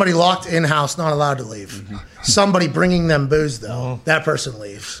 somebody locked in-house, not allowed to leave. Mm-hmm. Somebody bringing them booze, though, that person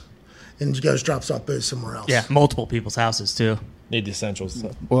leaves and goes drops off booze somewhere else. Yeah, multiple people's houses, too. Need the essentials.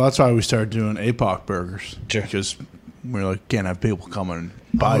 So. Well, that's why we started doing APOC burgers. Because we're like, can't have people coming and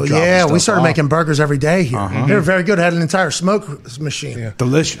buy we started making burgers every day here. They were very good. Had an entire smoke machine. Yeah.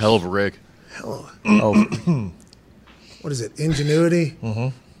 Delicious. Hell of a rig. What is it? Ingenuity?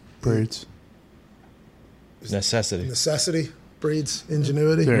 Breeds. Necessity breeds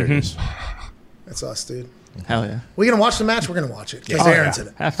ingenuity. There it is. That's us, dude. Hell yeah. We gonna watch the match? We're gonna watch it because Aaron's in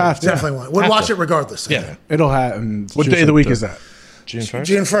it. Definitely want it. We'll watch it regardless. Yeah. It'll happen. What day of the week is that? June 1st?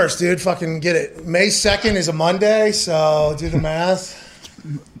 June 1st, dude. Fucking get it. May 2nd is a Monday, so do the math.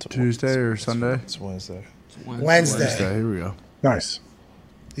 Tuesday or Sunday? It's Wednesday. Wednesday. Here we go. Nice.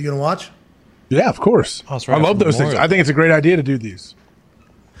 You gonna watch? Yeah, of course. Oh, that's right. I love those things. I think it's a great idea to do these.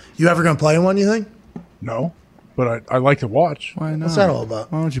 You ever gonna play in one, you think? No, but I like to watch. Why not? What's that all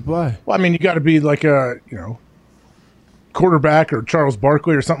about? Why don't you play? Well, I mean, you got to be like a quarterback or Charles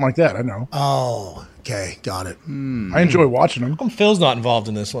Barkley or something like that. I know. Oh, okay, got it. I enjoy watching them. How come Phil's not involved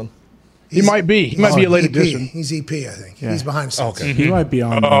in this one? He might be. He might be a late addition. He's EP, I think. Yeah. He's behind the scenes. Okay. He might be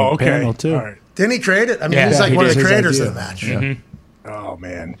on the panel too. All right. Didn't he create it? I mean, he's like one of the creators of the match. Yeah. Oh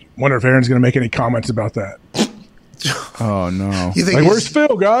man, wonder if Aaron's going to make any comments about that. Oh no! You think like, where's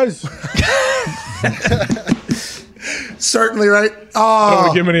Phil, guys? Certainly, right? I don't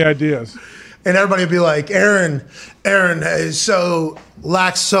want to give him any ideas. And everybody would be like, Aaron is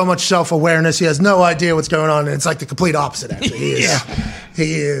lacks so much self-awareness. He has no idea what's going on. And it's like the complete opposite, actually.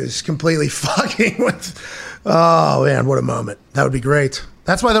 He is completely fucking with, oh, man, what a moment. That would be great.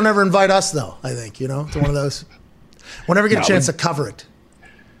 That's why they'll never invite us, though, I think, to one of those. We'll never get a chance to cover it.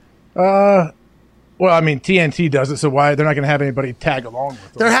 Well, I mean, TNT does it, so why they're not going to have anybody tag along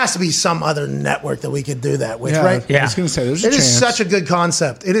with them? There has to be some other network that we could do that with, right? Yeah, I was going to say, there's a chance. It is such a good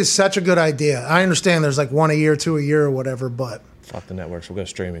concept. It is such a good idea. I understand there's like one a year, two a year, or whatever, but fuck the networks. We'll go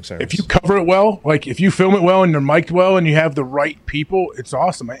streaming service. If you cover it well, like if you film it well and they're mic'd well and you have the right people, it's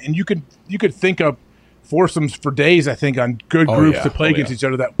awesome. And you could think of foursomes for days, I think, on good groups to play against each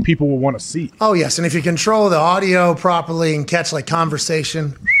other that people will want to see. Oh, yes. And if you control the audio properly and catch like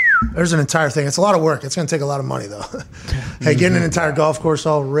conversation, there's an entire thing. It's a lot of work. It's going to take a lot of money, though. Hey, getting an entire golf course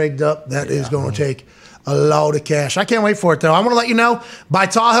all rigged up, that is going to take a load of cash. I can't wait for it, though. I want to let you know, by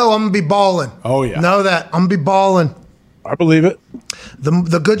Tahoe, I'm going to be balling. Oh, yeah. Know that. I'm going to be balling. I believe it.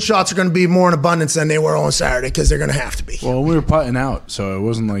 The good shots are going to be more in abundance than they were on Saturday because they're going to have to be. Well, we were putting out, so it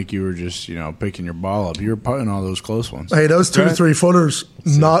wasn't like you were just, picking your ball up. You were putting all those close ones. Hey, those 2 to 3 footers,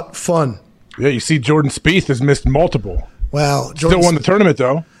 not fun. Yeah, you see Jordan Spieth has missed multiple. Well, still won the tournament,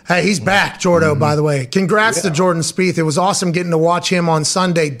 though. Hey, he's back, Jordo, by the way. Congrats to Jordan Spieth. It was awesome getting to watch him on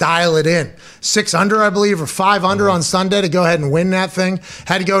Sunday dial it in. 6 under, I believe, or 5 under on Sunday to go ahead and win that thing.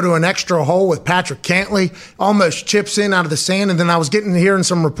 Had to go to an extra hole with Patrick Cantley. Almost chips in out of the sand. And then I was hearing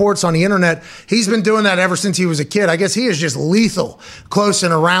some reports on the internet. He's been doing that ever since he was a kid. I guess he is just lethal close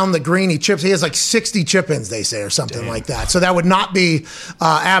and around the green. He chips. He has like 60 chip-ins, they say, or something like that. So that would not be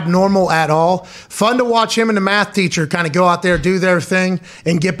abnormal at all. Fun to watch him and the math teacher kind of go out there, do their thing,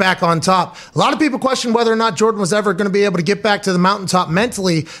 and get back on top. A lot of people question whether or not Jordan was ever going to be able to get back to the mountaintop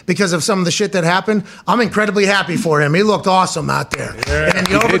mentally because of some of the shit that happened. I'm incredibly happy for him. He looked awesome out there. Yeah, and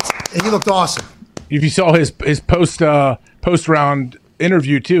he looked awesome. If you saw his post round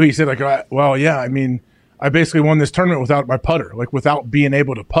interview too, he said like, well, yeah, I mean, I basically won this tournament without my putter, like without being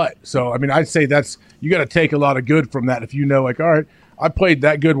able to putt. So, I mean, I'd say you got to take a lot of good from that. If you know, like, all right, I played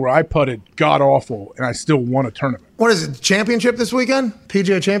that good where I putted god awful and I still won a tournament. What is it, championship this weekend?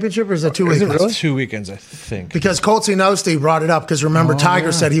 PGA Championship, or is that 2 weekends? Really? 2 weekends, I think. Because Coltsy Nosti brought it up, because remember,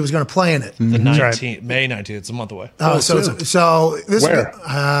 Tiger said he was going to play in it. The 19th, May 19th. It's a month away. Oh, so this Where?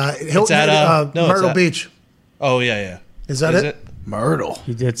 Hilton, Myrtle Beach. Oh, yeah. Is that it? Myrtle.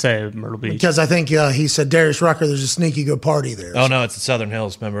 He did say Myrtle Beach. Because I think he said Darius Rucker, there's a sneaky good party there. Oh, no, it's the Southern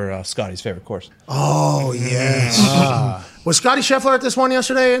Hills. Remember Scotty's favorite course. Oh, yes. Was Scotty Scheffler at this one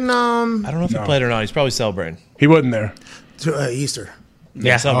yesterday? And I don't know if he played or not. He's probably celebrating. He wasn't there. Easter.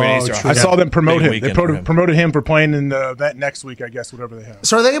 Yeah, celebrating Easter. I saw them promote him. They Him. promoted him for playing in the event next week, I guess, whatever they have.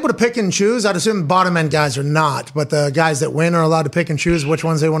 So are they able to pick and choose? I'd assume bottom end guys are not, but the guys that win are allowed to pick and choose which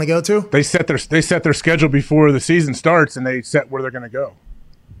ones they want to go to? They set their schedule before the season starts, and they set where they're going to go.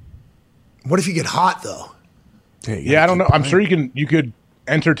 What if you get hot, though? Yeah, I don't know. I'm sure you could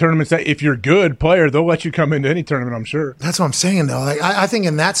enter tournaments that if you're a good player, they'll let you come into any tournament, I'm sure. That's what I'm saying, though. Like, I think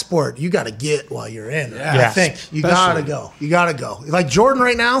in that sport, you got to get while you're in. I think you got to go. You got to go. Like Jordan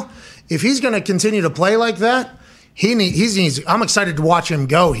right now, if he's going to continue to play like that, he needs. I'm excited to watch him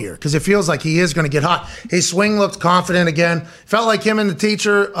go here because it feels like he is going to get hot. His swing looked confident again. Felt like him and the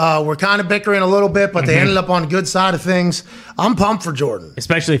teacher were kind of bickering a little bit, but they ended up on the good side of things. I'm pumped for Jordan,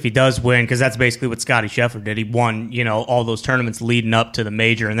 especially if he does win, because that's basically what Scotty Scheffler did. He won, all those tournaments leading up to the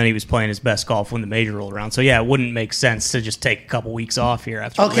major, and then he was playing his best golf when the major rolled around. So yeah, it wouldn't make sense to just take a couple weeks off here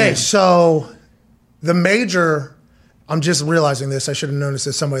after. Okay, so the major. I'm just realizing this. I should have known this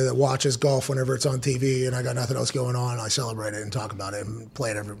as somebody that watches golf whenever it's on TV and I got nothing else going on. I celebrate it and talk about it and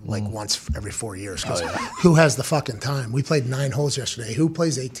play it once every 4 years. Who has the fucking time? We played 9 holes yesterday. Who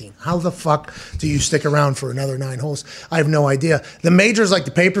plays 18? How the fuck do you stick around for another 9 holes? I have no idea. The major's like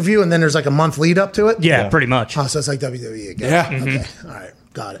the pay-per-view and then there's like a month lead up to it? Yeah, pretty much. Oh, so it's like WWE again. Yeah. Okay. All right.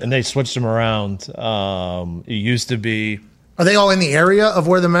 Got it. And they switched them around. It used to be... Are they all in the area of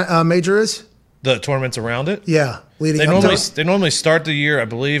where the major is? The tournaments around it? Yeah. They normally start the year, I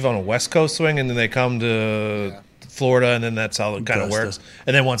believe, on a West Coast swing, and then they come to Florida, and then that's how it kind of works.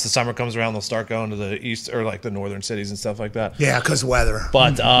 And then once the summer comes around, they'll start going to the east or like the northern cities and stuff like that. Yeah, because weather.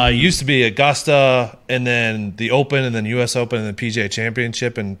 But it used to be Augusta, and then the Open, and then U.S. Open, and then PGA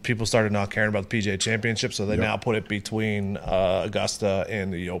Championship, and people started not caring about the PGA Championship, so they now put it between Augusta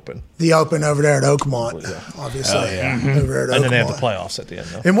and the Open. The Open over there at Oakmont, obviously. Oh, yeah. Over there at Oakmont. And then they have the playoffs at the end,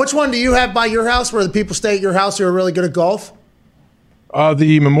 though. And which one do you have by your house where the people stay at your house who are really good at golf?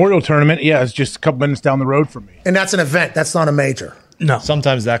 The Memorial Tournament, it's just a couple minutes down the road from me. And that's an event. That's not a major. No.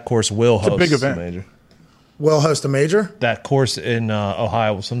 Sometimes that course will host a big event. major. Will host a major? That course in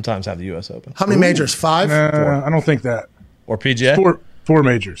Ohio will sometimes have the U.S. Open. How many majors? 5? 4. I don't think that. Or PGA? 4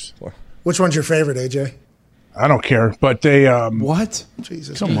 majors. 4. Which one's your favorite, AJ? I don't care, but they... what?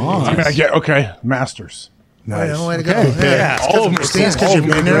 Jesus. Come on. I mean, I get... Okay, Masters. Nice. Way to go. Okay. Yeah. All of them. Because you've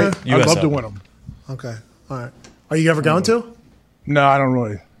been there? I'd love to win them. Okay. All right. Are you ever going to? No, I don't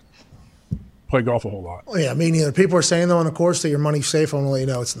really play golf a whole lot. Oh, yeah, me neither. People are saying, though, on the course that your money's safe. I want to let you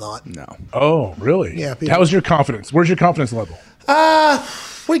know it's not. No. Oh, really? Yeah. How's your confidence? Where's your confidence level?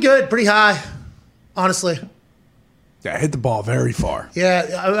 We good. Pretty high, honestly. Yeah, hit the ball very far.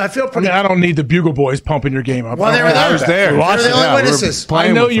 Yeah, I feel pretty. I don't need the Bugle Boys pumping your game up. Well, they were there. I was there. They were the only witnesses.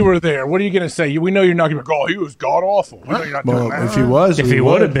 I know you were there. What are you going to say? We know you're not going to go, he was god-awful. We know you're not doing that. If he was, if he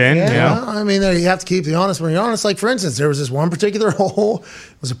would have been, Well, I mean, you have to keep the honest when you're honest. Like, for instance, there was this one particular hole.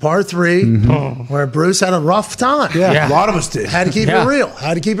 It was a par 3 where Bruce had a rough time. Yeah, a lot of us did. Had to keep it real.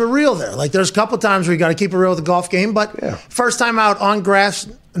 Had to keep it real there. Like, there's a couple times where you got to keep it real with the golf game. But first time out on grass,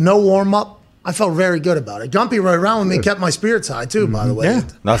 no warm-up. I felt very good about it. Gumpy rode around with me, kept my spirits high, too, by the way. Yeah.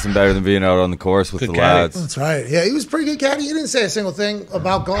 Nothing better than being out on the course with the lads. That's right. Yeah, he was a pretty good caddy. He didn't say a single thing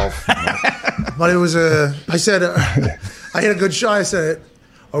about golf. But it was I said, I hit a good shot. I said,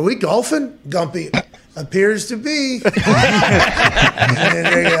 are we golfing? Gumpy, appears to be. And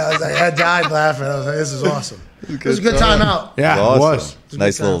then, I was like, I died laughing. I was like, this is awesome. It was a good time out. Yeah, awesome. It was.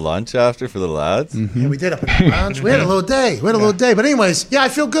 Nice little lunch after for the lads. Yeah, we did up in the lounge. We had a little day. But anyways, I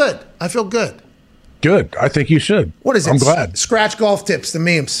feel good. Good. I think you should. What is it? I'm glad. Scratch Golf Tips, the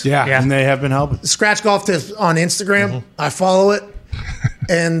memes. Yeah, and they have been helping. Scratch Golf Tips on Instagram. I follow it.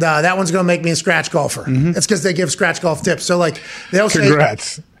 And that one's going to make me a scratch golfer. It's because they give scratch golf tips. So, like, they'll say...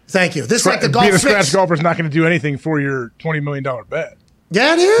 Congrats. Thank you. This is like the golf being a fix. scratch golfer is not going to do anything for your $20 million bet.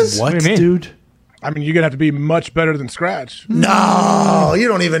 Yeah, it is. What, dude? I mean, you're going to have to be much better than scratch. No, you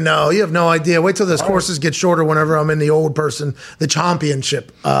don't even know. You have no idea. Wait till those courses get shorter whenever I'm in the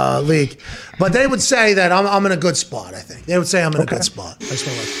championship league. But they would say that I'm in a good spot, I think. They would say I'm in a good spot. I just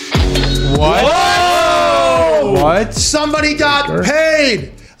want What? Whoa! What? Somebody got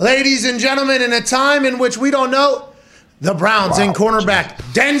paid. Ladies and gentlemen, in a time in which we don't know, the Browns in cornerback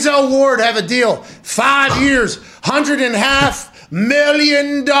Denzel Ward have a deal. 5 years, $100.5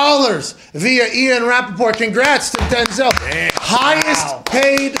 million via Ian Rapoport. Congrats to Denzel. Highest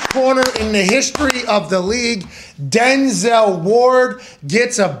paid corner in the history of the league. Denzel Ward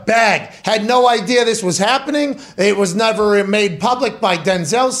gets a bag. Had no idea this was happening. It was never made public by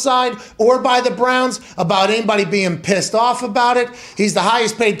Denzel's side or by the Browns about anybody being pissed off about it. He's the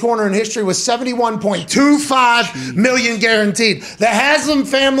highest paid corner in history with $71.25 million guaranteed. The Haslam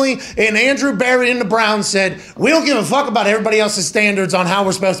family and Andrew Berry and the Browns said, we don't give a fuck about everybody else's standards on how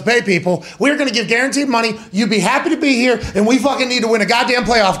we're supposed to pay people. We're going to give guaranteed money. You'd be happy to be here, and we fucking need to win a goddamn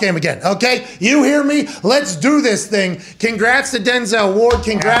playoff game again, okay? You hear me? Let's do this thing. Congrats to Denzel Ward.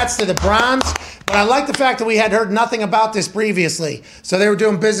 Congrats to the Browns. But I like the fact that we had heard nothing about this previously. So they were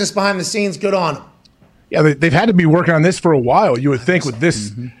doing business behind the scenes. Good on them. Yeah, they've had to be working on this for a while. You would think with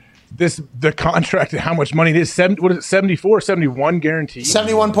this, the contract and how much money it is. 74, 71 guaranteed?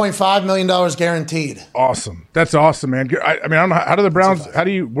 $71.5 million guaranteed. Awesome. That's awesome, man. I mean, I don't know. How do the Browns,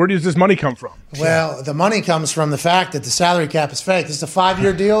 where does this money come from? Well, the money comes from the fact that the salary cap is fake. This is a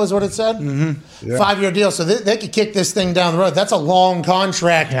 5-year deal, is what it said? Mm-hmm. Yeah. 5-year deal. So they could kick this thing down the road. That's a long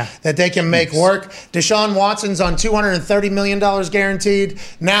contract that they can make work. Deshaun Watson's on $230 million guaranteed.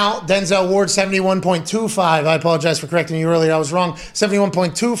 Now, Denzel Ward, $71.25. I apologize for correcting you earlier. I was wrong.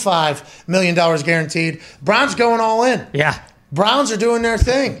 $71.25 million guaranteed. Browns going all in. Yeah. Browns are doing their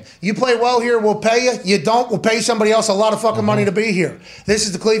thing. You play well here, we'll pay you. You don't, we'll pay somebody else a lot of fucking money to be here. This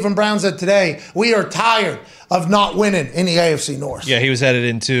is the Cleveland Browns of today. We are tired of not winning in the AFC North. Yeah, he was headed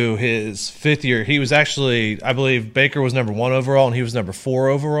into his 5th year. He was actually, I believe, Baker was number 1 overall, and he was number 4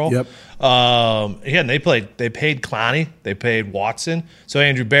 overall. Yep. And they paid Clowney, they paid Watson. So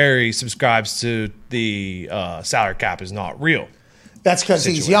Andrew Berry subscribes to the salary cap is not real. That's because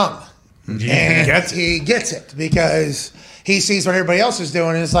he's young. And he gets it because he sees what everybody else is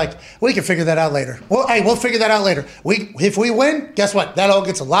doing, and it's like, we can figure that out later. Well, hey, we'll figure that out later. If we win, guess what? That all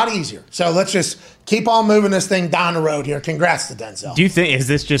gets a lot easier. So let's just keep on moving this thing down the road here. Congrats to Denzel. Do you think, is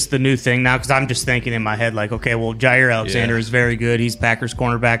this just the new thing now? Because I'm just thinking in my head, like, okay, well, Jair Alexander is very good. He's Packers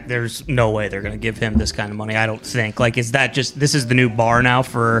cornerback. There's no way they're going to give him this kind of money, I don't think. Like, is that just, this is the new bar now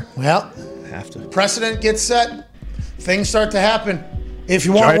for... Well, precedent gets set. Things start to happen. If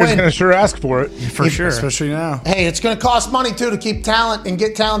you want to win, going to sure ask for it. For sure. Especially now. Hey, it's going to cost money, too, to keep talent and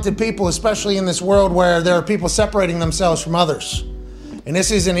get talented people, especially in this world where there are people separating themselves from others. And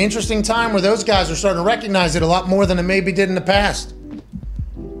this is an interesting time where those guys are starting to recognize it a lot more than they maybe did in the past.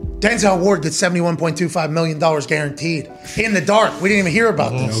 Denzel Ward gets $71.25 million guaranteed. In the dark. We didn't even hear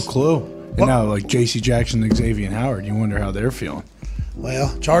about this. No clue. And now, like J.C. Jackson and Xavier Howard, you wonder how they're feeling.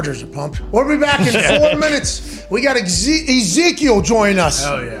 Well, Chargers are pumped. We'll be back in 4 minutes. We got Ezekiel join us.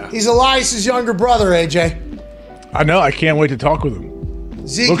 Hell yeah. He's Elias' younger brother, AJ. I know. I can't wait to talk with him.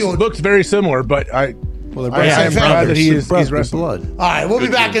 Ezekiel looks very similar, but they're I'm glad that he's wrestling. Blood. All right, we'll be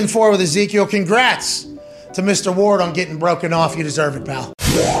back in 4 with Ezekiel. Congrats to Mr. Ward on getting broken off. You deserve it, pal.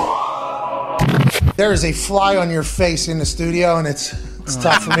 There is a fly on your face in the studio, and it's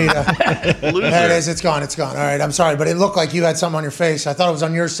tough for me to... There it is. It's gone. All right, I'm sorry, but it looked like you had something on your face. I thought it was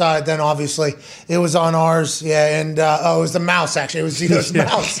on your side. Then, obviously, it was on ours. Yeah, and it was the mouse, actually. It was Zito's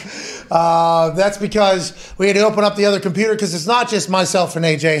mouse. That's because we had to open up the other computer because it's not just myself and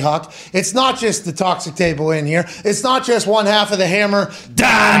AJ Huck. It's not just the toxic table in here. It's not just one half of the Hammer,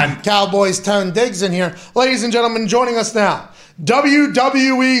 Dan Cowboys Tone Diggs in here. Ladies and gentlemen, joining us now,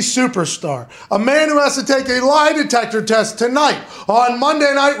 WWE superstar, a man who has to take a lie detector test tonight on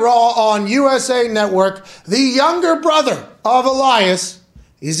Monday Night Raw on USA Network, the younger brother of Elias,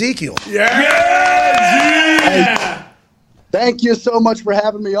 Ezekiel. Yeah! Thank you so much for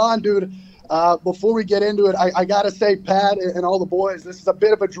having me on, dude. Before we get into it, I got to say, Pat and all the boys, this is a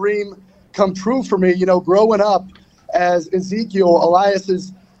bit of a dream come true for me. You know, growing up as Ezekiel,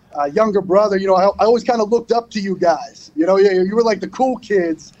 Elias's younger brother, you know, I always kind of looked up to you guys. You know, you were like the cool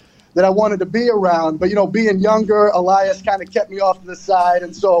kids that I wanted to be around. But, you know, being younger, Elias kind of kept me off to the side.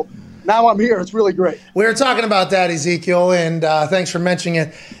 And so now I'm here. It's really great. We were talking about that, Ezekiel, and thanks for mentioning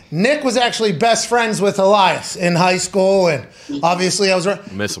it. Nick was actually best friends with Elias in high school, and obviously I was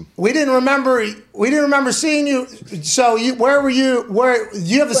miss him. We didn't remember seeing you. So where were you? Where do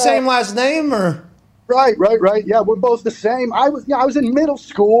you have the same last name or? Right. Yeah, we're both the same. I was in middle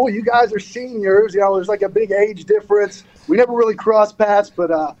school. You guys are seniors. There's like a big age difference. We never really crossed paths,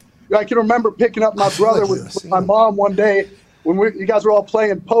 but I can remember picking up my brother with my mom one day when you guys were all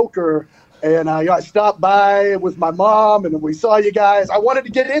playing poker, and I stopped by with my mom, and we saw you guys. I wanted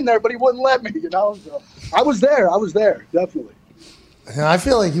to get in there, but he wouldn't let me. So I was there, definitely. I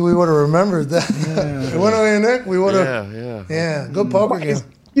feel like we would have remembered that. Yeah. Wouldn't we, Nick? We would have. Yeah. Good poker game.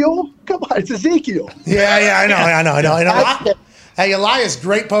 Come on, it's Ezekiel. Yeah, I know. Hey, Elias,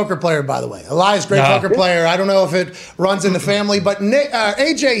 great poker player, by the way. Elias, great poker player. I don't know if it runs in the family, but Nick,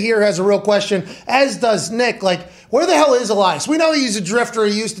 AJ here has a real question, as does Nick. Like, where the hell is Elias? We know he's a drifter.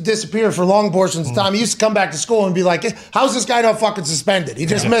 He used to disappear for long portions of time. He used to come back to school and be like, how's this guy not fucking suspended? He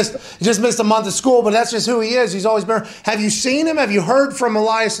just missed a month of school, but that's just who he is. He's always been. Have you seen him? Have you heard from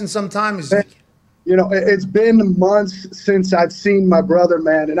Elias in some time? It's been months since I've seen my brother,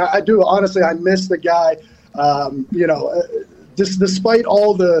 man. And I do, honestly, I miss the guy. Despite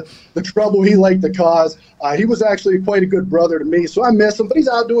all the trouble he liked to cause, he was actually quite a good brother to me. So I miss him, but he's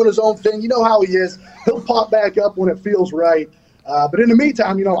out doing his own thing. You know how he is. He'll pop back up when it feels right. But in the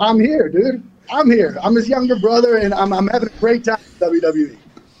meantime, I'm here, dude. I'm here. I'm his younger brother, and I'm having a great time with WWE.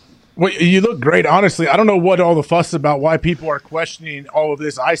 Well, you look great, honestly. I don't know what all the fuss is about, why people are questioning all of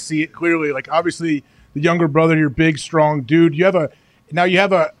this. I see it clearly. Like, obviously, the younger brother, you're big, strong dude. You have a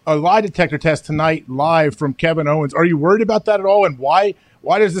lie detector test tonight live from Kevin Owens. Are you worried about that at all? And why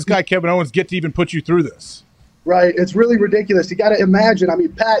does this guy Kevin Owens get to even put you through this? Right. It's really ridiculous. You got to imagine. I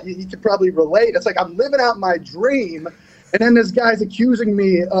mean, Pat, you could probably relate. It's like I'm living out my dream, and then this guy's accusing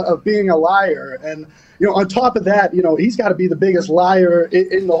me of being a liar. And, on top of that, he's got to be the biggest liar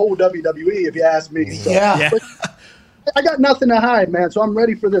in the whole WWE, if you ask me. So, I got nothing to hide, man. So I'm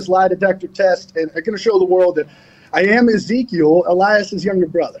ready for this lie detector test, and I'm going to show the world that I am Ezekiel, Elias's younger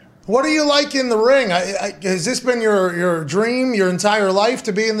brother. What are you like in the ring? Has this been your dream your entire life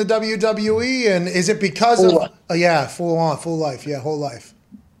to be in the WWE? And is it because of full life, whole life?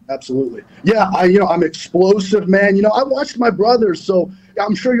 Absolutely. Yeah, I'm explosive, man. I watched my brothers, so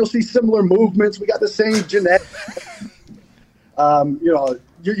I'm sure you'll see similar movements. We got the same genetics.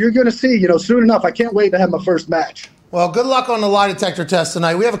 You're going to see, soon enough. I can't wait to have my first match. Well, good luck on the lie detector test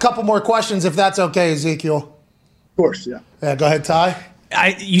tonight. We have a couple more questions, if that's okay, Ezekiel. Of course, yeah. Yeah, go ahead, Ty.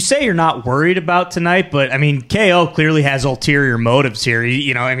 You say you're not worried about tonight, but I mean, KO clearly has ulterior motives here.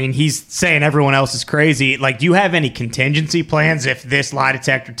 He's saying everyone else is crazy. Like, do you have any contingency plans if this lie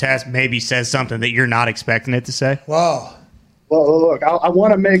detector test maybe says something that you're not expecting it to say? Wow. Well, look, I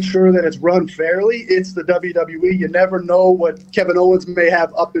want to make sure that it's run fairly. It's the WWE. You never know what Kevin Owens may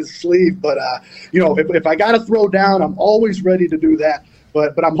have up his sleeve. But, if I got to throw down, I'm always ready to do that.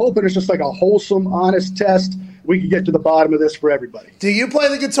 But I'm hoping it's just like a wholesome, honest test. We can get to the bottom of this for everybody. Do you play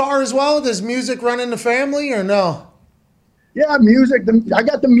the guitar as well? Does music run in the family or no? Yeah, music. I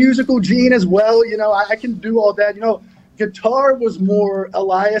got the musical gene as well. I can do all that. Guitar was more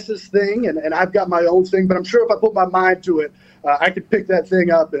Elias's thing, and I've got my own thing. But I'm sure if I put my mind to it, I could pick that thing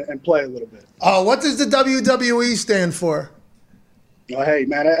up and play a little bit. Oh, what does the WWE stand for? Oh, hey,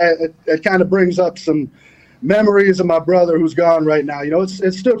 man, it kind of brings up some memories of my brother who's gone right now.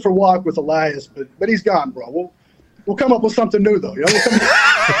 It stood for Walk with Elias, but he's gone, bro. We'll come up with something new, though.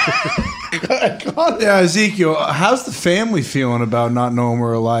 Yeah, Ezekiel, how's the family feeling about not knowing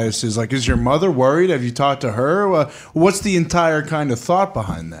where Elias is? Like, is your mother worried? Have you talked to her? What's the entire kind of thought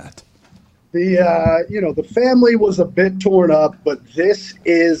behind that? The family was a bit torn up, but this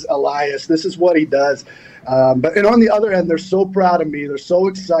is Elias. This is what he does. And on the other end, they're so proud of me. They're so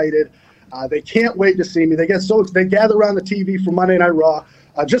excited. They can't wait to see me. They gather around the TV for Monday Night Raw,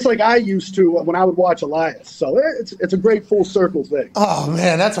 just like I used to when I would watch Elias. So it's a great full circle thing. Oh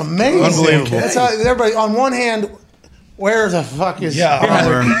man, that's amazing! Unbelievable. That's how everybody. On one hand, where the fuck is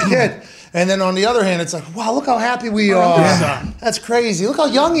kid? And then on the other hand, it's like, wow, look how happy we are. That's crazy. Look how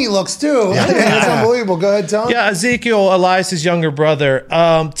young he looks, too. That's unbelievable. Go ahead, Tony. Yeah, Ezekiel, Elias' younger brother.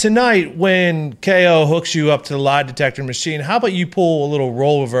 Tonight, when KO hooks you up to the lie detector machine, how about you pull a little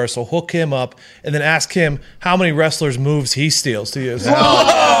role reversal, hook him up, and then ask him how many wrestlers' moves he steals to use? Tony!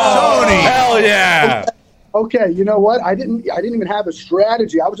 Hell yeah! Okay, you know what? I didn't even have a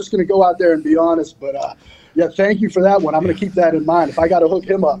strategy. I was just going to go out there and be honest. But, thank you for that one. I'm going to keep that in mind. If I got to hook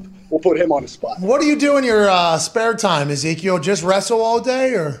him up, we'll put him on the spot. What do you do in your spare time, Ezekiel? Just wrestle all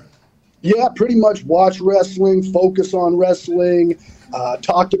day, or? Yeah, pretty much watch wrestling, focus on wrestling,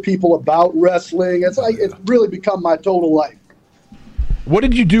 talk to people about wrestling. It's really become my total life. What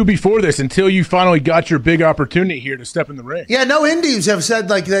did you do before this until you finally got your big opportunity here to step in the ring? Yeah, no indies have said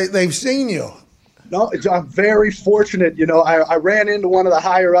like they've seen you. No, I'm very fortunate. I ran into one of the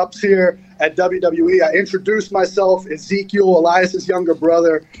higher ups here, at WWE. I introduced myself, Ezekiel, Elias' younger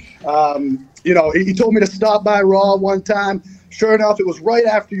brother. He told me to stop by Raw one time. Sure enough, it was right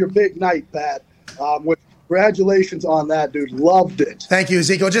after your big night, Pat. Congratulations on that, dude. Loved it. Thank you,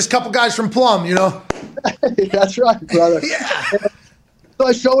 Ezekiel. Just a couple guys from Plum, That's right, brother. Yeah. So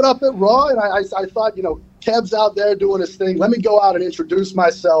I showed up at Raw, and I thought, Kev's out there doing his thing. Let me go out and introduce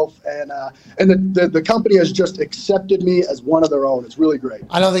myself, and the company has just accepted me as one of their own. It's really great.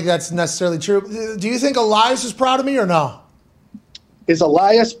 I don't think that's necessarily true. Do you think Elias is proud of me or no? Is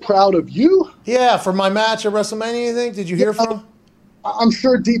Elias proud of you? Yeah, for my match at WrestleMania, you think? Did you hear from him? I'm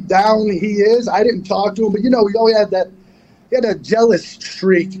sure deep down he is. I didn't talk to him, but he always had a jealous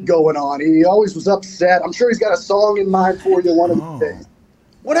streak going on. He always was upset. I'm sure he's got a song in mind for you one of these days.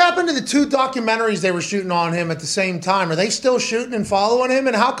 What happened to the 2 documentaries they were shooting on him at the same time? Are they still shooting and following him?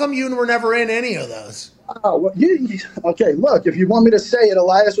 And how come you were never in any of those? Oh, well, okay, look, if you want me to say it,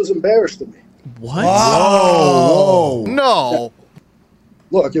 Elias was embarrassed of me. What? Whoa. No.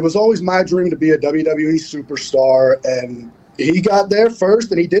 Look, it was always my dream to be a WWE superstar, and he got there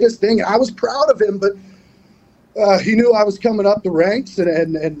first, and he did his thing, and I was proud of him, but he knew I was coming up the ranks,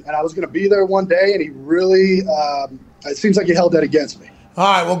 and I was going to be there one day, and he really, it seems like he held that against me. All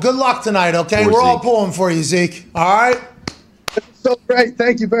right, well, good luck tonight, okay? We're all pulling for you, Zeke. All right? So great.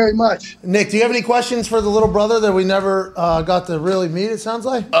 Thank you very much. Nick, do you have any questions for the little brother that we never got to really meet, it sounds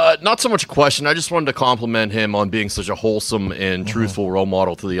like? Not so much a question. I just wanted to compliment him on being such a wholesome and truthful role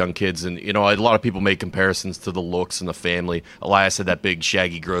model to the young kids. And, a lot of people make comparisons to the looks and the family. Elias had that big,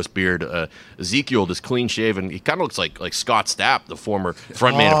 shaggy, gross beard. Ezekiel, just clean-shaven. He kind of looks like Scott Stapp, the former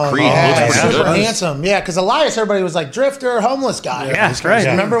frontman of Creed. Yeah, Looks pretty super good. handsome. Yeah, because Elias, everybody was like, drifter, homeless guy. Yeah, that's right.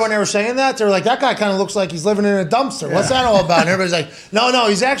 Remember when they were saying that? They were like, that guy kind of looks like he's living in a dumpster. What's that all about? And everybody's like, no,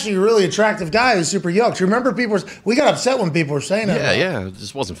 he's actually a really attractive guy who's super yoked. Remember, we got upset when people were saying that. Yeah, it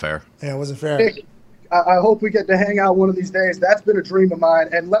just wasn't fair. Yeah, it wasn't fair. Nick, I hope we get to hang out one of these days. That's been a dream of mine.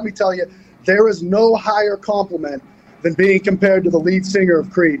 And let me tell you, there is no higher compliment than being compared to the lead singer of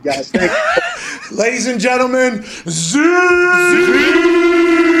Creed, guys. Thank you. Ladies and gentlemen, Zeke!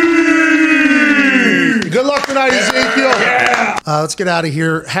 Good luck tonight, Ezekiel. Yeah. Let's get out of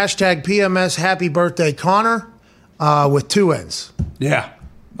here. Hashtag PMS Happy Birthday Connor with 2 N's. Yeah.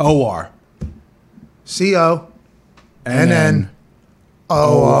 OR. CONNOR.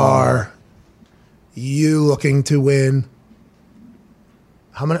 You looking to win.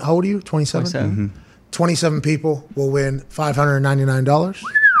 How old are you? 27? 27. 27 people will win $599.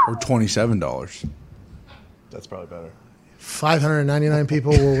 Or $27. That's probably better. 599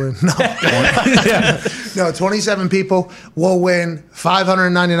 people will win. No, 27 people will win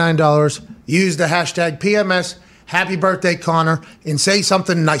 $599. Use the hashtag PMS Happy Birthday Connor and say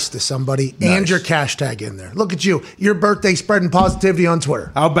something nice to somebody and your cash tag in there. Look at you. Your birthday spreading positivity on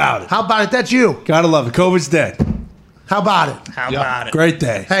Twitter. How about it? How about it? That's you. Gotta love it. COVID's dead. How about it? How about it? Great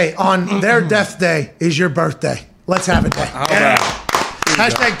day. Hey, on their death day is your birthday. Let's have it. How about it?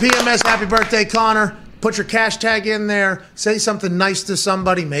 Hashtag PMS Happy Birthday Connor. Put your cash tag in there. Say something nice to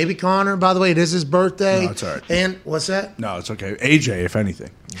somebody. Maybe Connor. By the way, it is his birthday. No, it's all right. And what's that? No, it's okay. AJ, if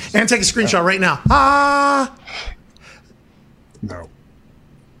anything. And take a screenshot right now. No.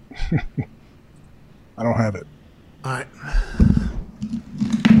 I don't have it. All right.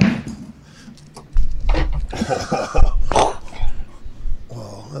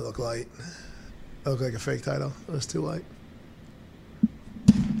 Whoa, that looked light. That looked like a fake title. It was too light.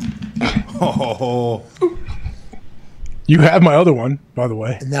 Oh. You have my other one, by the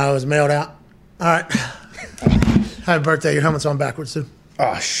way. And now it was mailed out. All right. Happy birthday. Your helmet's on backwards, too.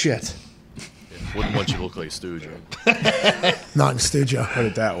 Oh, shit. Wouldn't want you to look like a stooge. Not in studio. Put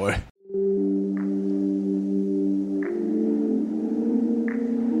it that way.